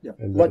moment. Yeah,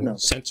 And right then now.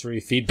 sensory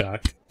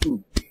feedback.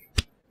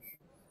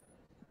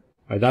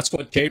 That's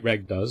what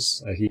J-Reg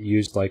does. He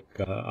used like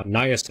a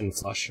niacin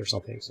flush or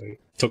something. So he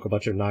took a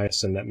bunch of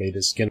niacin that made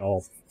his skin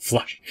all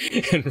flush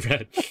and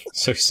red.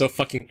 So he's so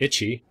fucking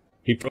itchy,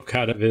 he broke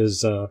out of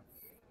his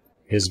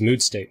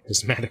mood state,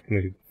 his manic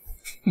mood.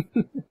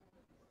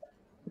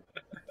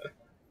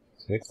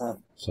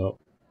 So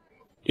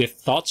if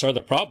thoughts are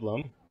the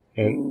problem,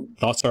 and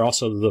thoughts are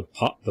also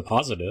the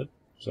positive,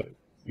 so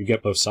you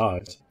get both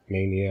sides,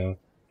 mania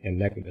and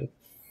negative.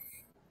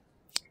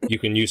 You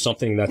can use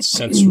something that's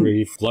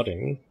sensory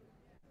flooding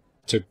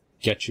to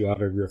get you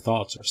out of your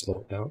thoughts or slow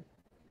it down.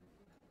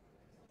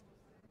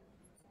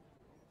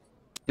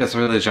 it's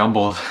really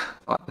jumbled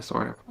thought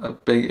disorder. A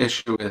big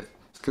issue with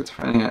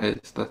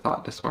schizophrenia is the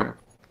thought disorder.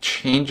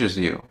 Changes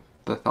you,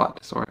 the thought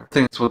disorder.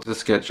 Things will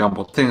just get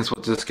jumbled.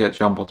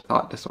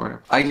 Thought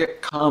disorder. I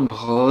get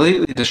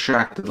completely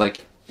distracted,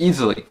 like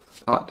easily.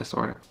 Thought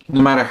disorder.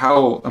 No matter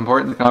how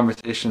important the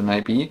conversation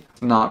might be,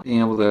 not being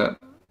able to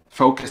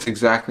focus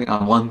exactly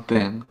on one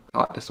thing,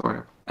 thought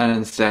disorder. And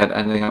instead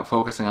ending up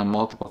focusing on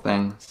multiple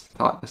things,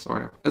 thought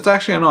disorder. It's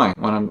actually annoying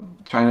when I'm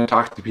trying to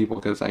talk to people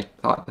because I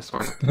thought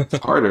disorder. It's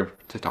harder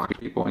to talk to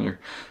people when you're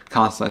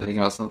constantly thinking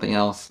about something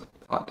else,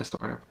 thought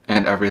disorder.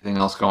 And everything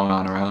else going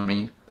on around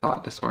me,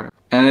 thought disorder.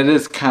 And it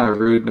is kind of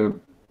rude to,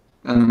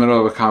 in the middle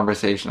of a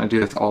conversation, I do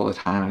this all the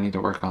time, I need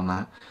to work on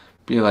that.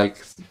 Be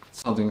like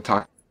something to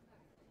talk.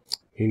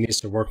 He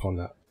needs to work on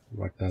that.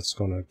 Like that's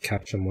going to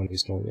catch him when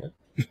he's doing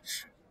it.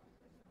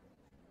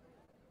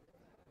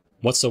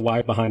 What's the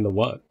why behind the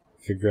what?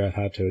 Figure out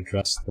how to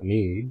address the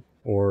need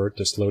or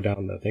to slow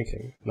down the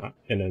thinking, not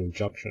in an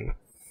injunction.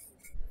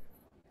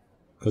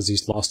 Because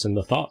he's lost in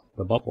the thought,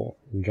 the bubble.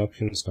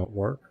 Injunctions don't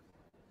work.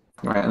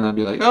 Right, and then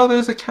be like, oh,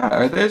 there's a cat,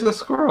 or there's a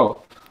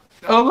squirrel.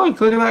 Oh,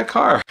 look at that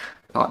car.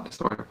 Thought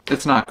disorder.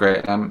 It's not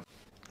great. I'm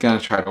gonna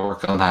try to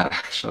work on that,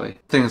 actually.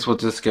 Things will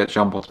just get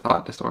jumbled.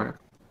 Thought disorder.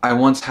 I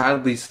once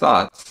had these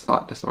thoughts,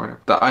 thought disorder,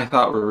 that I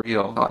thought were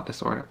real, thought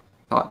disorder.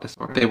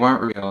 They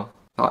weren't real,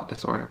 thought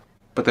disorder,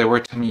 but they were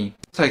to me.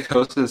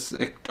 Psychosis,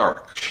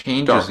 dark,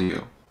 changes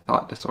you,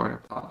 thought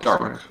disorder, thought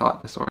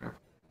disorder.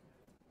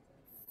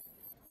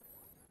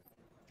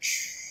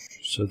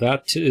 So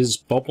that is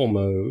bubble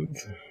mode,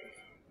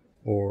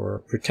 or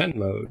pretend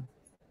mode.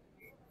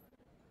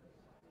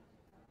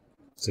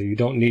 So you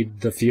don't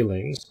need the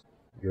feelings.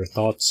 Your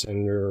thoughts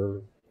and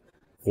your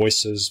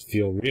voices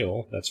feel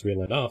real, that's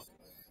real enough.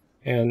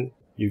 And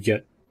you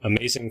get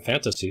amazing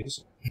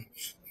fantasies.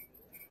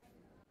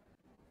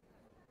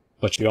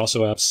 But you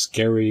also have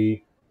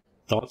scary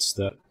thoughts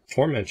that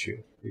torment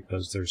you,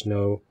 because there's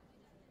no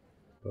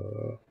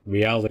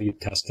reality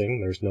testing,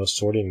 there's no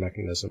sorting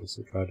mechanisms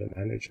to try to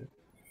manage it.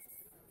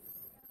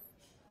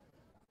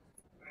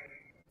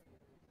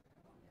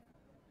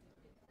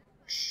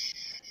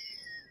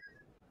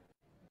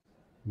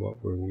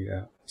 What were we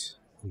at?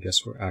 I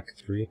guess we're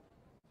Act 3.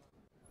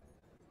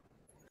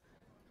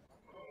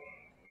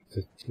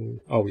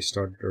 15. Oh, we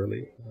started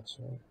early. That's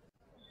why.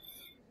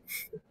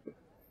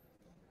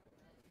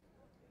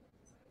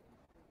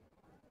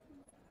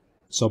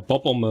 So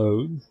bubble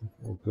mode,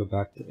 we'll go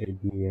back to A,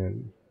 B,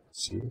 and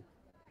C.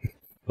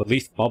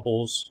 Belief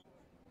bubbles,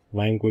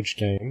 language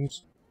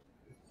games,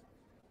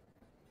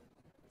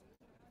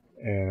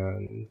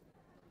 and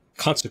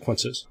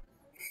consequences.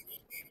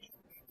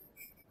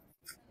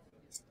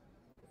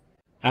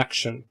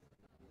 Action.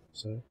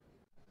 So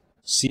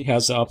C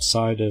has the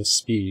upside of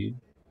speed.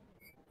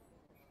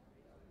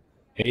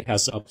 A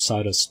has the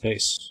upside of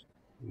space.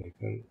 You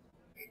can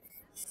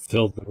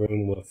fill the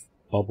room with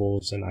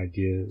bubbles and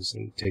ideas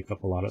and take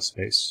up a lot of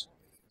space,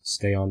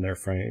 stay on their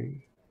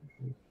frame.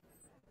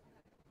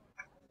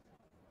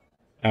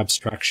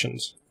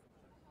 Abstractions.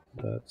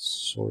 That's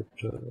sort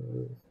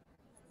of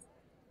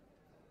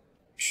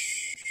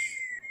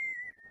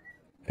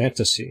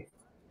fantasy.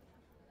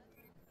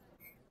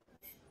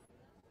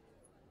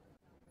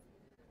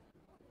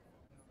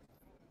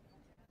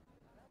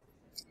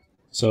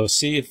 So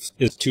C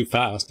is too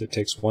fast. It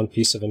takes one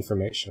piece of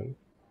information.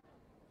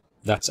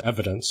 That's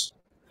evidence.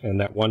 And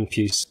that one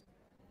piece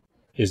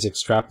is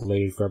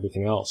extrapolated for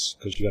everything else,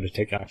 because you got to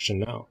take action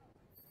now.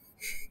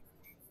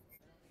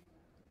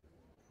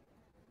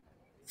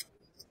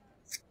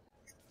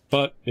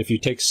 But if you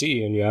take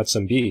C and you add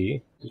some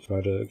B to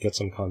try to get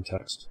some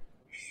context,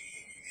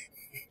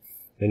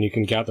 then you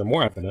can gather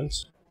more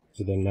evidence.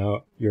 So then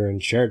now you're in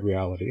shared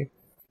reality.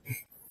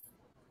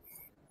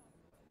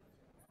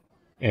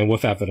 And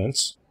with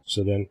evidence,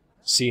 so then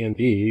C and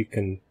B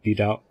can beat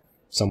out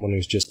someone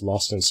who's just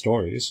lost in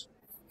stories,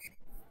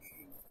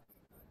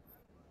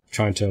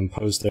 trying to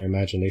impose their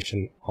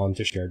imagination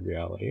onto shared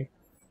reality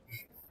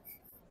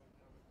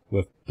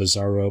with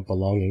bizarro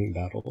belonging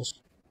battles.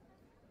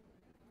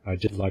 I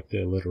did like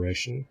the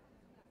alliteration.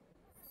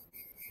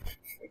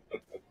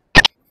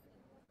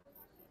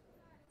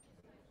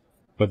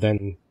 But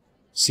then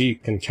C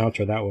can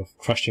counter that with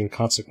crushing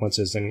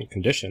consequences and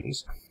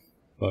conditions.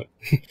 But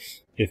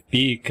if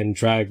B can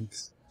drag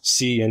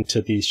C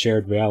into the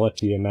shared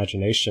reality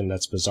imagination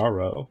that's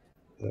bizarro,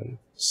 then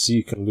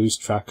C can lose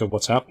track of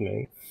what's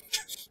happening.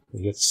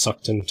 It gets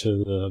sucked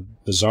into the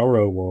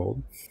bizarro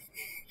world.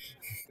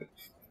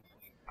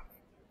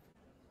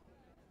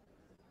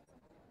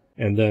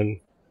 And then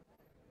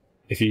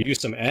if you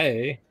use some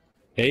A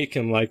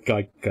can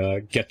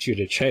get you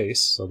to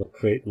chase, so they'll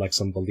create like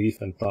some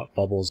belief and thought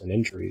bubbles and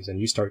injuries, and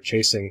you start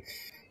chasing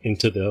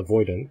into the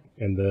avoidant,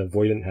 and the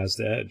avoidant has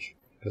the edge.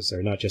 Because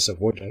they're not just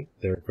avoidant,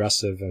 they're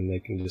aggressive, and they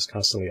can just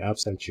constantly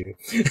absent you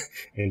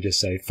and just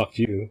say, fuck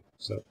you.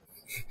 So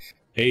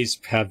A's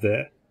have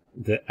the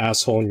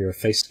asshole in your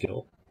face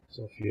skill.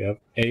 So if you have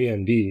A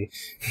and B,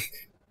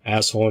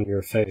 asshole in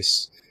your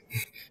face,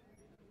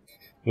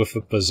 with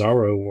a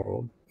bizarro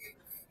world,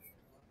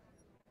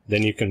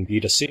 then you can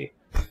beat a C.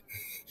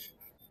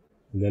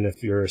 And then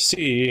if you're a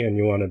C and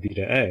you want to beat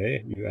an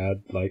A, you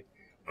add like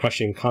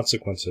crushing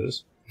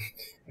consequences,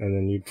 and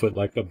then you put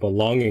like a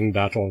belonging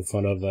battle in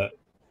front of that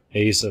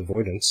A's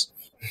avoidance,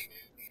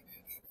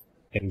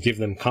 and give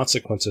them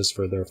consequences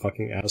for their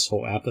fucking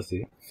asshole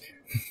apathy.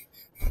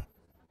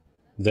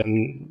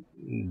 Then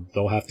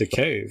they'll have to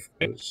cave,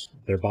 because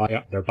their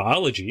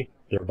biology,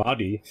 their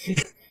body,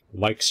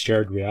 likes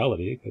shared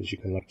reality, because you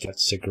can like get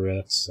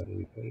cigarettes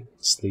and you can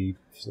sleep.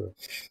 So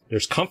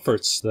there's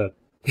comforts that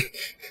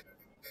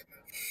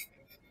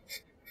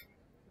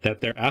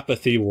that their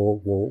apathy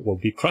will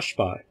be crushed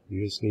by.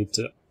 You just need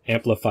to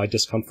amplify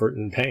discomfort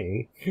and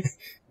pain,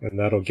 and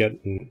that'll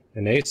get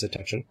an A's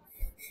attention.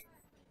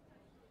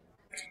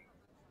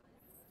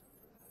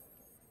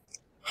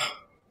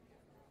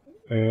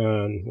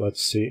 And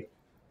let's see.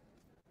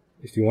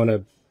 If you want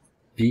to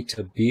B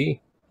to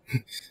B,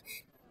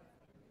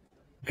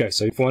 okay,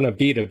 so if you want to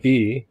B to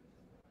B,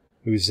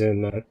 who's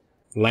in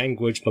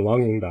language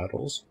belonging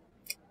battles,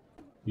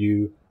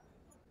 you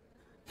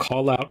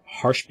call out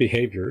harsh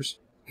behaviors.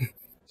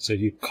 So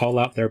you call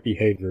out their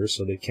behaviors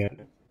so they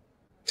can't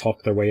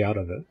talk their way out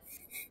of it.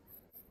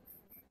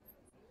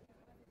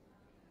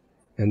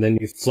 And then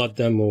you flood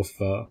them with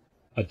a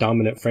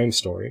dominant frame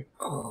story.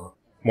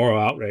 Moral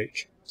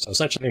outrage. So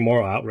essentially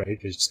moral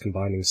outrage is just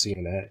combining C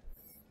and A.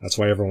 That's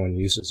why everyone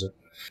uses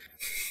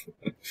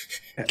it.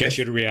 Get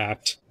you to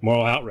react.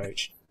 Moral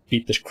outrage.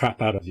 Beat the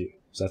crap out of you.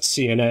 So that's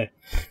C and A.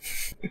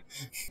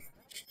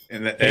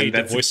 And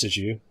A voices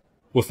you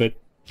with a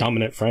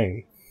dominant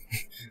frame.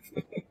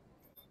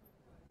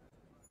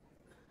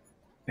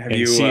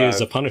 And C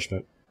is a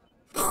punishment.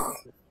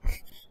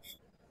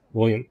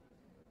 William?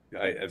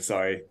 I'm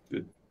sorry,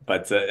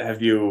 but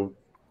have you...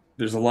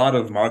 There's a lot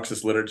of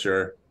Marxist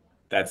literature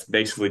that's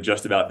basically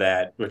just about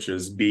that, which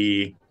is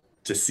B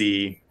to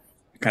C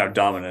kind of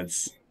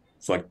dominance.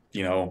 It's like,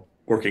 you know,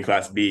 working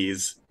class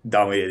Bs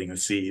dominating the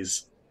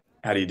Cs.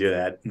 How do you do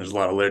that? And there's a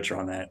lot of literature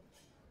on that.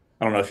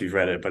 I don't know if you've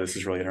read it, but this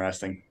is really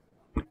interesting.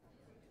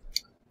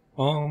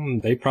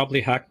 They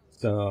probably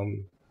hacked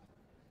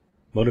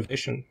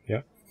motivation,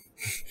 yeah.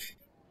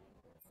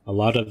 A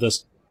lot of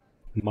this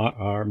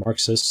are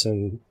Marxists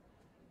and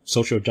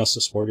social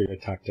justice warrior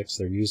tactics.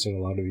 They're using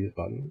a lot of these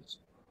buttons.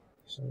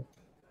 So.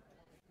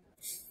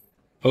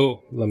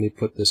 Oh, let me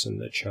put this in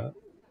the chat.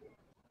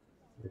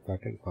 If I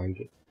can find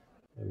it.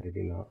 Or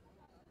maybe not.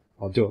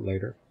 I'll do it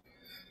later.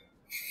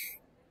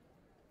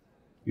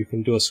 You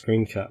can do a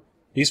screen cap.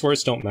 These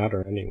words don't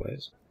matter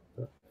anyways.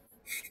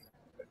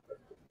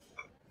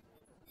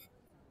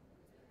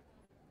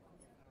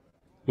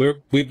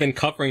 We've been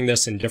covering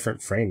this in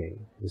different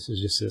framing. This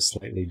is just a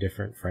slightly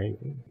different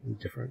framing,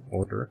 different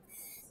order.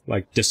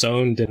 Like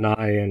disown,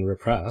 deny, and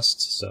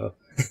repressed. So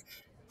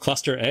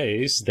cluster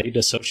A's, they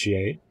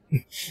dissociate.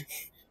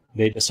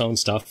 They disown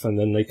stuff, and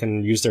then they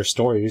can use their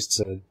stories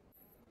to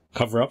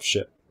cover up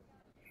shit.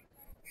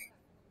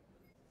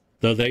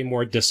 Though they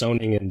more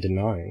disowning and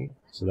denying,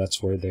 so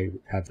that's where they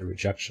have the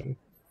rejection.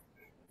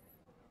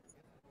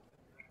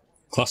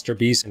 Cluster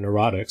Bs and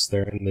neurotics,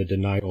 they're in the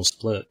denial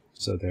split,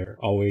 so they're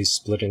always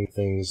splitting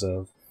things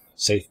of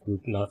safe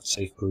group, not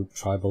safe group,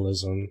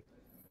 tribalism,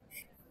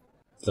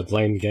 the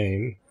blame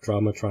game,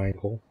 drama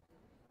triangle,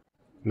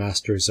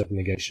 masters of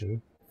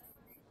negation.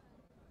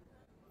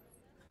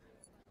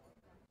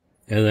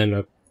 And then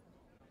a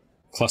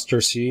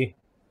cluster C,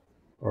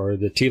 or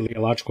the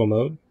teleological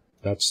mode,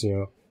 that's, you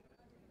know,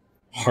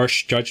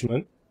 harsh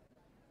judgment,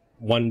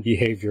 one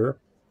behavior,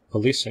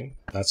 policing.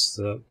 That's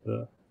the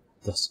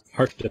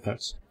harsh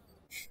defense.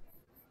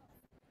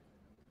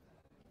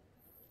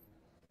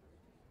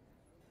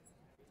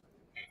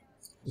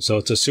 So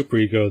it's a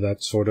superego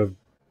that's sort of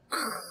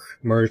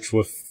merged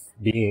with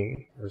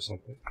being or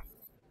something.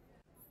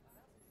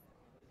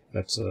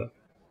 That's a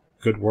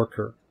good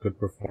worker, good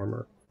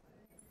performer.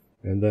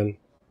 And then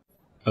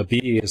a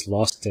B is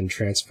lost in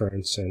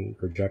transference and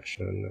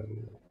projection,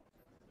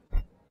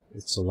 and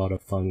it's a lot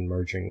of fun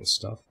merging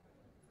stuff.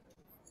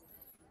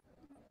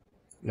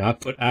 Now I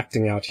put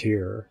acting out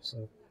here,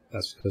 so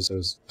that's because I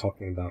was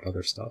talking about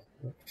other stuff.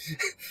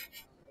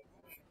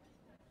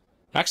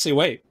 Actually,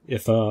 wait,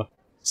 if a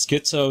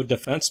schizo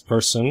defense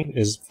person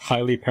is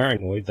highly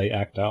paranoid, they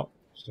act out.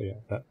 So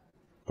yeah, that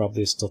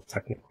probably is still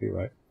technically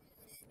right.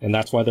 And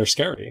that's why they're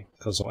scary,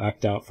 because they'll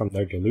act out from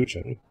their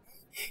delusion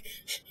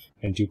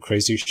and do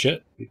crazy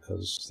shit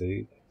because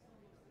they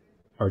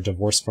are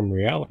divorced from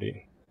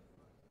reality.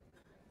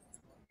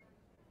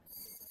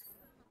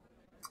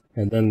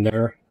 And then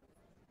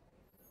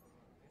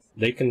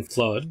they can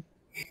flood,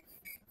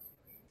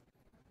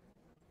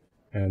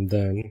 and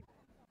then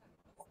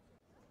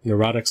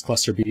neurotics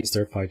cluster Bs,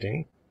 they're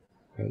fighting,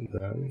 and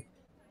then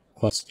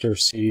cluster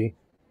C,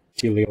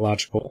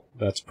 teleological,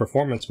 that's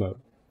performance mode.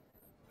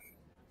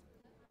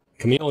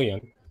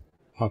 Chameleon,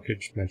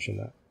 Hawkage mentioned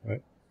that,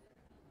 right?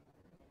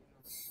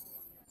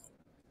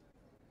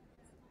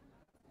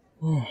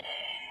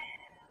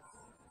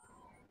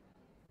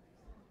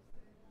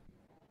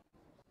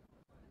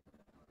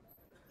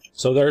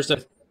 So there's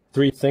the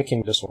 3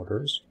 thinking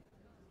disorders.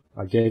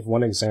 I gave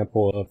one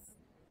example of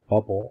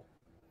bubble.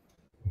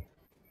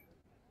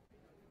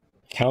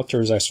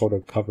 Counters I sort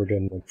of covered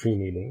in the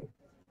pre-meeting,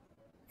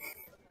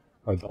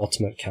 are the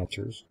ultimate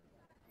counters.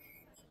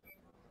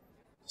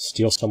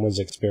 Steal someone's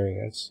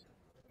experience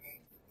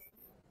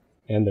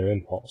and their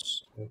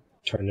impulse, and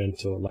turn it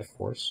into a life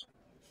force.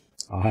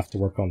 I'll have to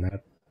work on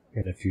that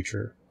in a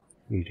future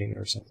meeting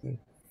or something.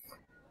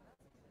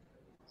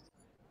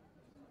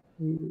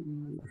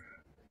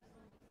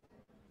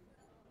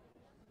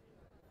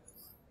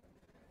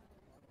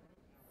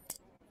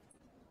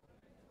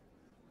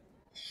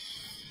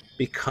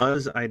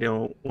 Because I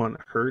don't want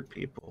to hurt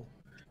people,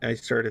 I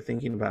started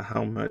thinking about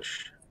how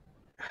much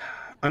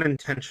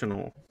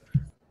unintentional.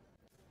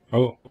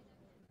 Oh,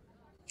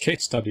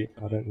 case study.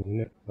 I didn't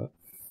mean it, but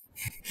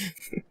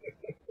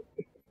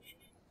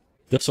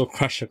this will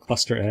crush a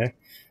cluster A.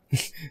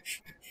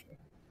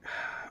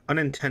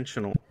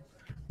 Unintentional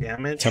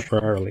damage,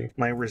 temporarily.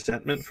 My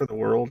resentment for the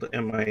world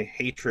and my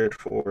hatred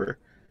for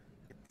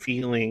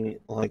feeling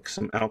like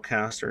some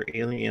outcast or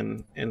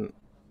alien in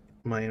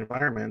my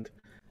environment,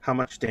 how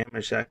much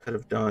damage that could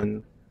have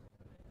done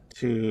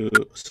to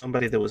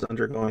somebody that was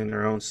undergoing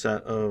their own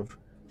set of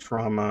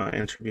trauma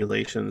and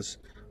tribulations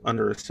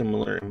under a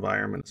similar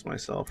environment as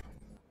myself.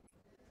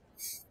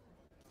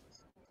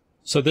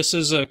 So this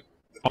is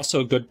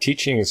also a good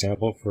teaching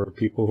example for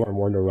people who are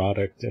more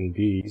neurotic than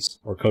Bs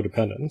or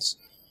codependents,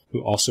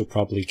 who also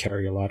probably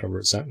carry a lot of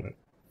resentment.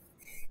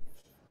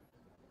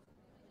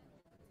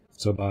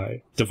 So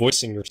by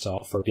devoicing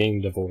yourself or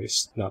being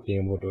devoiced, not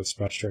being able to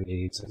express your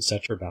needs and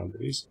set your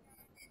boundaries,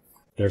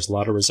 there's a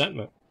lot of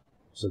resentment.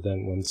 So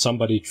then when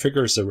somebody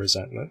triggers the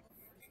resentment,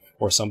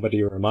 or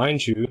somebody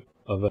reminds you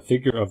of a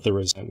figure of the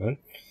resentment,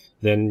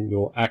 then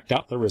you'll act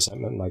out the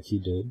resentment like he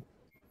did.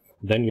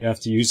 Then you have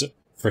to use it.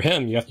 For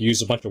him, you have to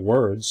use a bunch of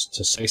words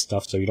to say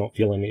stuff so you don't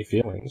feel any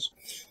feelings.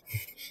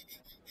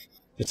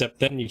 Except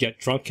then you get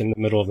drunk in the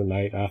middle of the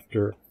night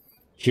after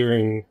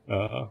hearing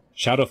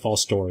Shadowfall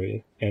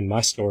story and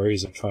my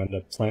stories of trying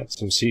to plant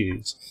some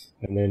seeds.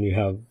 And then you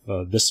have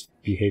this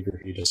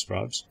behavior he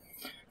describes.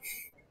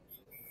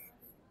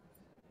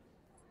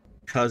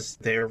 Because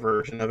their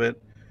version of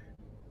it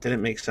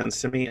didn't make sense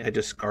to me, I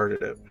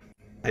discarded it.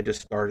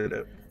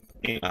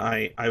 And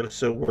I was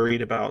so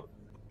worried about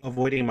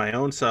avoiding my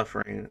own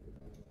suffering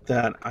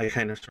that I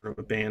kind of sort of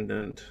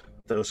abandoned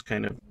those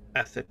kind of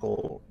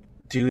ethical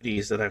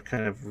duties that I've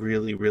kind of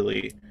really,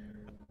 really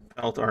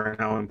felt are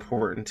now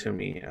important to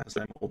me as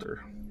I'm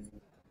older.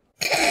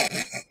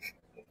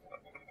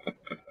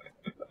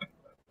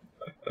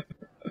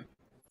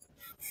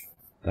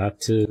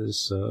 That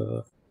is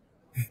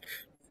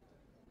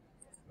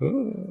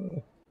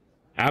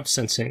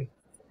absencing,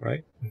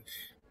 right?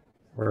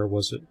 Where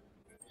was it?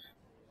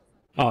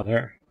 Oh,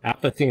 there.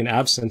 Apathy and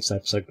absence,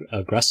 that's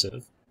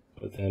aggressive.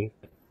 But then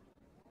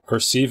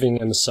perceiving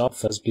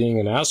himself as being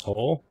an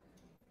asshole,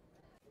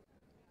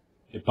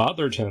 It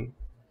bothered him.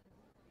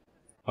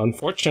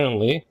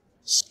 Unfortunately,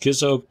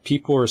 schizo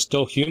people are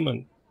still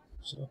human.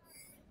 So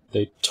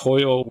they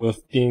toil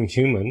with being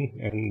human,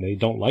 and they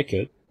don't like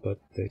it, but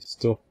they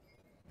still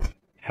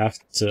have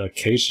to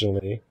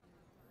occasionally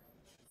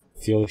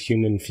feel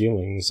human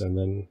feelings and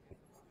then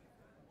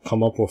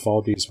come up with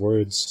all these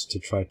words to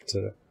try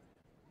to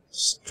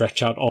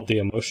stretch out all the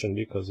emotion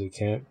because they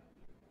can't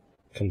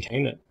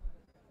contain it.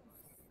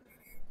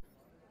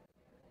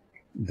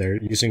 They're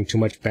using too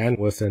much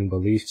bandwidth in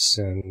beliefs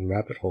and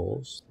rabbit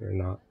holes. They're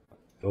not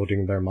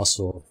building their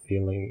muscle of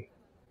feeling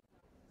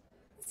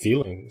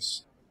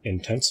feelings,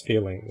 intense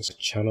feelings,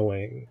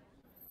 channeling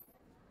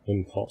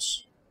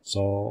impulse. It's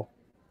all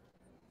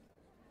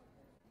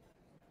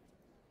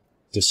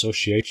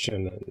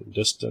dissociation and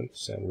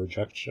distance and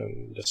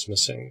rejection,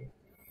 dismissing.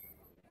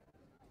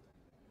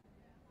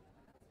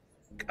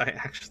 I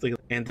actually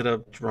ended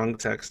up drunk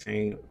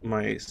texting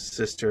my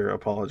sister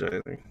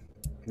apologizing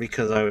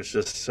because I was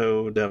just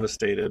so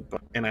devastated,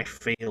 and I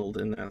failed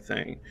in that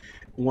thing.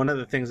 One of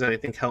the things that I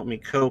think helped me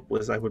cope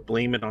was I would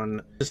blame it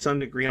on, to some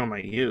degree, on my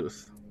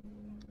youth.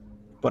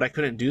 But I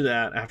couldn't do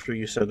that after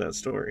you said that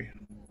story.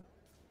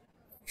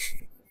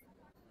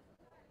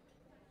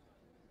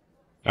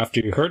 After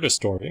you heard a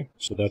story,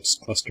 so that's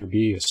cluster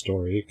B, a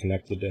story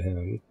connected to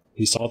him,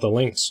 he saw the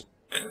links.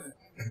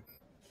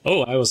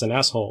 Oh, I was an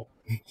asshole.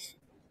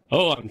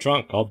 Oh, I'm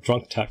drunk. I'll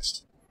drunk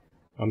text.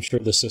 I'm sure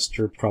the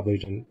sister probably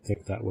didn't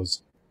think that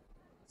was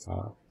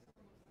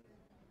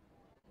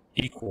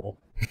equal.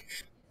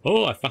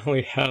 Oh, I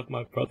finally have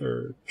my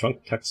brother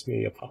drunk text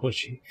me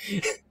apology.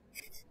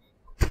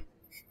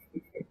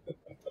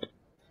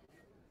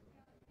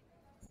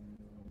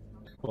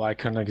 Well, I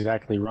couldn't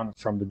exactly run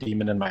from the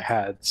demon in my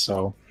head,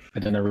 so I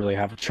didn't really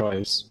have a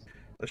choice.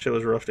 That shit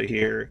was rough to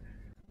hear.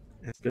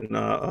 It's been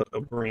a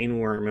brain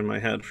worm in my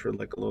head for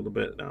like a little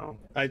bit now.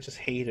 I just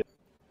hate it.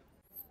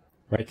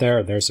 Right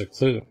there, there's a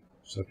clue.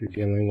 So if you're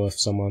dealing with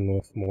someone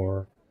with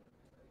more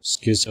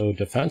schizo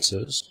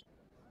defenses,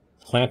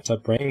 plant a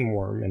brain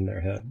worm in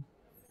their head.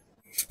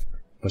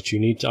 But you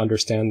need to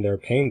understand their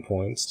pain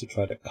points to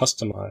try to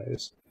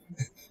customize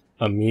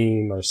a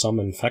meme or some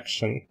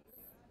infection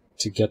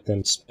to get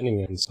them spinning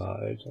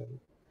inside and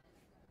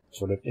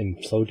sort of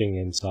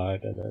imploding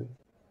inside, and then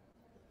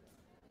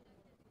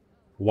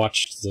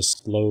watch the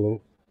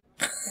slow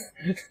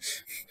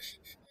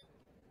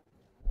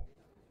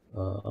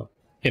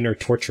inner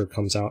torture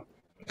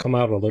come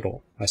out a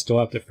little. I still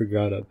have to figure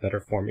out a better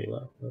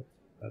formula, but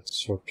that's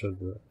sort of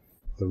the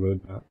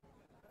roadmap.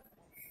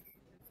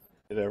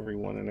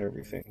 Everyone and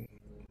everything.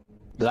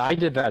 I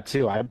did that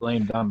too. I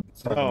blamed them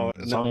as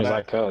long as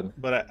I could.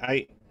 But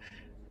I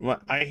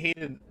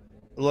hated,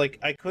 like,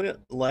 I couldn't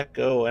let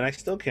go, and I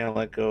still can't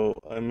let go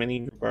in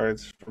many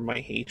regards from my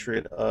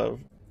hatred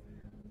of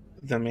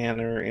the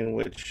manner in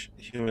which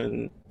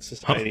human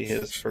society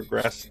has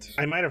progressed.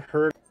 I might have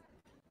heard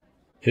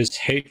his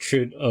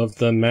hatred of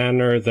the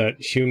manner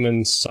that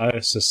human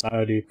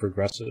society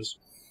progresses.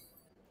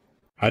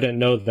 I didn't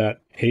know that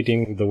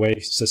hating the way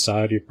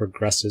society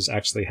progresses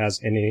actually has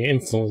any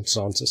influence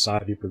on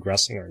society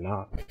progressing or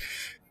not.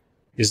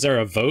 Is there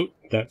a vote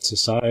that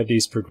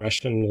society's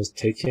progression is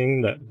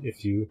taking, that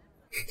if you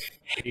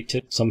hate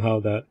it, somehow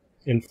that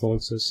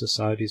influences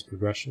society's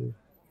progression?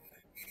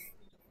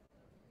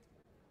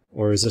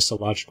 Or is this a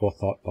logical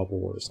thought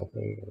bubble or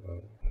something?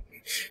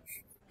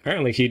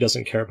 Apparently he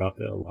doesn't care about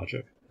the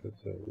logic.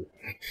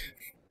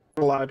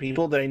 A lot of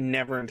people that I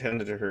never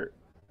intended to hurt.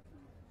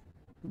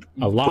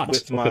 A lot.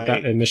 Look at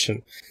that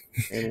admission.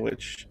 In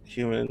which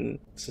human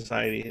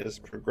society has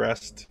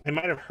progressed. I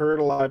might have hurt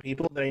a lot of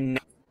people that I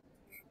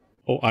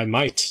Oh, I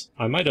might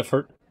have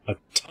hurt a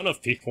ton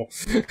of people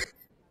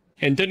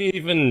and didn't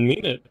even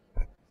mean it.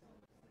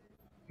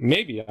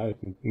 Maybe I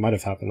might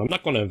have happened. I'm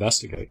not going to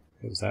investigate,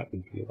 because that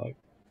would be like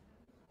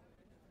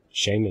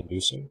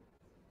shame-inducing.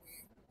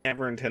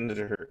 never intended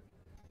to hurt.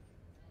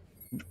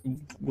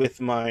 With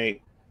my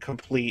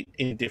complete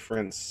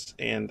indifference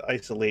and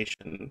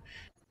isolation.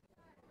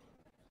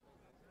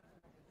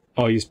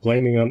 Oh, he's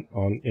blaming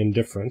on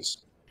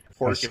indifference.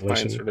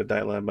 Porcupine sort of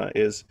dilemma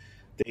is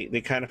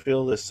they kind of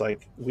feel this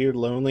like weird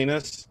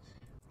loneliness,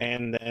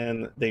 and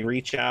then they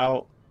reach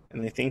out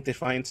and they think they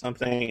find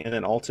something, and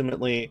then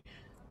ultimately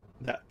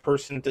that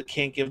person that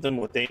can't give them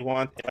what they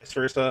want, vice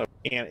versa,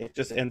 and it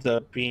just ends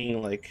up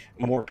being like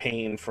more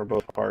pain for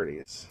both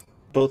parties.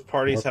 Both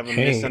parties have a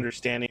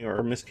misunderstanding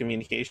or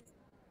miscommunication.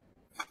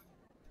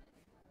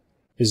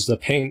 Is the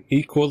pain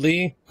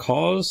equally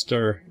caused,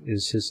 or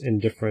is his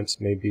indifference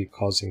maybe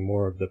causing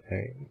more of the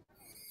pain?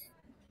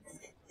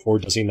 Or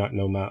does he not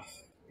know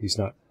math?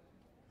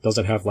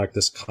 Doesn't have like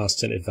this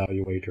constant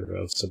evaluator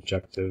of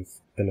subjective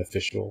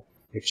beneficial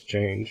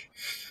exchange.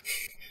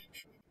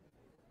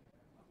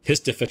 His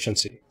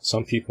deficiency.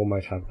 Some people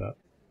might have that.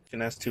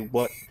 And as to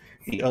what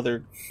the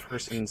other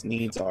person's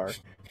needs are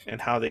and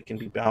how they can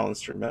be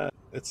balanced or met.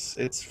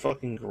 It's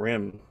fucking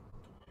grim.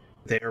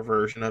 Their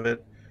version of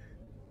it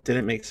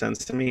didn't make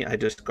sense to me. I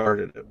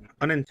discarded it.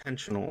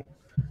 Unintentional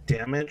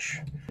damage.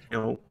 You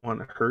don't want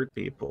to hurt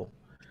people.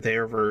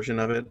 Their version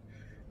of it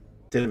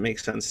didn't make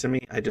sense to me.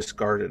 I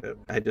discarded it.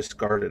 I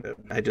discarded it.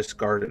 I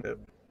discarded it.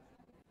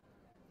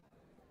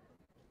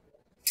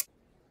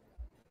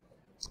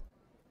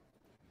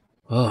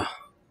 Ugh.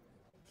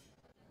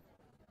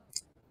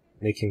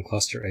 Making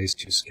cluster A's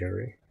too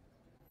scary.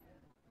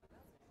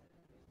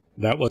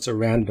 That was a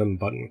random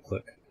button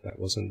click. That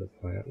wasn't the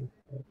plan.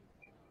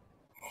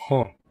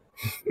 Huh.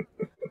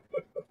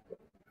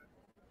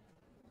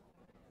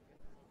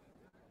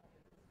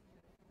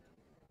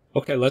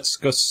 Okay, let's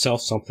go sell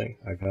something.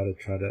 I gotta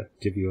try to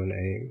give you an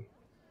aim.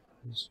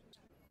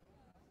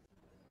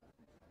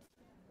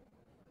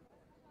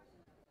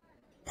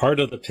 Part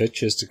of the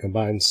pitch is to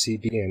combine C,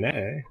 B, and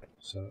A.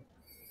 So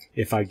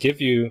if I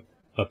give you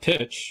a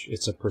pitch,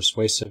 it's a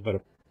persuasive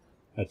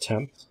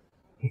attempt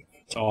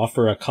to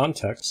offer a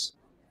context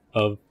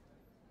of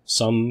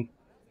some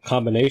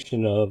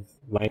combination of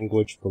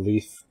language,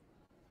 belief,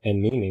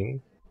 and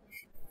meaning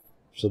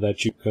so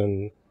that you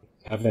can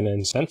have an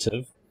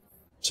incentive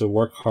to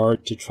work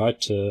hard to try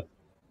to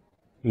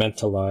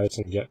mentalize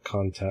and get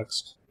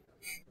context,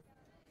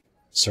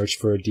 search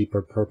for a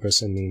deeper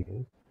purpose and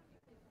meaning.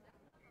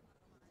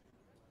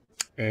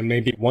 And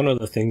maybe one of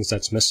the things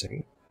that's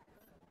missing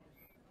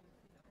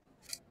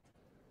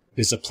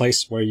is a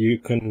place where you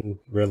can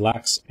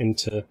relax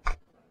into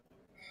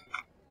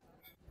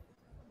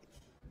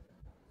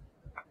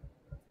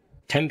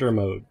tender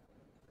mode.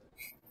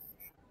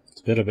 It's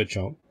a bit of a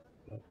jump.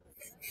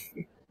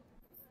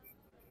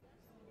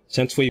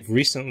 Since we've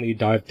recently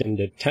dived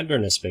into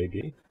tenderness,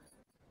 baby,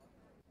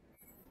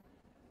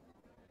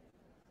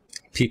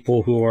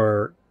 people who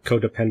are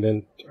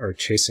codependent are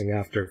chasing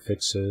after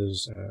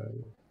fixes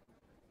and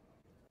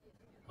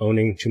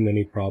owning too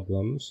many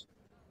problems.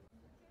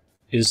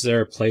 Is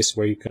there a place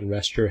where you can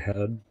rest your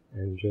head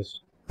and just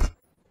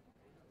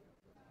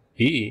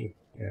be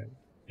and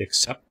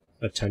accept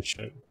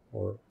attention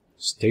or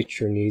state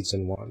your needs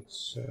and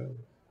wants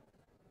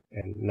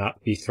and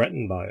not be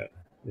threatened by it?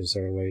 Is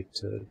there a way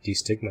to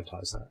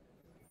destigmatize that?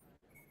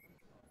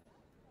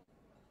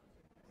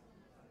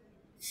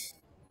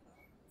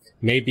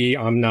 Maybe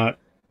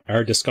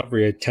our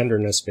discovery of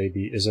tenderness,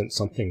 baby, isn't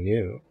something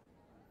new.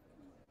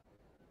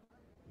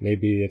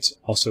 Maybe it's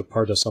also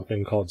part of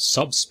something called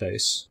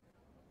subspace,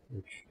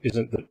 which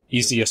isn't the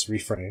easiest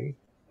reframe,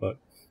 but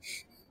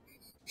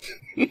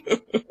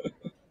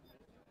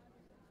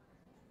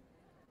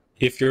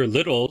if your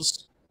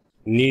littles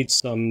need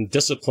some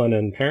discipline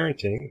in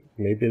parenting,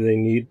 maybe they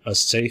need a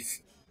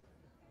safe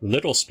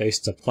little space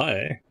to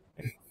play,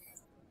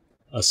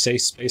 a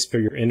safe space for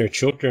your inner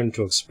children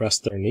to express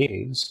their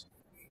needs.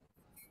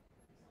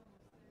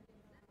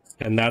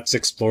 And that's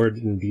explored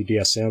in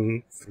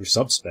BDSM through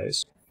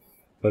subspace.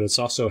 But it's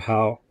also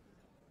how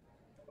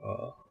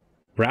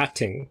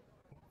bratting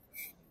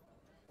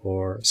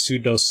or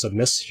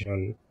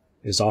pseudo-submission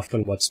is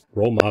often what's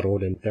role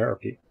modeled in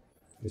therapy.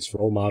 It's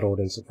role modeled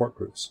in support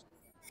groups.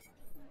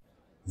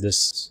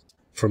 This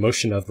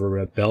promotion of a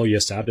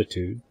rebellious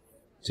attitude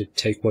to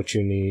take what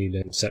you need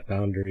and set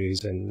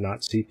boundaries and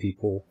not see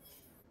people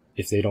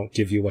if they don't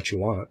give you what you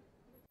want.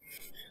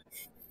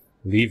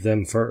 Leave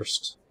them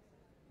first.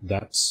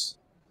 That's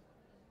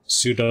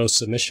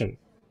pseudo-submission.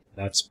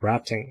 That's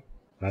bratting.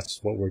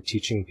 That's what we're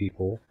teaching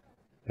people.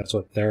 That's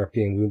what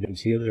therapy and wounded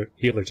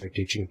healers are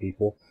teaching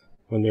people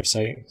when they're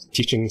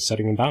teaching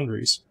setting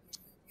boundaries.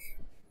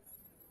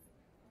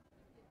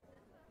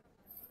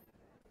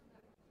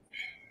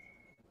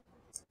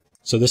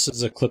 So this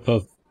is a clip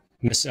of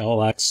Miss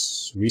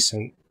LX's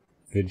recent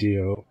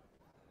video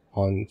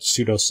on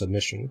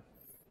pseudo-submission.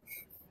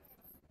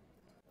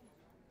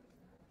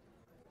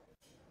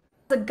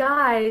 The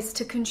guys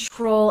to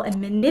control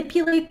and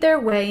manipulate their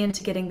way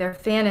into getting their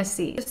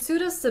fantasy. A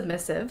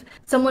pseudo-submissive,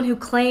 someone who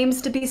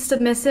claims to be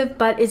submissive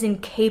but is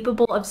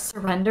incapable of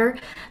surrender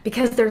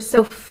because they're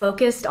so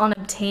focused on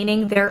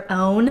obtaining their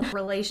own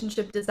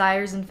relationship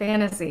desires and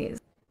fantasies.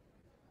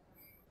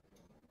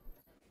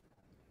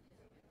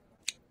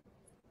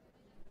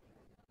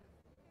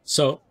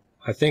 So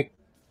I think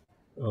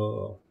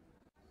who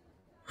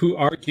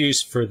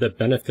argues for the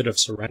benefit of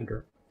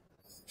surrender?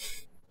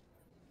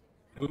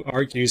 Who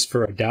argues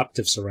for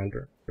adaptive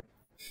surrender?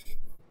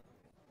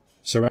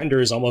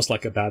 Surrender is almost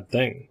like a bad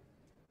thing.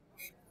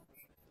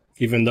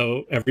 Even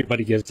though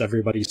everybody gives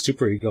everybody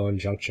superego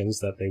injunctions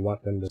that they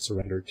want them to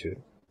surrender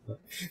to.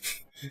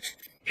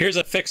 Here's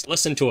a fix,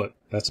 listen to it.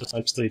 That's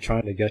essentially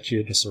trying to get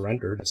you to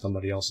surrender to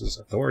somebody else's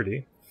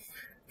authority.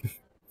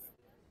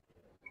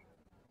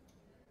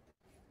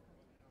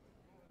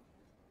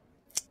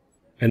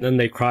 And then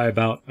they cry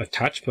about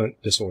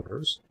attachment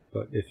disorders.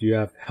 But if you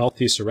have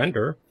healthy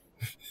surrender,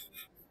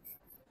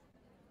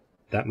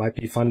 that might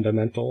be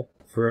fundamental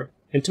for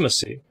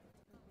intimacy,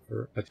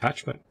 for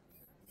attachment,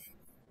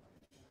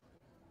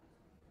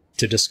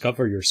 to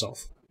discover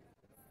yourself.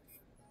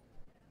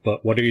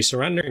 But what are you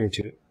surrendering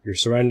to? You're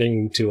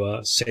surrendering to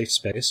a safe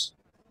space,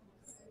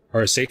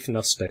 or a safe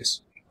enough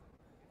space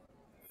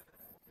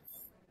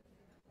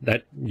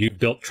that you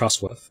built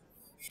trust with,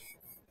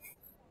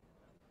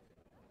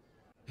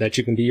 that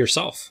you can be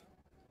yourself.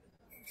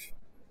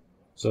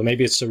 So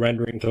maybe it's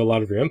surrendering to a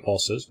lot of your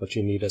impulses, but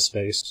you need a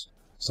space,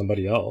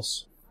 somebody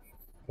else,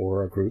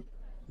 or a group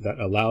that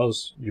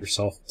allows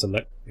yourself to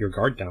let your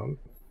guard down,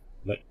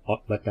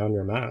 let down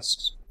your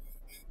masks,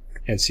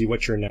 and see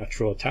what your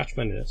natural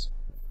attachment is.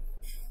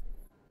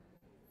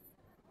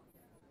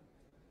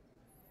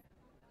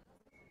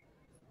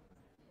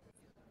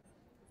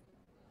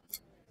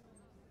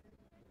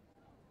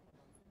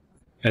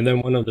 And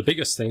then one of the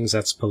biggest things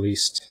that's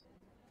policed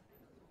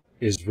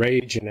is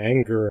rage and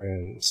anger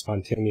and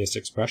spontaneous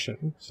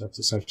expression. So that's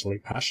essentially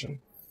passion.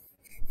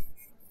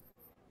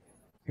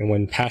 And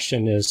when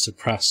passion is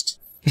suppressed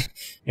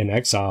and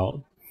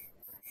exiled,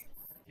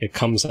 it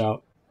comes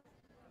out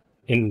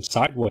in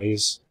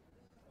sideways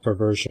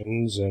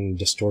perversions and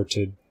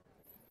distorted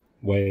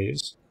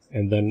ways.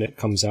 And then it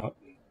comes out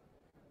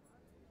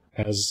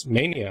as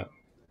mania,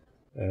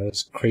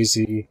 as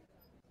crazy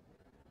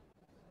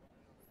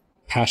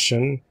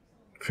passion,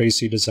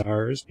 crazy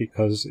desires,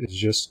 because it's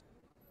just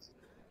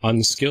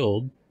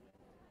unskilled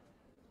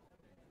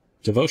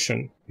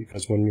devotion,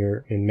 because when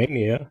you're in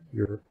mania,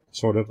 you're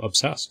sort of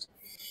obsessed.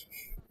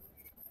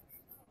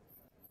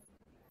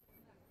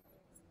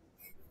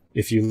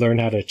 If you learn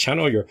how to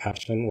channel your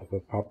passion with a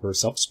proper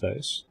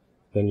subspace,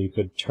 then you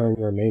could turn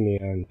your mania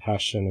and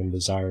passion and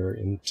desire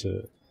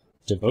into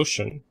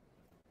devotion,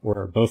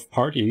 where both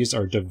parties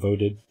are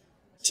devoted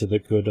to the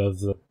good of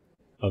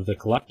the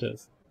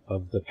collective,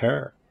 of the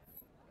pair,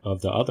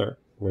 of the other,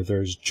 where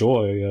there's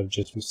joy of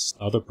just the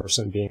other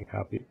person being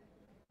happy,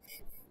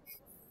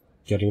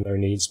 getting their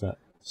needs met.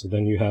 So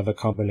then you have a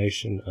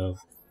combination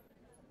of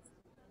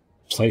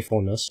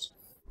playfulness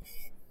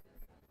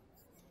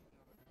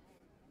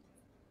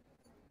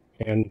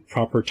and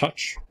proper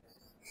touch,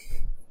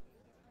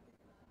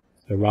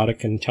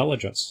 erotic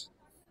intelligence,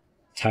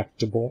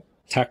 tactile,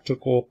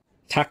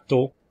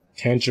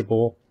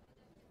 tangible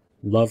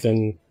love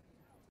in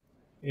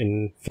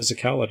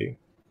physicality.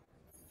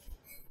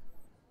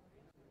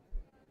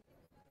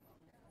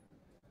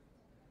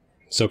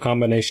 So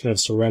combination of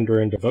surrender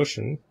and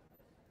devotion,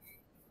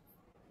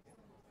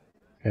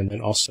 and then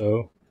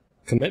also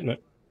commitment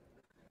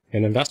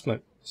and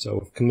investment. So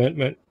with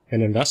commitment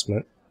and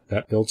investment,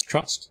 that builds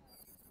trust.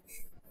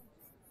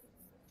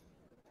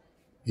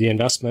 The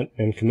investment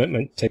and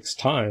commitment takes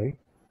time,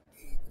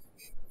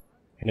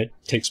 and it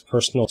takes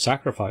personal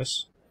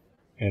sacrifice,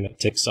 and it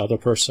takes the other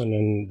person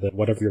and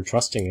whatever you're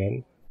trusting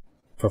in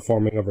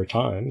performing over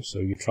time, so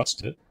you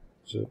trust it.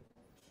 So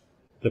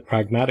the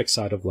pragmatic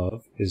side of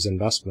love is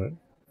investment,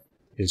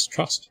 is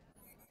trust.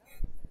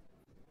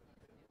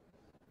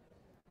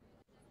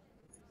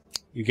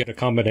 You get a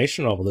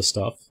combination of all this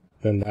stuff,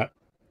 then that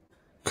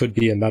could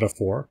be a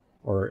metaphor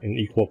or an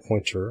equal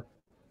pointer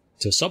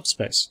to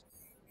subspace.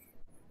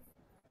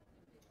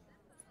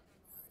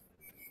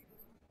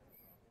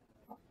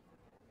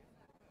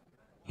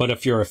 But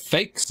if you're a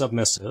fake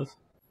submissive,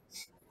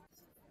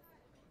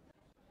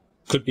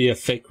 could be a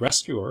fake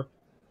rescuer,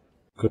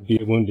 could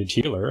be a wounded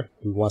healer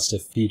who wants to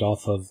feed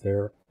off of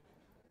their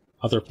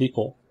other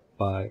people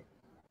by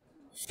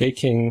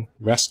faking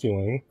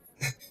rescuing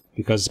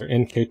because they're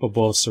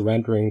incapable of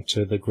surrendering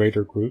to the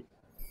greater group.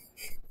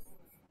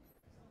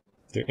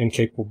 They're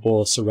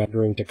incapable of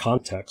surrendering to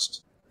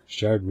context,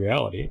 shared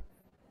reality.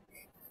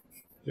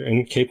 They're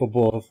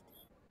incapable of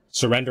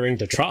surrendering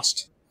to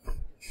trust.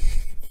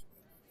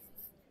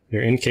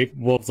 They're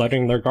incapable of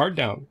letting their guard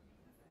down.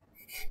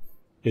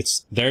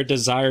 It's their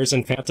desires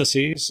and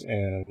fantasies,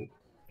 and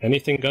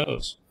anything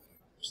goes,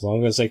 as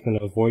long as they can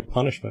avoid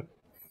punishment.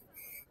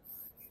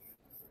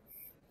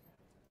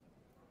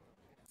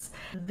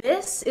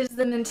 This is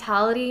the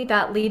mentality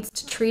that leads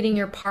to treating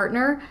your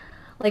partner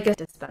like a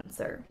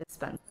dispenser.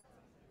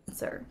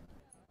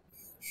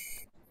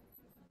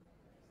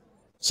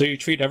 So you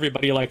treat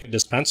everybody like a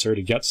dispenser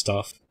to get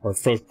stuff, or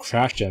throw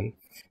trash in,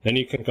 then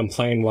you can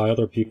complain why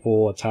other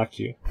people attack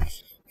you.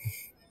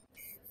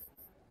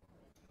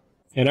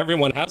 And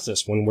everyone has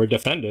this. When we're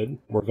defended,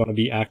 we're going to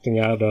be acting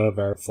out of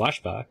our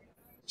flashback.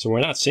 So we're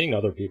not seeing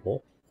other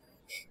people.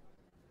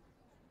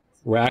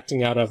 We're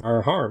acting out of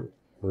our harm.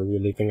 We're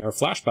reliving our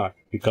flashback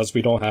because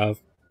we don't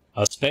have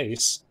a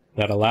space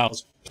that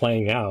allows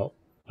playing out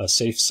a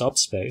safe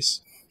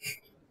subspace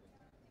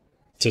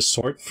to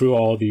sort through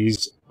all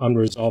these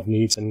unresolved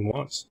needs and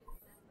wants.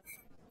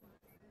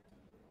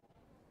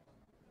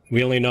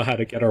 We only know how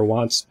to get our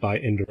wants by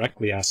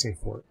indirectly asking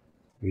for it.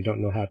 We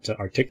don't know how to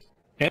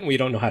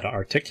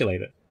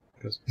articulate it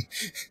because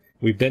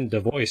we've been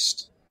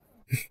divorced.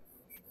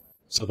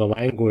 So the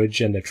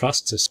language and the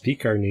trust to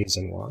speak our needs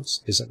and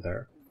wants isn't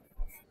there.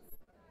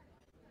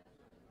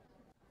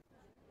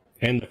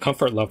 And the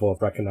comfort level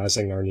of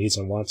recognizing our needs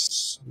and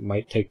wants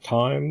might take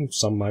time.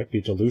 Some might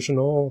be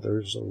delusional.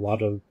 There's a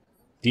lot of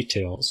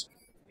details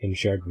in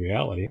shared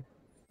reality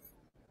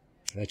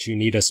that you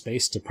need a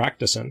space to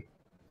practice in.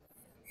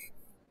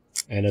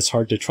 And it's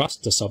hard to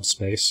trust a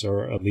subspace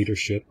or a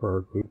leadership or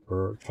a group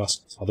or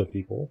trust other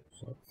people.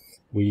 So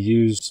we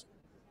use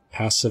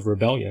passive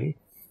rebellion.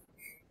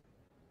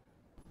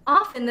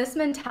 Often this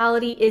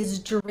mentality is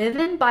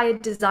driven by a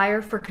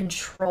desire for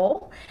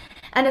control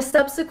and a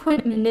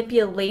subsequent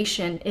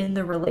manipulation in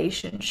the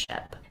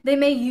relationship. They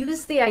may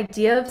use the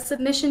idea of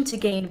submission to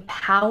gain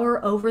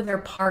power over their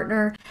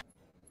partner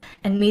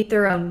and meet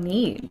their own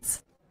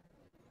needs.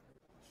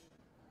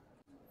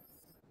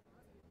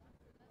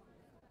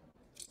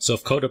 So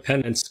if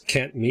codependents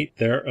can't meet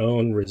their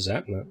own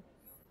resentment,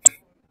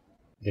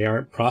 they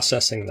aren't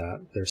processing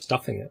that, they're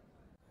stuffing it,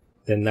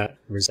 then that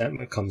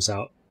resentment comes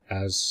out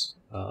as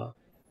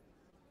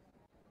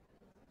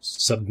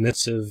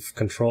submissive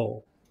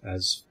control,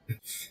 as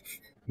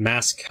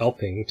mask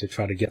helping to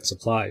try to get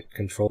supply,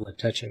 control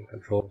attention,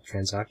 control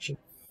transaction.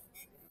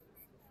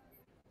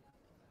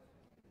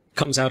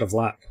 Comes out of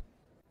lack.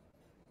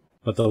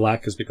 But the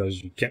lack is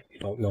because you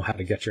don't know how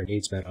to get your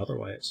needs met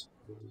otherwise.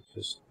 You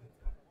just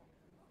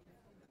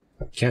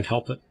can't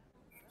help it.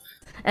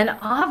 And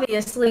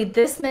obviously,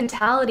 this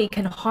mentality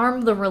can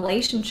harm the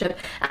relationship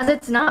as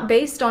it's not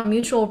based on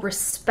mutual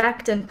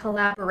respect and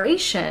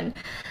collaboration,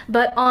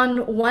 but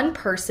on one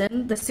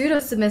person, the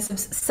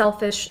pseudo-submissive's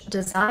selfish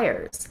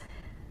desires.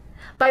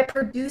 By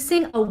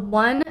producing a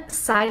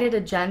one-sided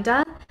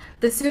agenda,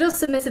 the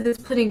pseudo-submissive is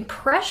putting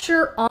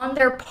pressure on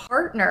their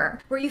partner,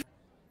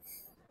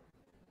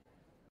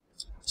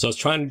 So it's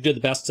trying to do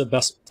the best of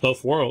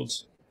both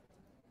worlds.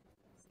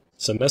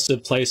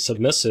 Submissive plays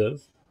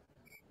submissive,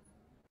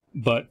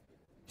 but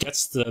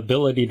gets the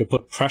ability to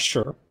put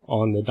pressure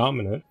on the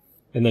dominant,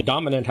 and the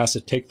dominant has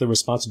to take the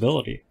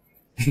responsibility.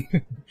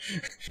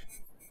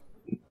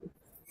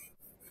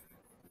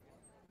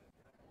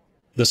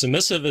 The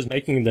submissive is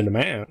making the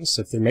demands.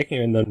 If they're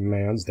making the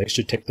demands, they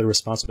should take the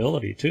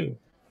responsibility too.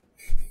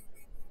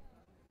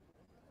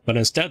 But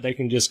instead, they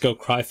can just go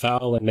cry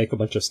foul and make a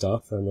bunch of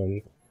stuff and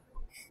then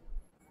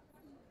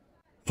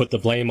put the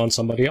blame on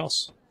somebody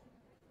else.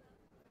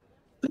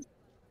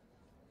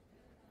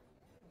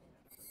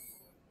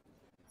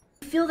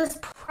 Feel this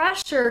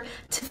pressure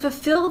to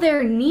fulfill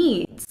their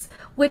needs,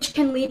 which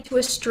can lead to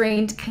a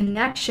strained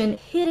connection,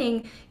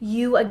 hitting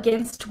you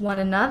against one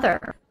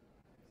another.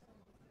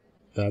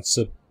 That's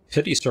a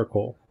pity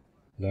circle.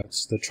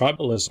 That's the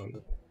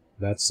tribalism.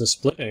 That's the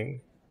splitting.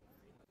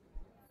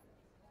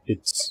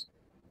 It's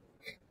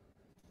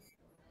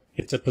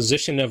a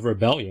position of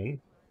rebellion.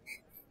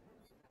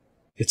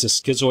 It's a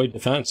schizoid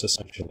defense,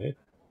 essentially.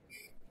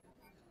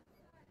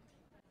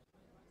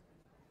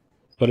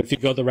 But if you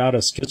go the route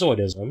of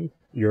schizoidism,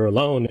 you're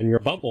alone in your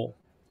bubble,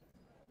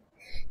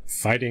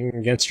 fighting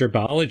against your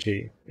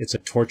biology. It's a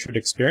tortured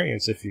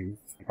experience if you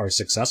are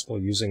successful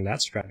using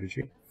that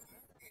strategy.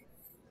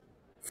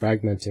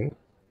 Fragmenting,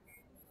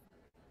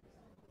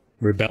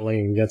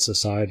 rebelling against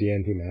society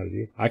and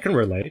humanity. I can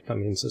relate. I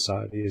mean,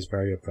 society is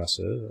very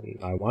oppressive, and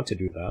I want to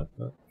do that.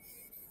 But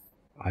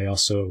I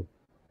also,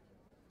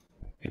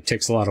 it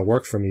takes a lot of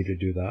work for me to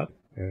do that,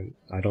 and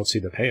I don't see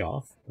the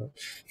payoff. But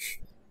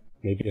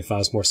maybe if I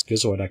was more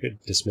schizoid, I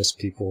could dismiss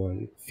people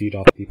and feed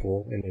off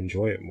people and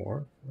enjoy it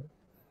more.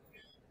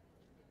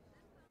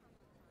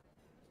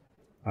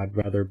 I'd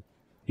rather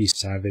be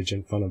savage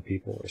in front of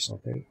people or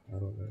something. I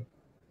don't know.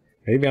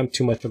 Maybe I'm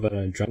too much of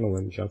an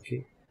adrenaline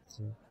junkie.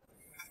 So.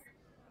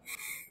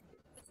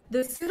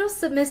 The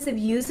pseudo-submissive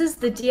uses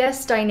the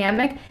DS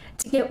dynamic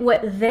to get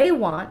what they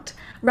want,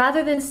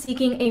 rather than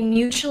seeking a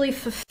mutually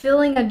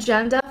fulfilling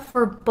agenda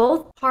for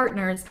both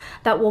partners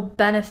that will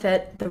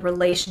benefit the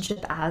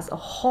relationship as a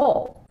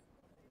whole.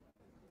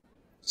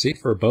 See,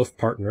 for both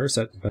partners,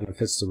 that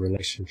benefits the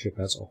relationship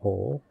as a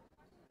whole.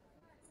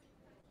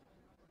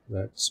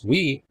 That's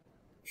we.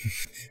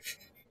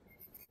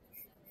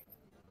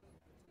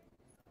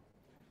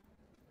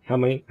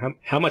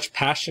 How much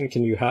passion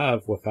can you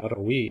have without a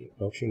we?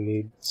 Don't you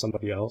need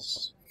somebody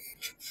else?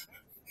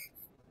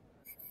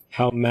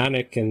 How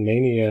manic and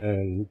mania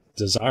and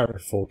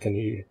desireful can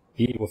you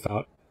be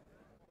without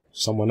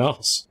someone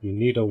else? You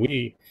need a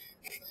we.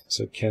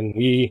 So can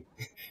we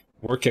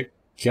work at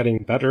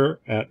getting better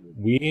at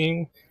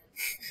weing,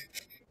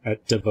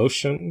 at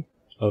devotion,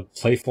 of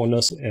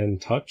playfulness and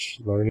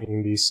touch,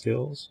 learning these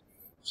skills,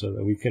 so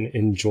that we can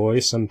enjoy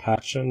some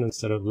passion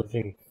instead of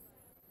living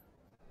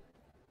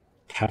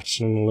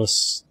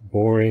passionless,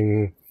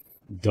 boring,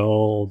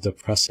 dull,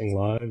 depressing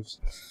lives?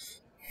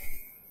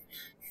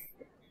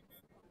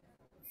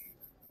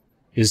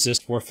 Is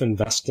this worth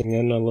investing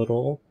in a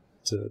little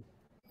to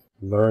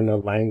learn a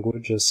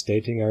language of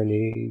stating our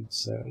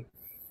needs and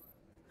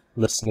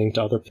listening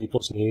to other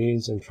people's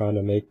needs and trying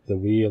to make the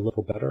we a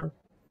little better?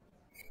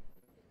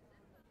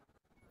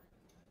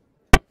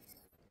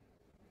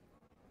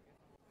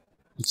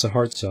 It's a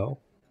hard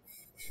sell.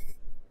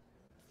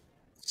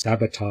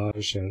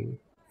 Sabotage and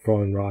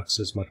throwing rocks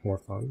is much more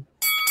fun.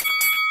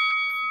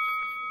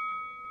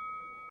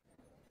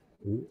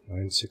 Ooh,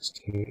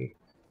 916.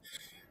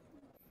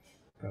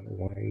 Gotta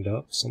wind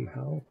up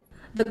somehow.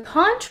 The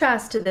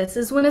contrast to this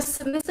is when a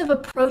submissive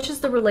approaches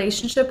the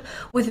relationship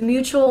with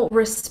mutual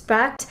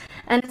respect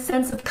and a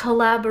sense of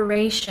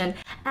collaboration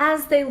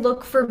as they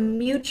look for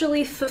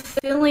mutually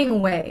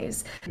fulfilling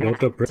ways.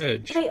 Build a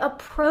bridge. They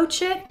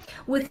approach it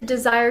with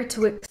desire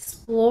to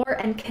explore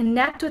and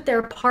connect with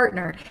their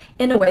partner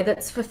in a way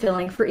that's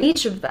fulfilling for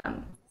each of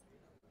them.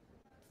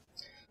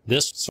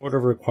 This sort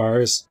of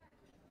requires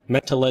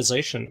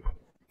mentalization.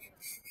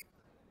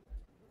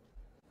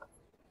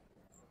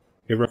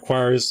 It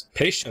requires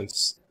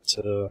patience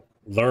to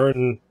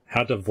learn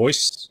how to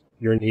voice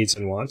your needs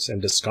and wants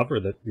and discover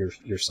that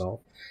yourself,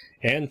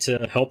 and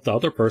to help the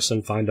other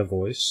person find a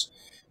voice.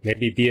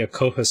 Maybe be a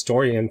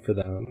co-historian for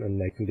them,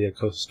 and they can be a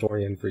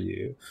co-historian for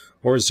you.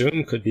 Or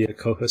Zoom could be a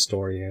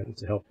co-historian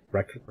to help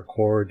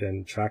record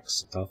and track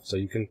stuff, so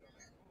you can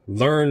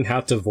learn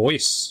how to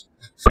voice,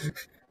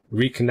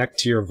 reconnect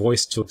to your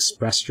voice to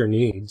express your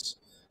needs.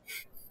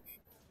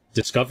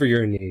 Discover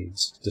your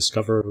needs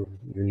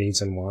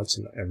and wants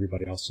and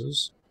everybody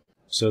else's,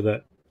 so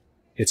that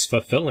it's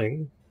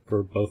fulfilling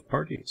for both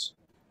parties.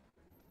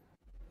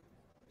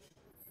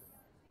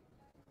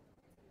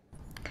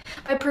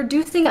 By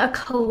producing a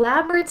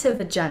collaborative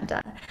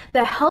agenda,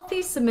 the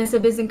healthy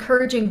submissive is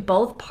encouraging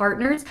both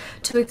partners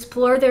to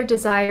explore their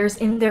desires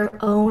in their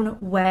own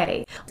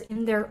way.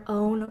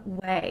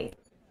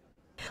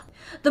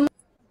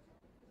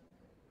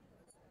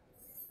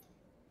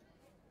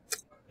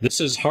 This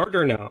is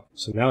harder now.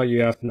 So now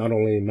you have not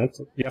only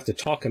you have to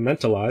talk and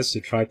mentalize to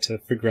try to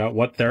figure out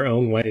what their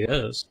own way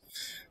is,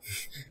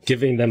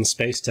 giving them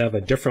space to have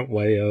a different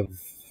way of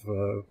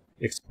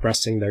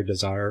expressing their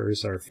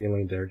desires or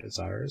feeling their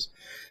desires.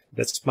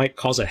 This might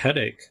cause a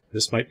headache.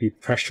 This might be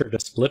pressure to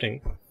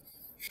splitting.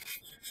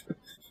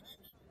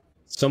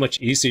 So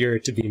much easier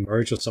to be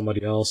merged with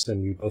somebody else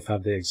and you both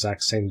have the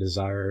exact same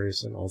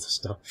desires and all this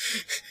stuff.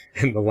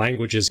 And the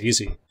language is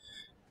easy.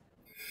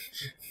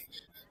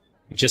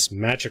 Just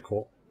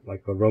magical,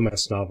 like a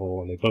romance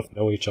novel, and they both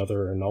know each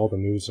other and all the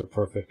moves are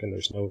perfect and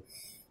there's no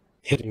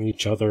hitting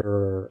each other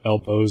or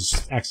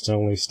elbows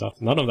accidentally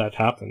stuff. None of that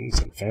happens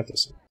in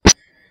fantasy.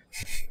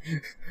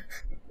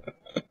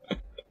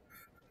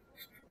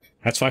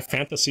 That's why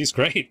fantasy's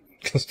great,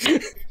 because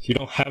you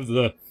don't have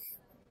the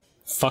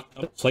fucked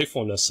up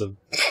playfulness of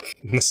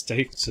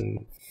mistakes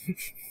and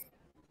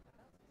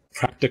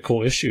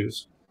practical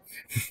issues.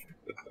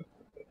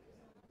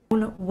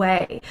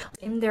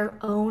 In their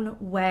own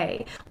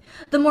way.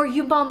 The more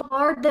you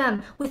bombard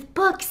them with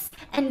books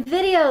and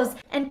videos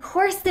and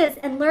courses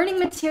and learning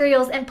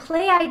materials and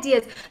play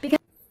ideas,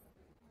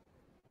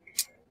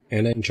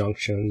 and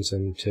injunctions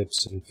and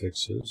tips and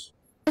fixes.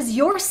 Because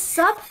your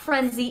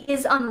sub-frenzy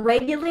is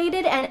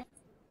unregulated and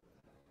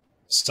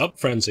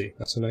Sub-frenzy,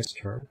 that's a nice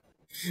term.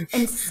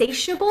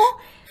 Insatiable,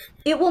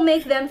 it will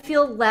make them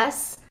feel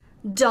less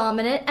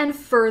dominant and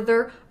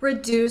further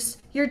reduce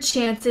your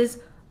chances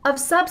of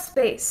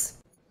subspace.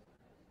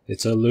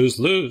 It's a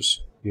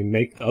lose-lose. You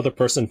make the other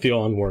person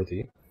feel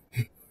unworthy,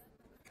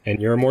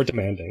 and you're more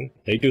demanding.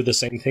 They do the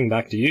same thing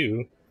back to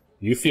you.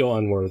 You feel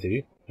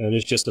unworthy, and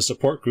it's just a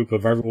support group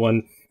of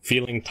everyone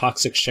feeling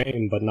toxic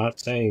shame but not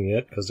saying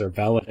it because they're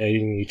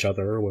validating each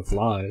other with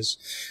lies.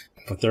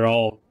 But they're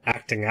all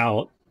acting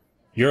out.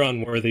 You're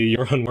unworthy,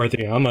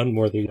 I'm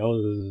unworthy.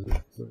 Oh,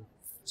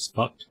 it's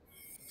fucked.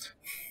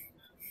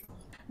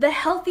 The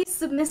healthy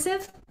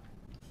submissive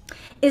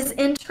is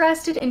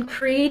interested in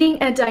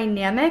creating a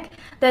dynamic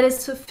that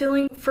is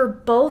fulfilling for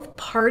both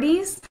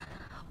parties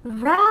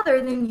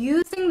rather than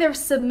using their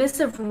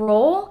submissive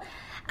role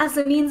as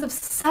a means of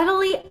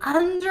subtly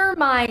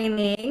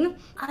undermining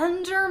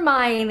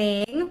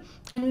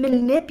and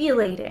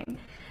manipulating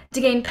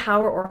to gain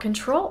power or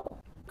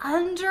control.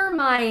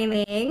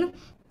 Undermining.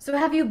 So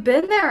have you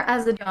been there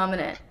as a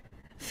dominant?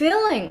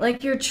 Feeling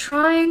like you're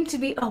trying to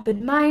be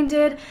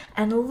open-minded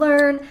and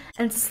learn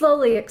and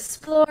slowly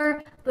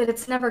explore, but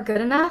it's never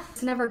good enough.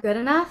 It's never good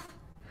enough.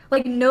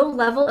 Like no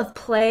level of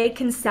play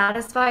can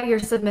satisfy your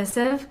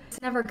submissive.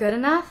 It's never good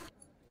enough.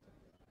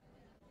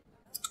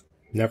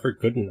 Never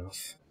good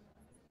enough.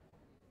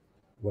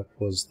 What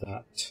was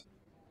that?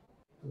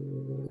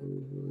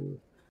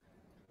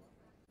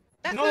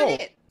 That's not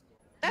it.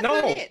 That's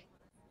not it.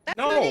 That's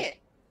not it.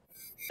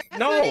 That's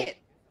not it.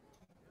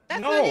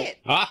 That's not it.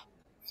 Ah!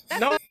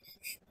 That's No! not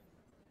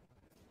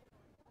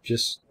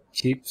Just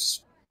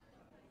keeps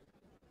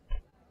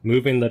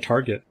moving the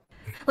target.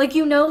 Like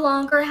you no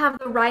longer have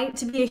the right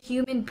to be a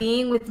human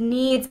being with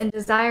needs and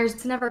desires.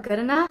 It's never good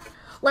enough.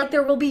 Like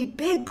there will be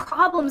big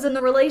problems in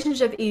the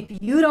relationship if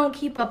you don't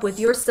keep up with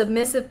your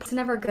submissive. It's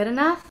never good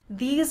enough.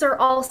 These are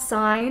all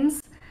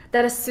signs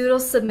that a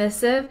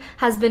pseudo-submissive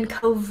has been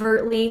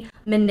covertly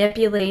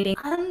manipulating,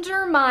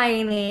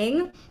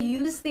 undermining,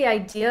 use the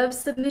idea of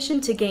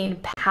submission to gain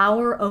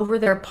power over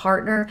their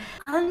partner,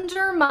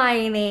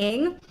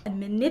 undermining, and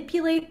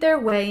manipulate their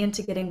way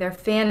into getting their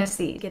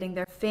fantasy.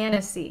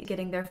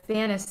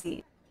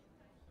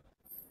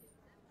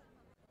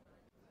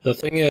 The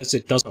thing is,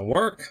 it doesn't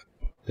work.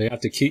 They have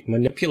to keep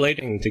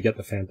manipulating to get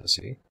the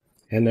fantasy.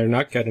 And they're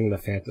not getting the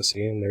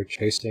fantasy, and they're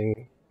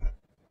chasing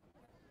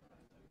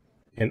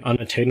an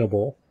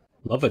unattainable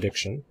love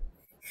addiction,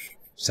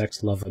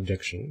 sex love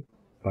addiction,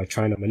 by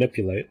trying to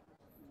manipulate.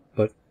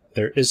 But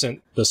there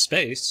isn't the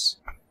space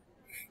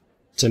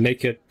to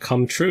make it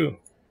come true.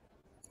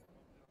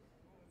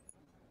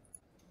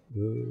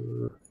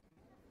 There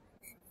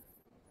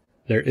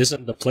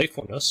isn't the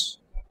playfulness.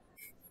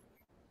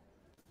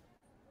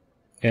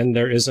 And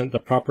there isn't the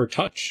proper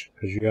touch,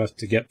 because you have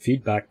to get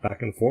feedback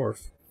back and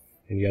forth.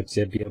 And you have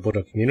to be able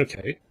to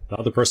communicate. The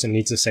other person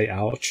needs to say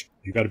ouch.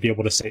 You got to be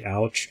able to say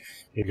ouch.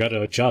 You got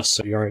to adjust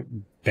so you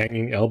aren't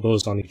banging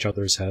elbows on each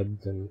other's head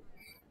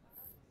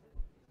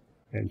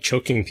and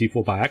choking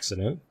people by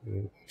accident.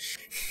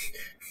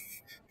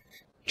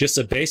 Just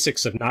the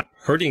basics of not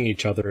hurting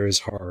each other is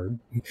hard.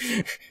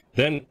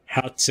 Then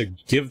how to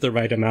give the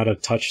right amount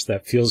of touch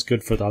that feels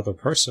good for the other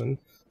person.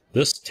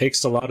 This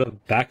takes a lot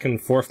of back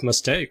and forth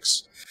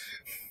mistakes.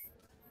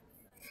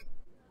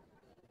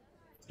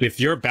 If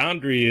your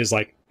boundary is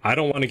like, I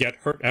don't want to get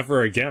hurt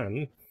ever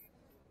again,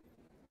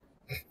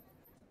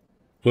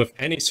 with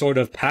any sort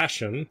of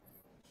passion,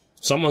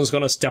 someone's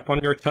going to step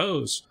on your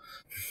toes.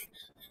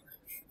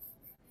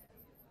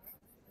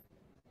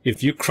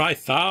 If you cry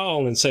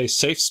foul and say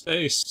safe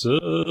space,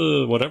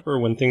 whatever,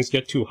 when things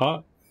get too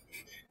hot,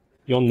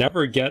 you'll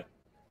never get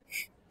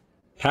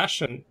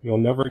passion. You'll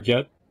never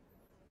get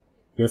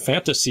your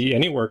fantasy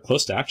anywhere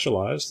close to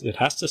actualized. It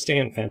has to stay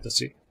in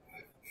fantasy.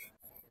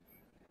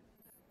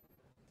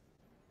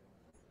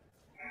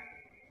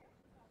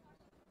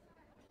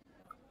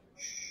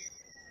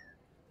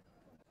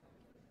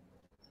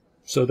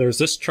 So there's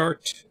this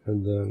chart,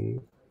 and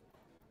then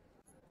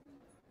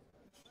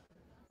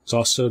there's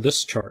also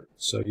this chart.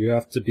 So you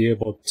have to be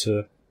able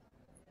to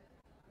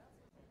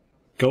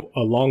go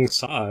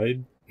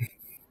alongside,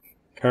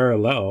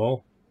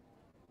 parallel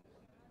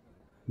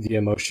the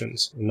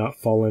emotions, and not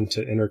fall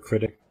into inner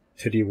critic,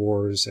 pity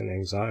wars, and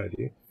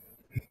anxiety.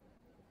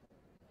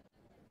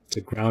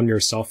 To ground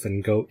yourself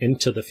and go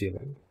into the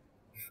feeling.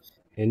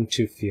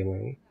 Into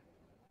feeling.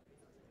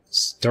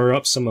 Stir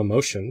up some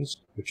emotions,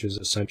 which is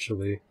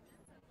essentially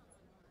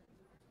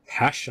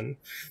passion.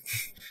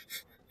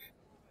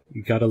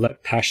 You gotta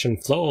let passion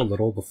flow a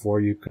little before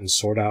you can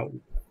sort out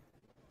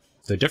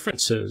the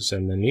differences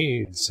and the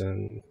needs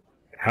and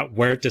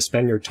where to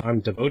spend your time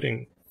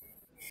devoting.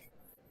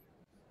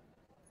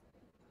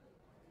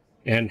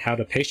 And how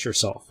to pace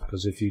yourself,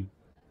 because if you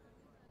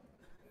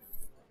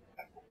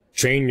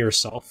drain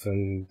yourself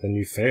and then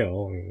you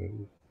fail,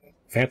 and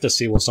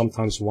fantasy will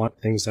sometimes want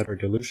things that are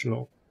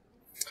delusional.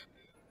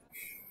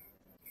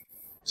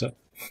 So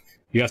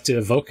you have to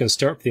evoke and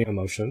stir up the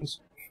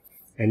emotions,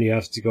 and you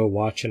have to go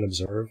watch and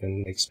observe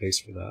and make space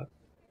for that.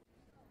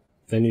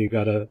 Then you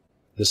gotta,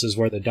 this is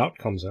where the doubt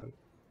comes in.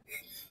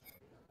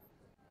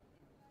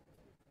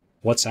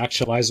 What's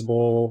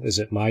actualizable? Is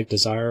it my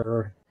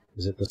desire?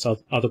 Is it the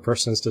other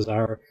person's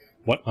desire?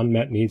 What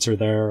unmet needs are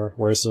there?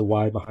 Where's the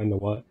why behind the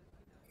what?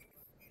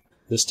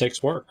 This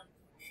takes work.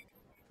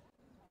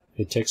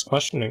 It takes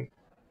questioning.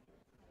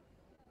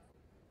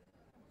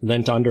 And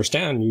then to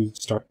understand, you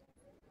start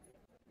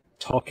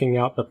talking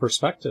out the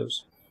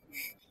perspectives.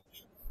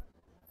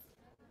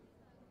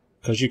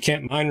 Because you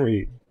can't mind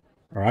read.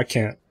 Or I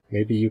can't.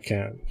 Maybe you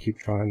can. Keep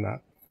trying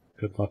that.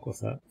 Good luck with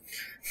that.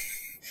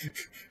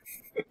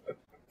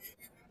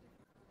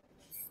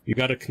 You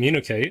got to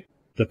communicate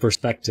the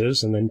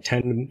perspectives and then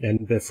tend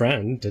and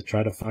befriend to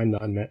try to find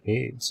the unmet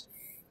needs.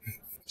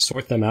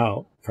 Sort them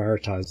out,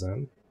 prioritize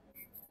them.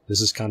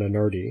 This is kind of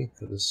nerdy,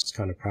 because this is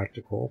kind of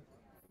practical.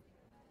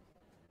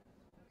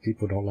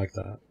 People don't like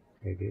that,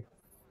 maybe.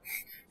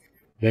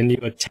 Then you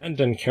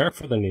attend and care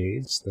for the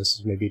needs. This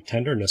is maybe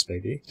tenderness,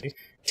 baby.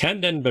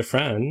 Tend and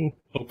befriend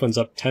opens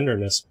up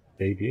tenderness,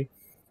 baby.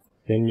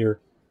 Then you're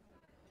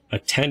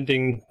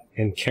attending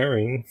and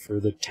caring for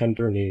the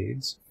tender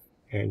needs.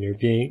 And you're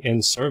being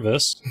in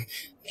service,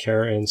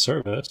 care and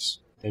service,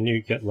 then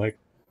you get like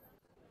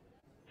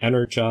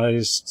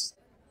energized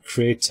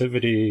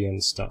creativity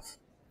and stuff.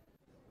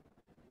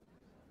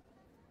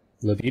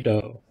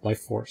 Libido, life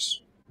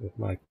force, with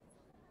my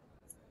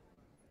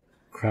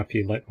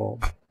crappy light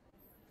bulb.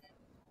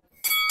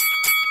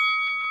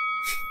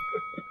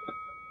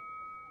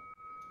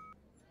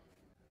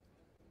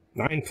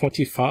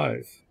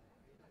 $9.25.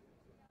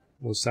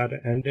 Was that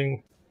an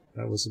ending?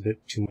 That was a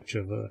bit too much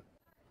of a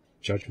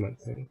judgment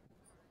thing.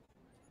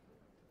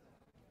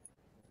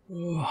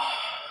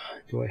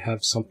 Do I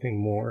have something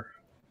more?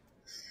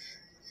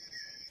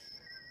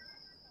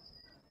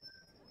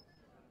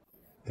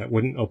 That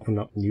wouldn't open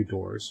up new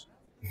doors.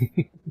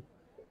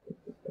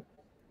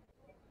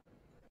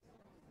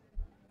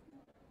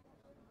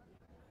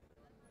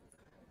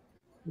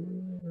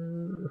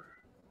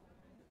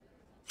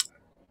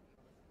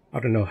 I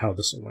don't know how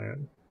this will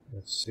land.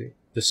 Let's see.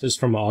 This is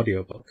from an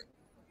audiobook.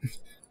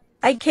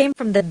 I came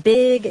from the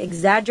big,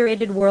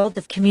 exaggerated world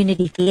of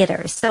community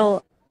theater,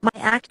 so my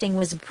acting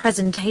was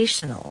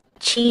presentational,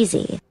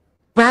 cheesy.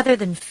 Rather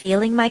than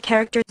feeling my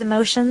character's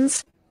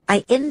emotions,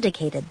 I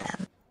indicated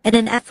them in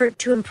an effort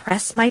to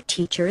impress my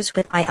teachers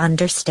with my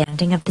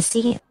understanding of the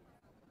scene.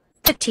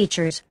 The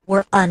teachers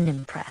were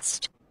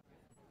unimpressed.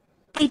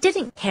 They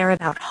didn't care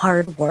about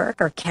hard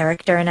work or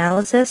character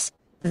analysis.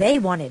 They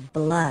wanted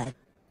blood.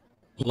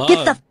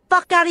 Get the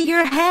fuck out of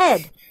your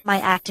head,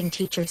 my acting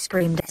teacher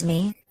screamed at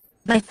me.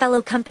 My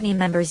fellow company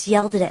members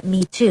yelled it at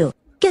me too.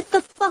 Get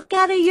the fuck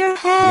out of your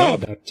head!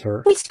 No, that's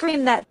her. We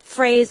scream that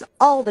phrase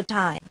all the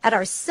time. At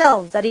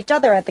ourselves, at each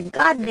other, at the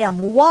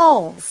goddamn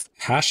walls.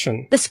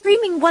 Passion. The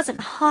screaming wasn't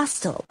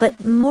hostile,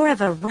 but more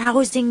of a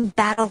rousing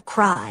battle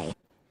cry.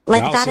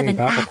 Like that of Rousing an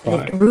battle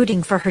athlete cry.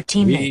 rooting for her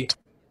teammate.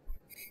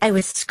 I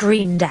was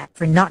screamed at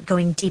for not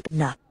going deep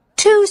enough.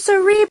 Too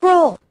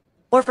cerebral!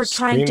 Or for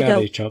trying to Scream at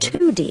go each other.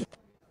 too deep.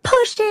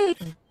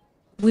 Pushing!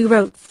 We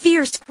wrote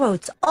fierce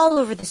quotes all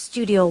over the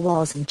studio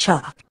walls in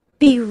chalk.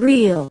 Be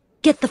real.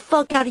 Get the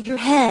fuck out of your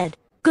head.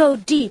 Go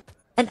deep.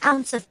 An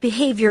ounce of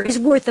behavior is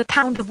worth a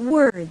pound of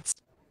words.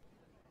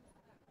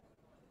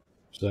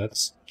 So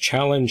that's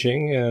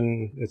challenging,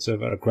 and it's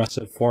an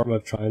aggressive form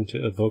of trying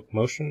to evoke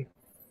motion.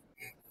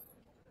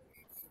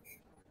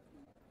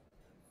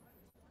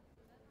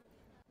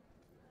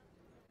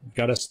 You've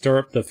got to stir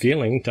up the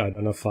feeling to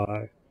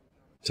identify,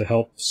 to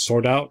help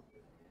sort out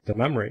the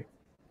memory.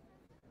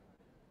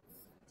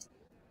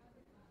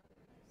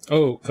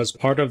 Oh, because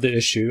part of the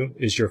issue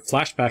is your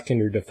flashback and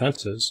your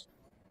defenses.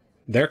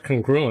 They're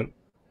congruent.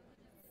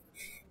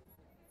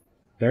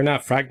 They're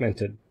not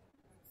fragmented.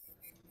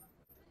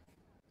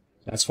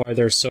 That's why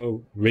they're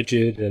so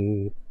rigid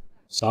and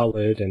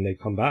solid and they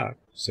come back.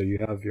 So you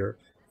have your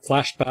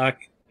flashback,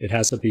 it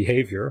has a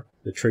behavior,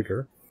 the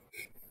trigger.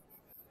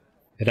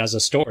 It has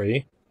a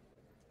story,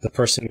 the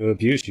person who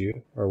abused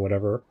you or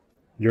whatever.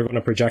 You're going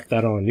to project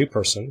that on a new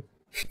person.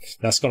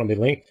 That's going to be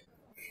linked.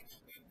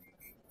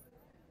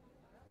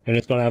 And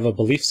it's going to have a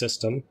belief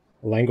system,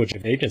 a language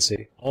of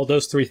agency. All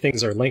those three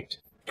things are linked.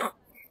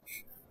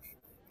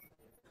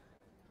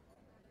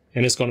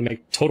 And it's going to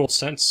make total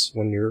sense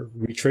when you're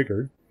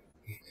re-triggered.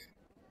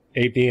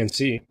 A, B, and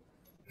C.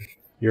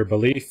 Your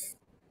belief,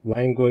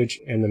 language,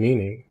 and the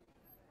meaning.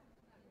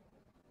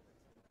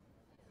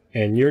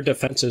 And your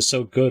defense is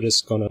so good,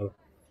 it's going to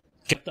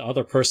get the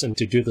other person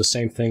to do the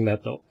same thing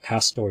that the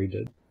past story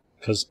did.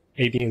 Because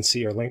A, B, and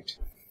C are linked.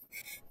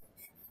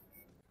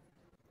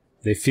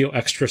 They feel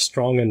extra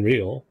strong and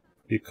real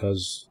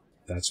because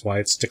that's why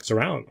it sticks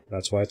around.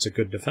 That's why it's a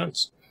good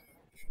defense.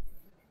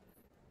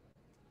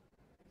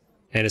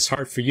 And it's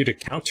hard for you to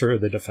counter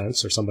the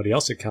defense or somebody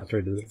else to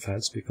counter the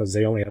defense because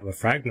they only have a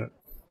fragment.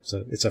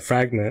 So it's a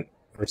fragment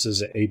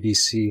versus an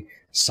ABC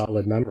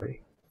solid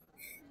memory.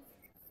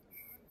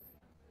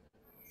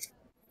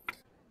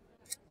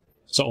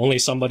 So only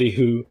somebody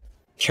who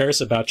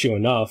cares about you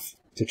enough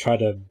to try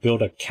to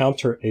build a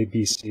counter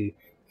ABC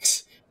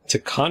to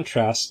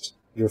contrast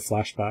your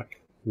flashback,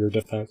 your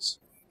defense,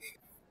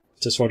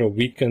 to sort of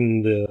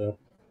weaken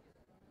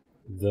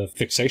the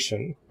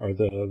fixation or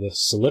the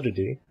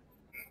solidity,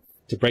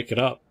 to break it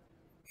up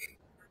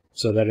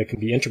so that it can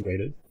be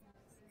integrated.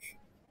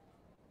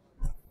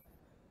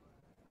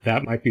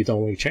 That might be the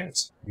only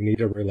chance. You need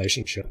a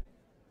relationship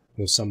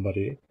with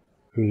somebody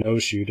who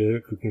knows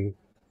you, who can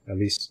at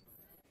least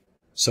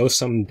sow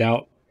some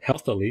doubt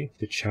healthily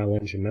to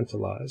challenge and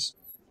mentalize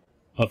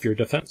of your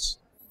defense.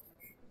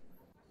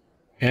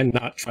 And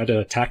not try to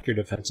attack your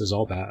defense is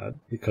all bad,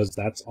 because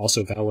that's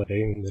also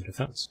validating the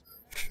defense.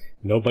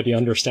 Nobody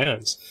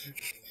understands.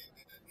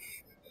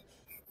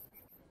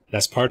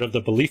 That's part of the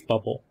belief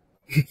bubble.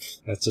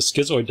 That's a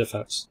schizoid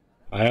defense.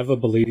 I have a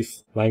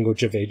belief,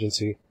 language of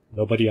agency.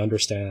 Nobody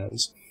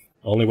understands.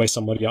 The only way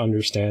somebody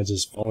understands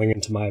is falling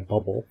into my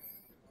bubble.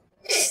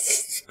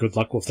 Good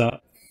luck with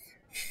that.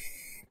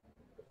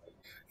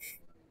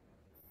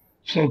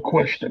 So,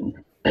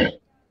 question.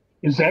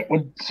 Is that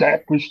what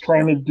Zach was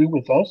trying to do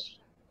with us?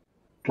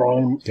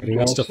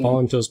 Getting us to fall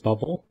into his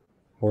bubble?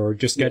 Or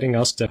just getting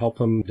us to help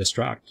him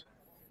distract?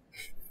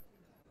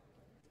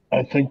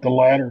 I think the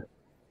latter.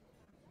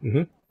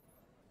 Mm-hmm.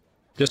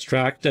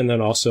 Distract, and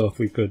then also if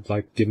we could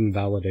like give him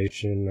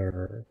validation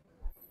or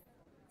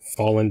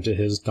fall into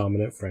his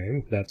dominant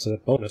frame, that's a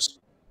bonus.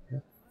 Yeah.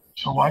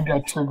 So I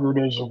got triggered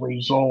as a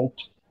result.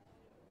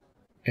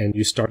 And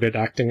you started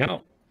acting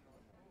out.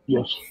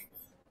 Yes.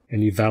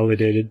 And you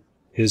validated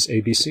his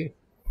ABC.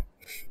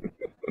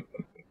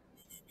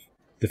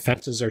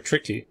 Defenses are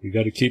tricky. You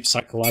got to keep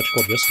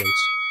psychological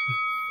distance.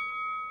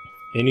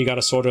 And you got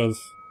to sort of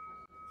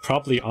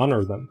probably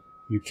honor them.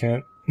 You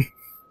can't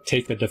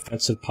take a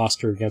defensive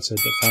posture against a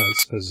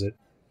defense because it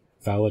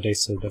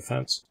validates the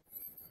defense.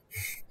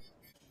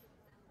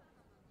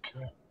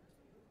 Okay.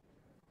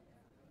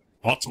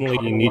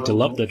 Ultimately, you need to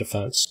love the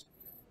defense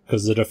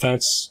because the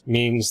defense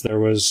means there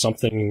was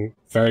something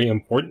very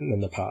important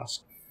in the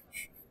past.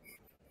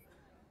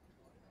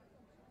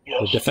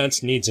 Yes. The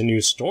defense needs a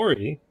new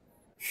story,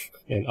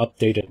 an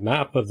updated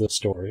map of the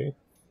story,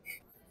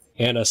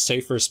 and a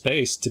safer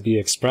space to be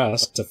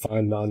expressed to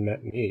find the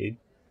unmet need,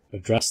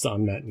 address the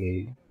unmet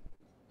need.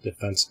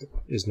 Defense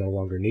is no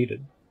longer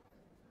needed.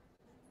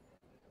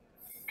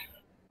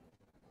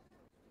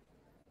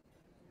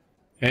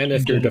 And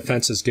if your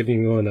defense is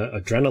giving you an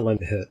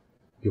adrenaline hit,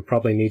 you'll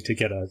probably need to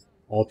get an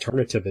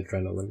alternative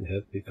adrenaline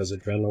hit because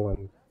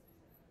adrenaline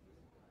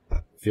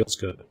feels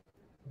good.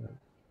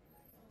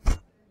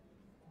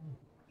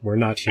 We're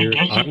not here.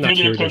 I'm not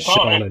here to shit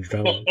on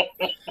adrenaline.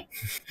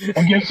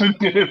 I guess it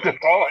did at the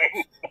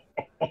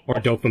time. or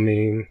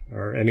dopamine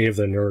or any of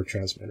the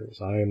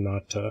neurotransmitters. I am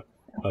not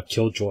a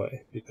killjoy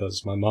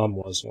because my mom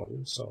was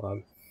one,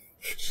 so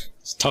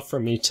it's tough for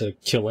me to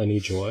kill any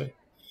joy.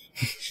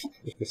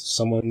 If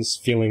someone's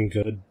feeling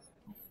good,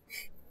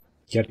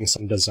 getting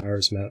some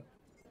desires met,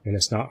 and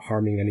it's not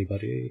harming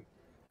anybody,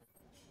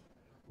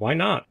 why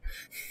not?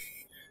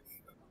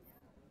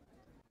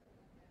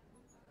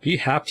 Be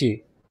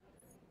happy.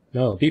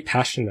 No, be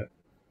passionate.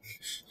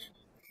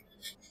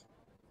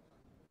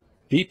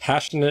 Be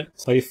passionate,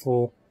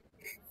 playful.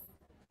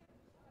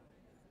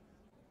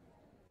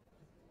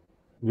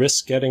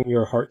 Risk getting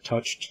your heart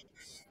touched.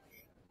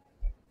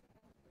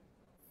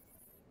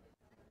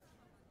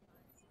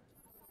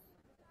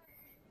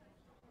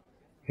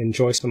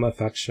 Enjoy some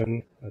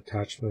affection,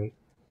 attachment.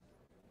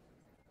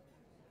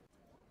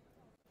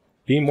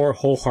 Be more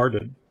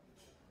wholehearted.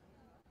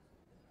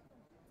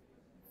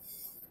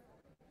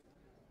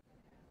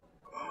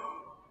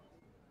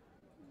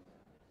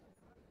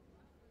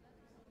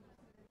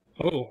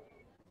 Oh,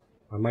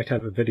 I might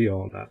have a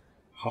video on that.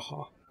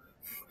 Haha.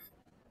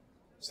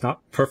 It's not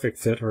perfect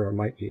fit, or it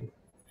might be.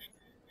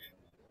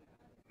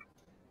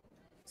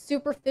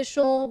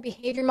 Superficial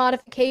behavior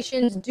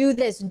modifications, do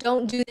this,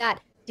 don't do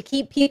that, to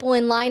keep people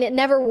in line, it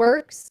never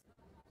works.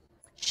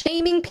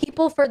 Shaming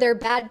people for their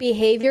bad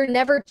behavior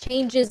never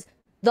changes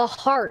the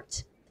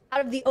heart.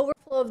 Out of the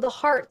overflow of the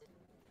heart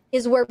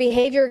is where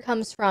behavior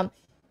comes from.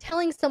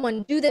 Telling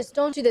someone, do this,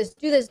 don't do this,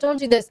 do this, don't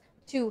do this,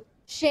 to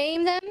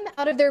shame them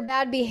out of their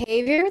bad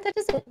behavior, that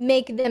doesn't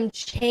make them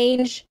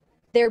change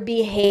their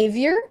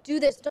behavior. Do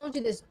this, don't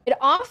do this. It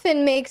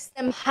often makes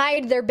them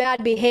hide their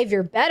bad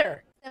behavior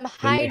better.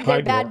 Hide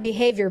their bad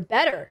behavior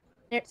better.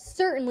 And it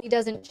certainly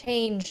doesn't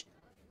change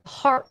the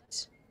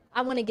heart.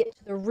 I want to get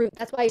to the root.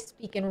 That's why I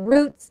speak in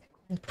roots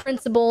and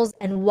principles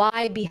and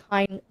why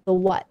behind the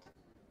what.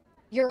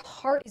 Your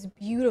heart is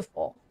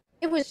beautiful.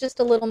 It was just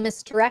a little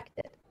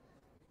misdirected.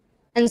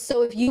 And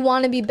so if you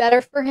want to be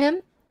better for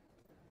him,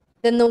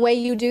 then the way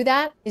you do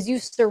that is you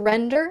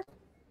surrender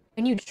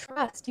and you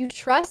trust. You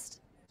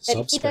trust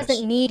that he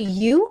doesn't need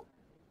you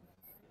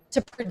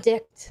to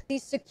predict.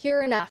 He's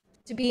secure enough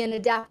to be an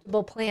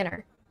adaptable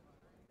planner.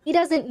 He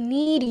doesn't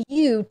need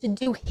you to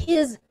do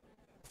his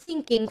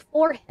thinking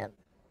for him.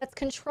 That's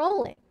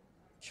controlling.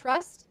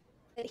 Trust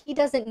that he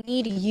doesn't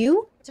need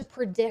you to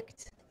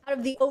predict. Out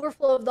of the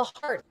overflow of the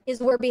heart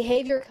is where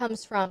behavior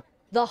comes from.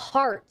 The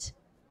heart.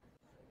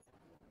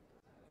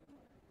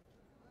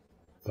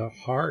 The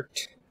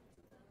heart.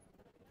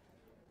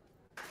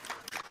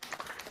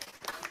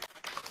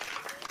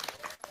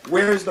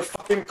 Where is the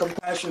fucking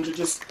compassion to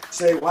just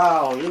say,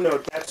 wow, you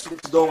know, that's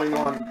what's going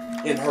on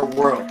in her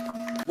world?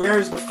 Where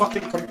is the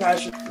fucking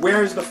compassion?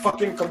 Where is the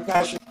fucking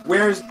compassion?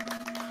 Where is...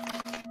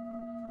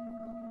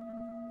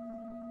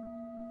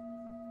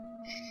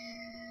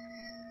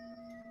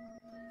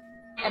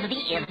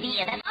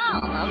 The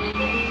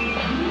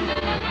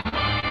almost.